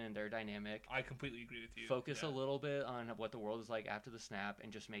Falcon and their dynamic. I completely agree with you. Focus a little bit on what the world is like after the snap,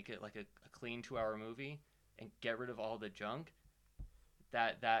 and just make it like a clean 2-hour movie, and get rid of all the junk.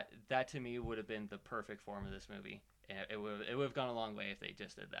 That to me would have been the perfect form of this movie. And it would have gone a long way if they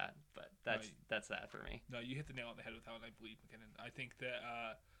just did that. But that's that for me. No, you hit the nail on the head with how I believe, McKinnon. I think that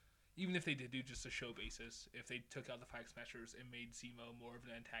even if they did do just a show basis, if they took out the Flag Smashers and made Zemo more of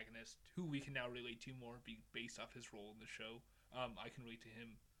an antagonist, who we can now relate to more, based off his role in the show, I can relate to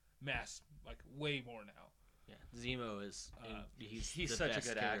him way more now. Yeah, Zemo is he's the such best a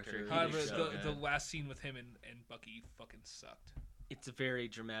good character. actor. However, so the last scene with him and Bucky fucking sucked. It's a very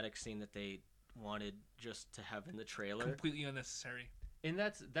dramatic scene that they wanted just to have in the trailer. Completely unnecessary. And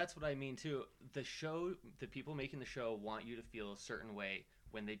that's what I mean too. The show, the people making the show want you to feel a certain way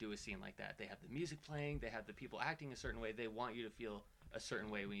when they do a scene like that. They have the music playing, they have the people acting a certain way. They want you to feel a certain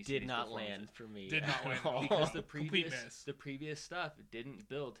way when you see these performances. Did not land for me. Did not land at all. Because the previous stuff didn't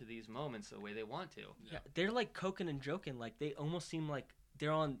build to these moments the way they want to. Yeah, they're like coking and joking. Like they almost seem like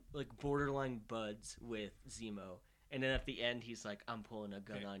they're on like borderline buds with Zemo. And then at the end, he's like, "I'm pulling a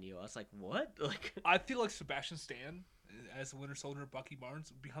gun on you." I was like, "What?" Like, I feel like Sebastian Stan, as the Winter Soldier, Bucky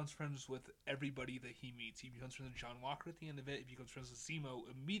Barnes, becomes friends with everybody that he meets. He becomes friends with John Walker at the end of it. He becomes friends with Zemo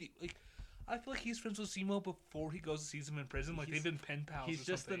immediately. I feel like he's friends with Zemo before he goes to see him in prison. Like they've been pen pals.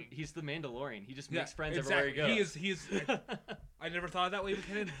 He's the Mandalorian. He just makes friends everywhere he goes. He is. I never thought of that way,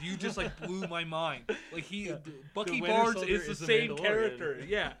 McKinnon. You just like blew my mind. Like Bucky Barnes is the same character.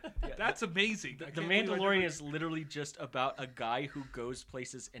 Yeah, that's amazing. The Mandalorian is literally just about a guy who goes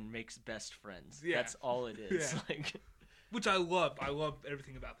places and makes best friends. Yeah. That's all it is. Yeah. Like, which I love. I love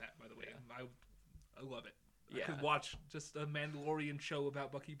everything about that. By the way, I love it. Yeah. I could watch just a Mandalorian show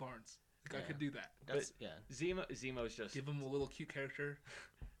about Bucky Barnes. I could do that. Zemo's just give him a little cute character.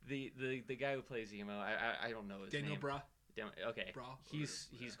 The guy who plays Zemo, I don't know his Daniel name. Bra. Okay, Bra. He's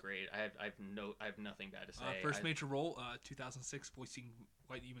great. I have nothing bad to say. First major role, 2006, voicing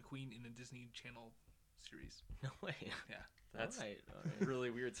Lightning McQueen in a Disney Channel series. No way. Yeah. That's all right. a really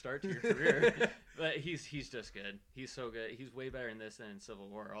weird start to your career. But he's just good. He's so good. He's way better in this than in Civil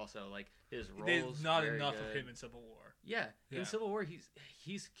War. Also, like his roles. There's not very enough good. of him in Civil War. Yeah, in Civil War,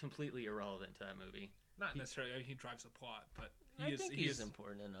 he's completely irrelevant to that movie. Not necessarily. I mean, he drives the plot, but I think he's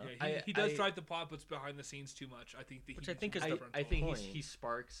important enough. Yeah, he does drive the plot, but it's behind the scenes too much. I think I think is the point. I think he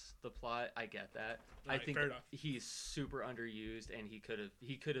sparks the plot. I get that. Right, I think fair enough. he's super underused, and he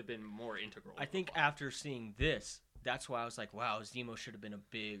could have been more integral. I think after seeing this, that's why I was like, wow, Zemo should have been a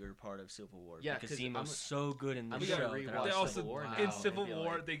bigger part of Civil War. Yeah, because Zemo's so good in the I'm show. In Civil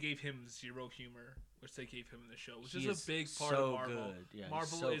War, they gave him zero humor, which they gave him in the show, which is a big part of Marvel. Good. Yeah,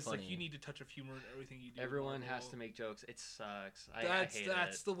 Marvel so is funny. like you need a touch of humor in everything you do. Everyone has to make jokes. It sucks. I hate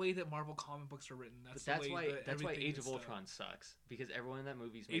that's the way that Marvel comic books are written. That's why Age of Ultron sucks, because everyone in that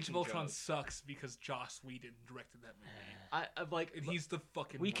movie's making Age of Ultron jokes. sucks because Joss Whedon directed that movie. I'm like, and he's the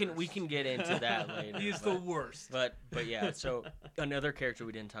fucking. We can get into that later. He's the worst. But yeah, so another character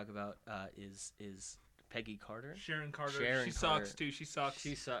we didn't talk about is Peggy Carter. Sharon Carter. Sharon she Carter. Sucks too. She sucks.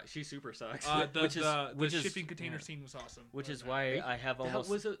 She super sucks. The shipping container scene was awesome. Which is why I have almost.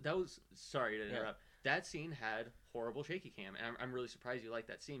 That was sorry to interrupt. Yeah. That scene had horrible shaky cam, and I'm really surprised you liked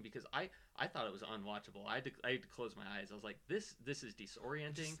that scene because I thought it was unwatchable. I had to close my eyes. I was like, this is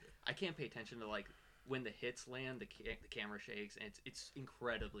disorienting. I can't pay attention to like when the hits land, the camera shakes, and it's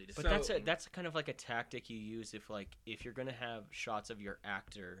incredibly distracting. But that's kind of like a tactic you use if you're gonna have shots of your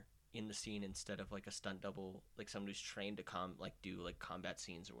actor in the scene instead of like a stunt double, like someone who's trained to do combat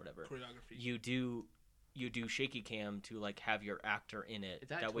scenes or whatever. Choreography. You do shaky cam to like have your actor in it.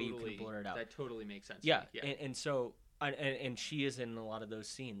 That way you can blur it out. That totally makes sense. Yeah, and so and she is in a lot of those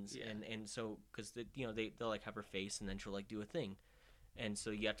scenes, and so because they'll like have her face and then she'll like do a thing. And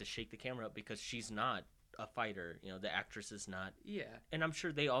so you have to shake the camera up because she's not a fighter. The actress is not. Yeah. And I'm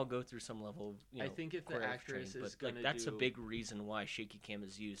sure they all go through some level of, I think if the actress is going to that's a big reason why shaky cam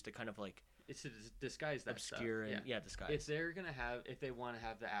is used to kind of like... It's to disguise that obscure stuff. And disguise. If they're going to if they want to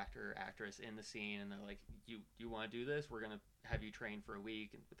have the actor or actress in the scene and they're like, you want to do this? We're going to have you train for a week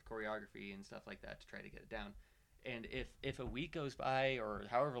and with the choreography and stuff like that to try to get it down. And if a week goes by or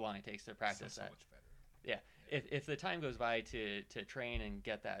however long it takes to practice that... much better. Yeah. If the time goes by to train and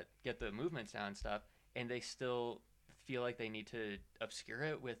get the movements down and stuff, and they still feel like they need to obscure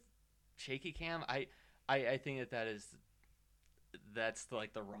it with shaky cam, I think that's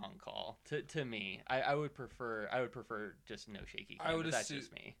like the wrong call to me. I would prefer just no shaky cam. That's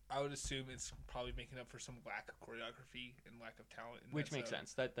just me. I would assume it's probably making up for some lack of choreography and lack of talent. Which makes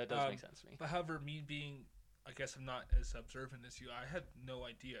sense. That does make sense to me. But however, me being, I guess I'm not as observant as you. I had no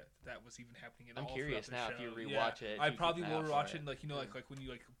idea that was even happening at all. I'm curious now show. If you rewatch it. I probably will rewatch it. Like like when you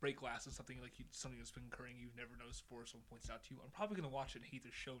like break glass and something something that's been occurring you've never noticed before. Someone points it out to you. I'm probably gonna watch it and hate the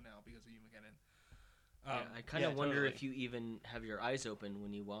show now because of Ian McKellen. I kind of wonder if you even have your eyes open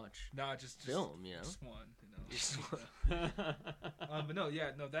when you watch. Just film. Just one. But no,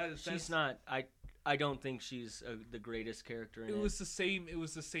 that is. She's not. I don't think she's the greatest character in it. It was the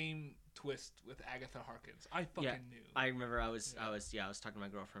same twist with Agatha Harkness. I fucking knew. I remember I was talking to my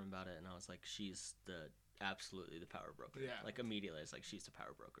girlfriend about it, and I was like, she's absolutely the power broker. Yeah. Like immediately, I was like, she's the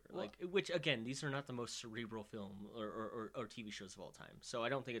power broker. Well, like, which again, these are not the most cerebral film or TV shows of all time. So I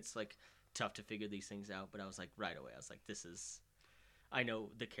don't think it's like tough to figure these things out. But I was like, right away, I was like, I know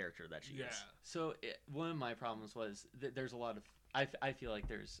the character that she is. So one of my problems was that there's a lot of I feel like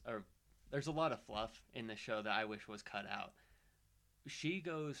there's a lot of fluff in the show that I wish was cut out. She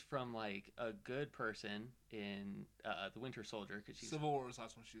goes from like a good person in The Winter Soldier because Civil War was the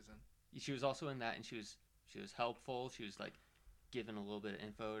last one she was in. She was also in that, and she was helpful. She was like giving a little bit of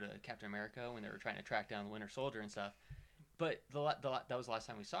info to Captain America when they were trying to track down the Winter Soldier and stuff. But that was the last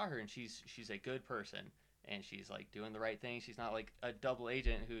time we saw her, and she's a good person, and she's like doing the right thing. She's not like a double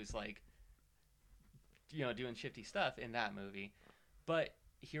agent who's like doing shifty stuff in that movie. But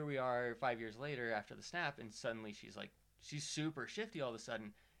here we are 5 years later after the snap, and suddenly she's super shifty all of a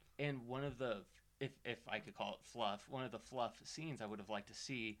sudden. And one of the, if I could call it fluff, one of the fluff scenes I would have liked to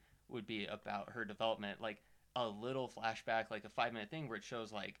see would be about her development, like a little flashback, like a 5-minute thing where it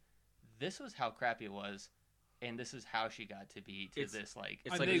shows like this was how crappy it was, and this is how she got to be to this like.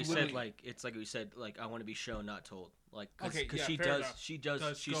 It's like you said, like I want to be shown, not told. Like because she does. She's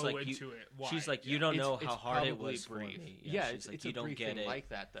like she's like you don't know how hard it was for me. Yeah, it's like you don't get it like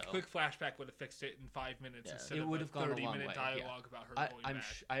that though. Quick flashback would have fixed it in 5 minutes instead of a 30-minute dialogue about her going back.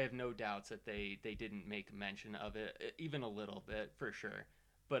 I have no doubts that they didn't make mention of it, even a little bit for sure.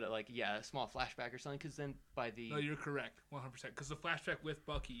 But like a small flashback or something, because then by the no, you're correct, 100%. Because the flashback with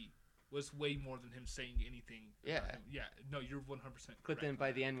Bucky was way more than him saying anything. Yeah. No, you're 100% correct. But then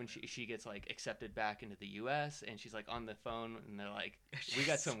by the end, when she gets like accepted back into the U.S. and she's like on the phone and they're like, "We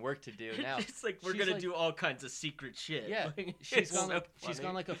got some work to do now." It's like we're gonna do all kinds of secret shit. Yeah, she's gone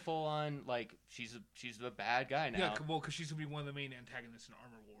like a full on like she's a bad guy now. Yeah, well, because she's gonna be one of the main antagonists in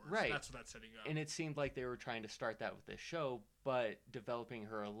Armor Wars. Right. That's what that's setting up. And it seemed like they were trying to start that with this show, but developing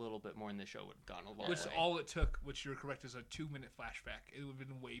her a little bit more in the show would have gone a long way. Which all it took, which you're correct, is a 2-minute flashback. It would have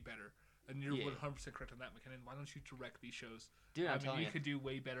been way better. And you're 100% correct on that, McKinnon. Why don't you direct these shows? Dude, you could do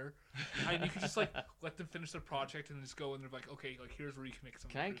way better. You could just like let them finish their project and just go and they're like, okay, like here's where you can make some.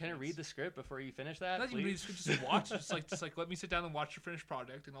 Can I read the script before you finish that? Not even read the script, just watch. just like let me sit down and watch your finished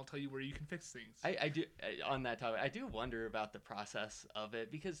project, and I'll tell you where you can fix things. I do on that topic. I do wonder about the process of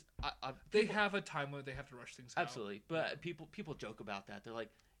it because they have a time limit. They have to rush things out. Absolutely, but people joke about that. They're like,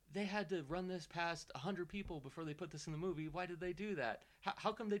 they had to run this past 100 people before they put this in the movie. Why did they do that?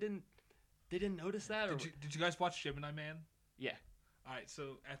 How come they didn't notice that? Did you guys watch Gemini Man? Yeah. All right,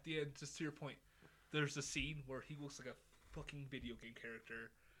 so at the end, just to your point, there's a scene where he looks like a fucking video game character,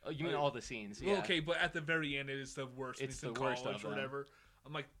 Oh, you mean all the scenes? Well, Yeah. okay, but at the very end, it is the worst. It's the the worst of or them. whatever.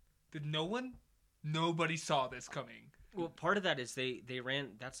 I'm like, did nobody saw this coming? Well, part of that is they ran.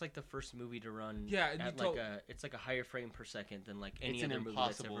 That's like the first movie to run. Yeah, and at it's like a higher frame per second than like any It's an other movie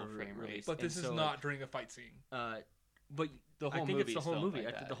that's impossible ever frame rate. released. But this And is so, not during a fight scene. But The whole I think it's the movie's whole filmed movie. like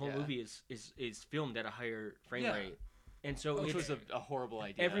I think that, the whole yeah. movie is filmed at a higher frame Yeah. rate, and so Which it's, was a horrible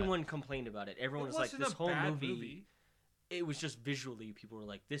idea. everyone complained about it. Everyone It was like, wasn't this a whole bad movie. It was just visually, people were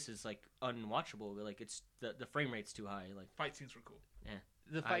like, "This is like unwatchable." Like it's the frame rate's too high. Like Fight scenes were cool.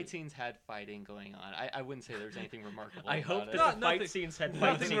 The fight scenes had fighting going on. I wouldn't say there was anything remarkable. I about hope it. that Not- the fight nothing- scenes had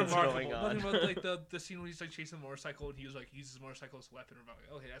fight Nothing scenes remarkable. going on. Nothing about like the scene where he's like chasing a motorcycle and he uses his motorcycle as a weapon. We're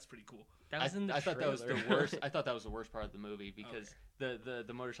like, okay, that's pretty cool. That was in the I thought that was the trailer. worst. I thought that was the worst part of the movie because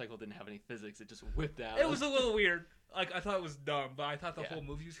the motorcycle didn't have any physics. It just whipped out. It was a little weird. Like I thought it was dumb, but I thought the Yeah. whole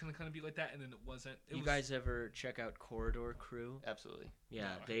movie was gonna kind of be like that, and then it wasn't. You guys ever check out Corridor Crew? Absolutely. Yeah, No,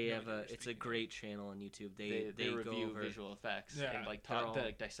 I they have have no a. idea It's a what you're great channel on YouTube. They They go review over. visual effects Yeah. and like They're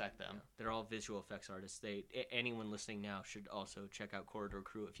all- dissect them. They're all visual effects artists. Anyone listening now should also check out Corridor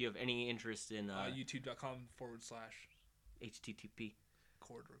Crew if you have any interest in YouTube.com/HTTP HTTP.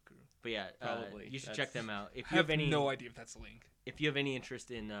 Corridor Crew. But yeah, Probably. you should That's- check them out if I you have any. no idea if that's a link. If you have any interest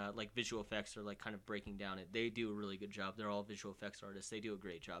in like visual effects or like kind of breaking down it, they do a really good job. They're all visual effects artists. They do a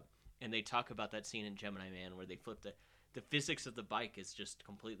great job, and they talk about that scene in Gemini Man where they flip the physics of the bike is just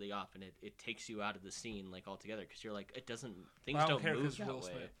completely off, and it takes you out of the scene like altogether because you're like it doesn't things I don't care 'cause move it's that Will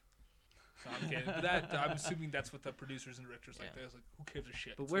way. Smith. No, I'm kidding. But that I'm assuming that's what the producers and directors like. Yeah. They was like, who gives a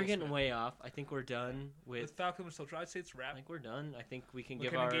shit? But It's we're Will getting Smith. way off. I think we're done With with. Falcon and Soldier, I'd say it's I wrap. think we're done. I think we can We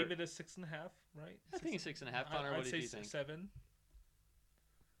give kind our. of gave it a 6.5, right? I think it's 6.5. Connor, I'd what did say you think? 7.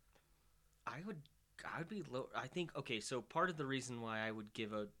 I'd be low. I think okay. So part of the reason why I would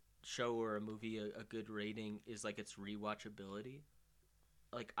give a show or a movie a good rating is like its rewatchability.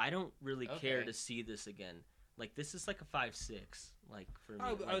 Like I don't really care Okay. to see this again. Like this is like a 5-6. Like for me,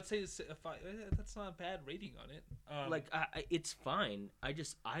 I like, would say it's a 5. That's not a bad rating on it. like it's fine.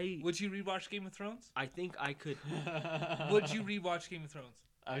 would you rewatch Game of Thrones? I think I could. Would you rewatch Game of Thrones?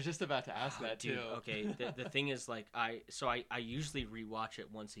 I was just about to ask that Dude, too. okay. The thing is like I usually rewatch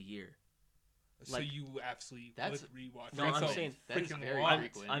it once a year. So Like- you absolutely That's- would rewatch. No, it. I'm That's a saying- that is freaking very lot.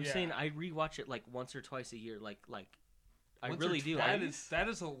 frequent. I'm Yeah. saying I rewatch it like once or twice a year. Like I Once or really do. twice? That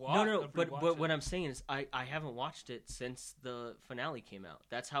is a lot. No, of but rewatching. what I'm saying is I haven't watched it since the finale came out.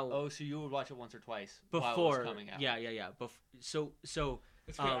 That's how Oh, so you would watch it once or twice while it before was coming out. Yeah. So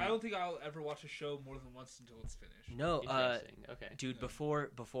It's weird. I um, don't think I'll ever watch a show more than once until it's finished. no, Interesting. Okay. dude, Yeah.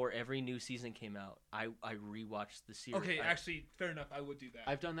 before every new season came out, I rewatched the series. Okay, I- actually, fair enough. I would do that.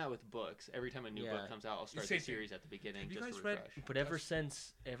 I've done that with books. Every time a new Yeah. book comes out, I'll start Same the thing. series at the beginning Have you just guys to read- refresh. but ever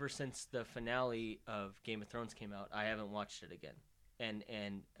since the finale of Game of Thrones came out, I haven't watched it again. And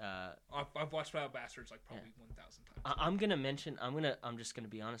I've watched Wild Bastards like probably 1,000 times. I'm gonna mention. I'm just gonna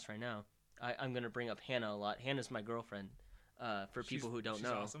be honest right now. I'm gonna bring up Hannah a lot. Hannah's my girlfriend. For people who don't she's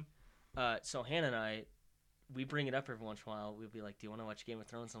know, awesome. So Hannah and I, we bring it up every once in a while. We'll be like, "Do you want to watch Game of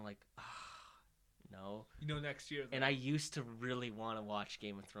Thrones?" And I'm like, no. You know, next year. And I used to really want to watch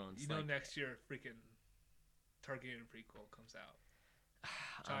Game of Thrones. You know, like, next year, freaking Targaryen prequel comes out.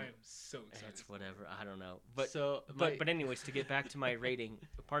 Which I am so excited. It's whatever. I don't know. But my- but anyways, to get back to my rating,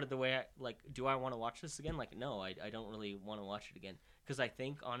 part of the way do I want to watch this again? Like, no, I don't really want to watch it again because I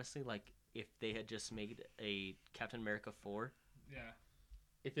think honestly, like, if they had just made a Captain America 4, Yeah.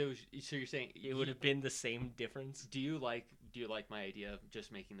 if it was, so you're saying it would have been the same difference. Do you like my idea of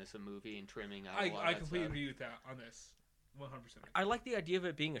just making this a movie and trimming out a lot of I that completely stuff? agree with that on this. 100%. I like the idea of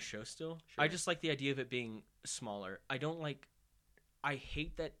it being a show still. Sure. I just like the idea of it being smaller. I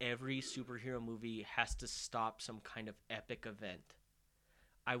hate that every superhero movie has to stop some kind of epic event.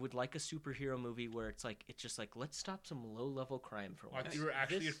 I would like a superhero movie where it's just like let's stop some low-level crime for once. Like you were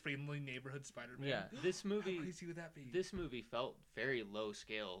actually This- a friendly neighborhood Spider-Man. Yeah. This How movie, crazy would that be? this movie felt very low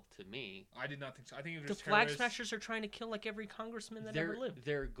scale to me. I did not think so. I think it The was Flag terrorists. Smashers are trying to kill like every congressman that ever lived.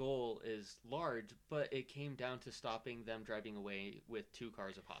 Their goal is large, but it came down to stopping them driving away with 2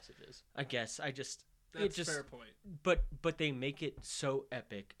 cars of hostages. I guess That's just- a fair point. but they make it so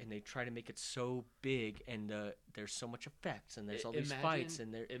epic and they try to make it so big and there's so much effects and there's all these Imagine- fights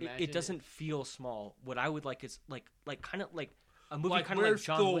and it imagine doesn't feel small. What I would like is like kind of like a movie Like, kind of like where's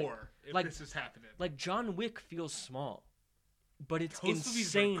John Wick. Thor if Like- this is happening? Like John Wick feels small, but it's Those movies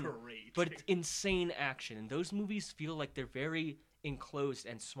insane. are great. But it's insane action, and those movies feel like they're very enclosed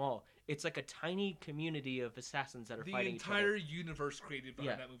and small. It's like a tiny community of assassins that are the fighting entire each universe created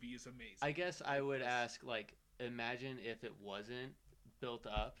behind Yeah. that movie is amazing. I guess I would ask, like, imagine if it wasn't built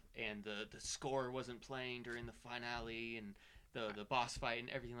up and the score wasn't playing during the finale and the boss fight and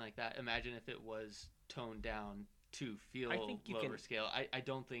everything like that. Imagine if it was toned down to feel lower scale. I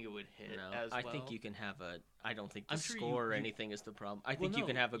don't think it would hit as well. I think you can have I don't think the I'm sure score or anything is the problem. I think you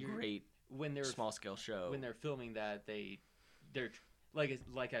can have a great small scale show. When they're filming that, they're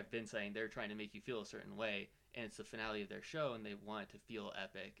like I've been saying, they're trying to make you feel a certain way, and it's the finale of their show, and they want it to feel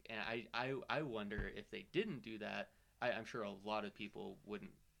epic. And I wonder if they didn't do that, I'm sure a lot of people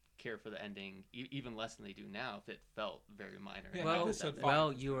wouldn't care for the ending even less than they do now if it felt very minor. Yeah,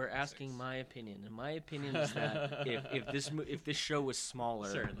 well, you were asking my opinion, and my opinion is that if this show was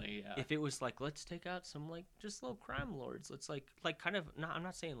smaller, certainly, yeah. If it was like, let's take out some like just little crime lords, let's like kind of not, I'm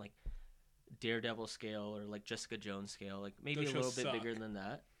not saying like Daredevil scale or like Jessica Jones scale, like maybe a little bit bigger than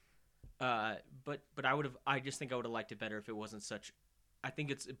that. But I just think I would have liked it better if it wasn't such. I think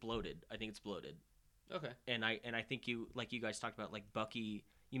it's bloated. Okay. And I think you guys talked about like Bucky.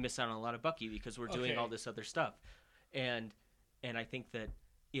 You miss out on a lot of Bucky because we're doing all this other stuff, and I think that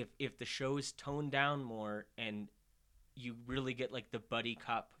if the show is toned down more and you really get like the buddy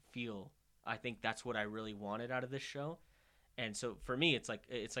cop feel, I think that's what I really wanted out of this show. And so for me, it's like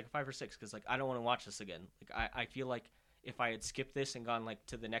a 5 or 6 because like I don't want to watch this again. Like I feel like if I had skipped this and gone like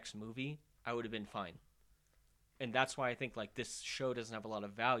to the next movie, I would have been fine. And that's why I think like this show doesn't have a lot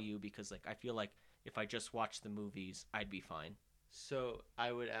of value because like I feel like if I just watched the movies, I'd be fine. So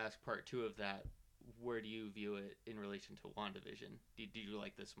I would ask part 2 of that. Where do you view it in relation to WandaVision? Did you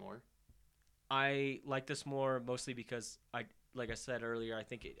like this more? I like this more mostly because like I said earlier, I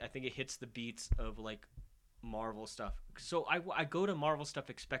think it hits the beats of like Marvel stuff. So I go to Marvel stuff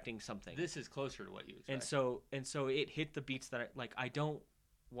expecting something. This is closer to what you expect. And so it hit the beats that I don't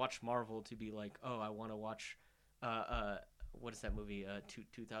watch Marvel to be like, oh, I want to watch what is that movie?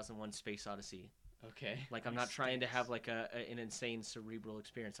 2001 Space Odyssey. Okay. Like I'm not trying to have like an insane cerebral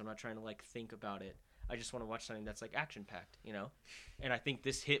experience. I'm not trying to like think about it. I just want to watch something that's like action packed, you know? And I think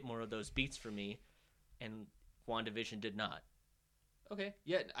this hit more of those beats for me, and WandaVision did not. Okay.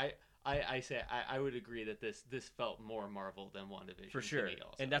 Yeah, I say I would agree that this felt more Marvel than WandaVision. For sure.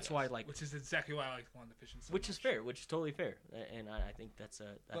 Also, and that's why like which is exactly why I like WandaVision so which much. is fair, which is totally fair. And I think that's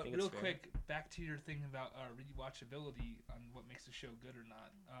But real quick, back to your thing about rewatchability on what makes the show good or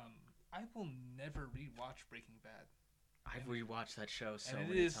not. I will never rewatch Breaking Bad. I've rewatched that show so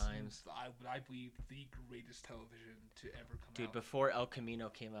many times. I believe the greatest television to ever come out. Dude, before El Camino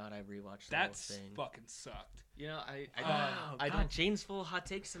came out, I rewatched the whole thing. That fucking sucked. You know, I got Jane's full hot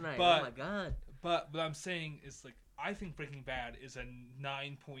takes tonight. But, oh my god. But what I'm saying is like I think Breaking Bad is a 9.9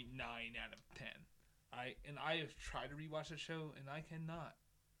 out of 10. I have tried to rewatch the show and I cannot.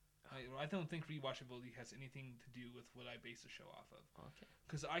 I don't think rewatchability has anything to do with what I base the show off of. Okay.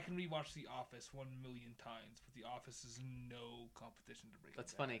 Because I can rewatch The Office 1,000,000 times, but The Office is no competition to Breaking Bad.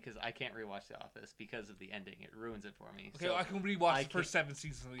 That's funny because I can't rewatch The Office because of the ending. It ruins it for me. Okay, so I can rewatch the first 7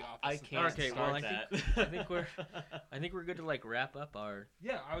 seasons of The Office. I can't. Okay, well I think we're good to like wrap up our.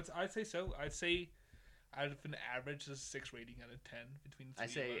 Yeah, I'd say so. I'd say out of an average, a 6 rating out of 10 between the three I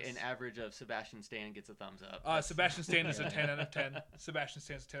say of us. an average of Sebastian Stan gets a thumbs up. Sebastian Stan is a 10 out of 10. Sebastian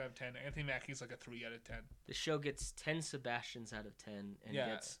Stan's a 10 out of 10. Anthony Mackie's like a 3 out of 10. The show gets 10 Sebastians out of 10 and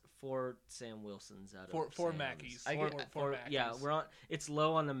gets 4 Sam Wilsons out of 4 Mackies. Four Mackies. Yeah, we're on. It's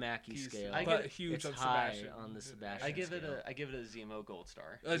low on the Mackie scale. But huge it's on high Sebastian. on the Sebastian. I give it scale. a Zemo Gold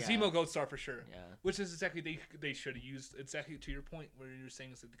Star. Zemo Gold Star for sure. Yeah. Which is exactly they should have used exactly to your point where you're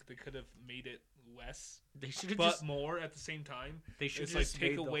saying is that they could have made it less. They should have but just more at the same time. They should it's just like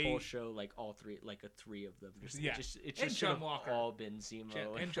take made away the whole show like all 3, like a 3 of them. It and just John should Walker. have all been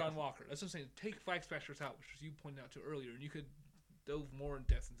Zemo and John Walker. That's what I'm saying. Take Flag Smashers out, which was you pointed out to earlier, and you could delve more in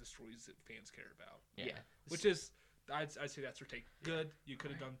depth into stories that fans care about. Yeah. Which is, I'd say that's your take. Good. You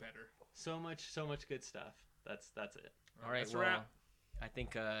could have done better. So much good stuff. That's it. All right. That's well, a wrap. I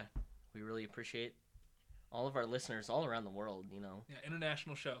think we really appreciate all of our listeners all around the world. You know. Yeah.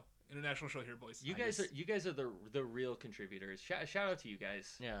 International show here, boys. You guys are the real contributors. Shout out to you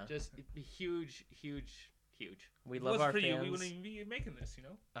guys. Yeah. Just huge. We love our fans. You, we wouldn't even be making this, you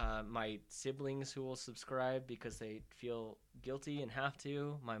know. My siblings who will subscribe because they feel guilty and have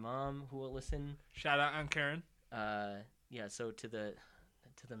to. My mom who will listen. Shout out on Karen. Yeah. So to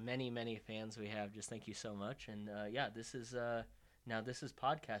the many fans we have, just thank you so much. And this is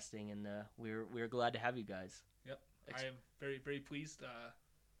podcasting, and we're glad to have you guys. Yep. I am very, very pleased.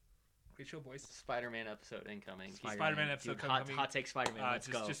 Great show, boys. Spider-Man episode incoming. Spider-Man episode coming. Hot take Spider-Man. Let's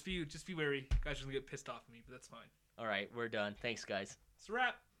go. Just be wary. Guys are gonna get pissed off at me, but that's fine. All right, we're done. Thanks, guys. It's a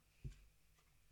wrap.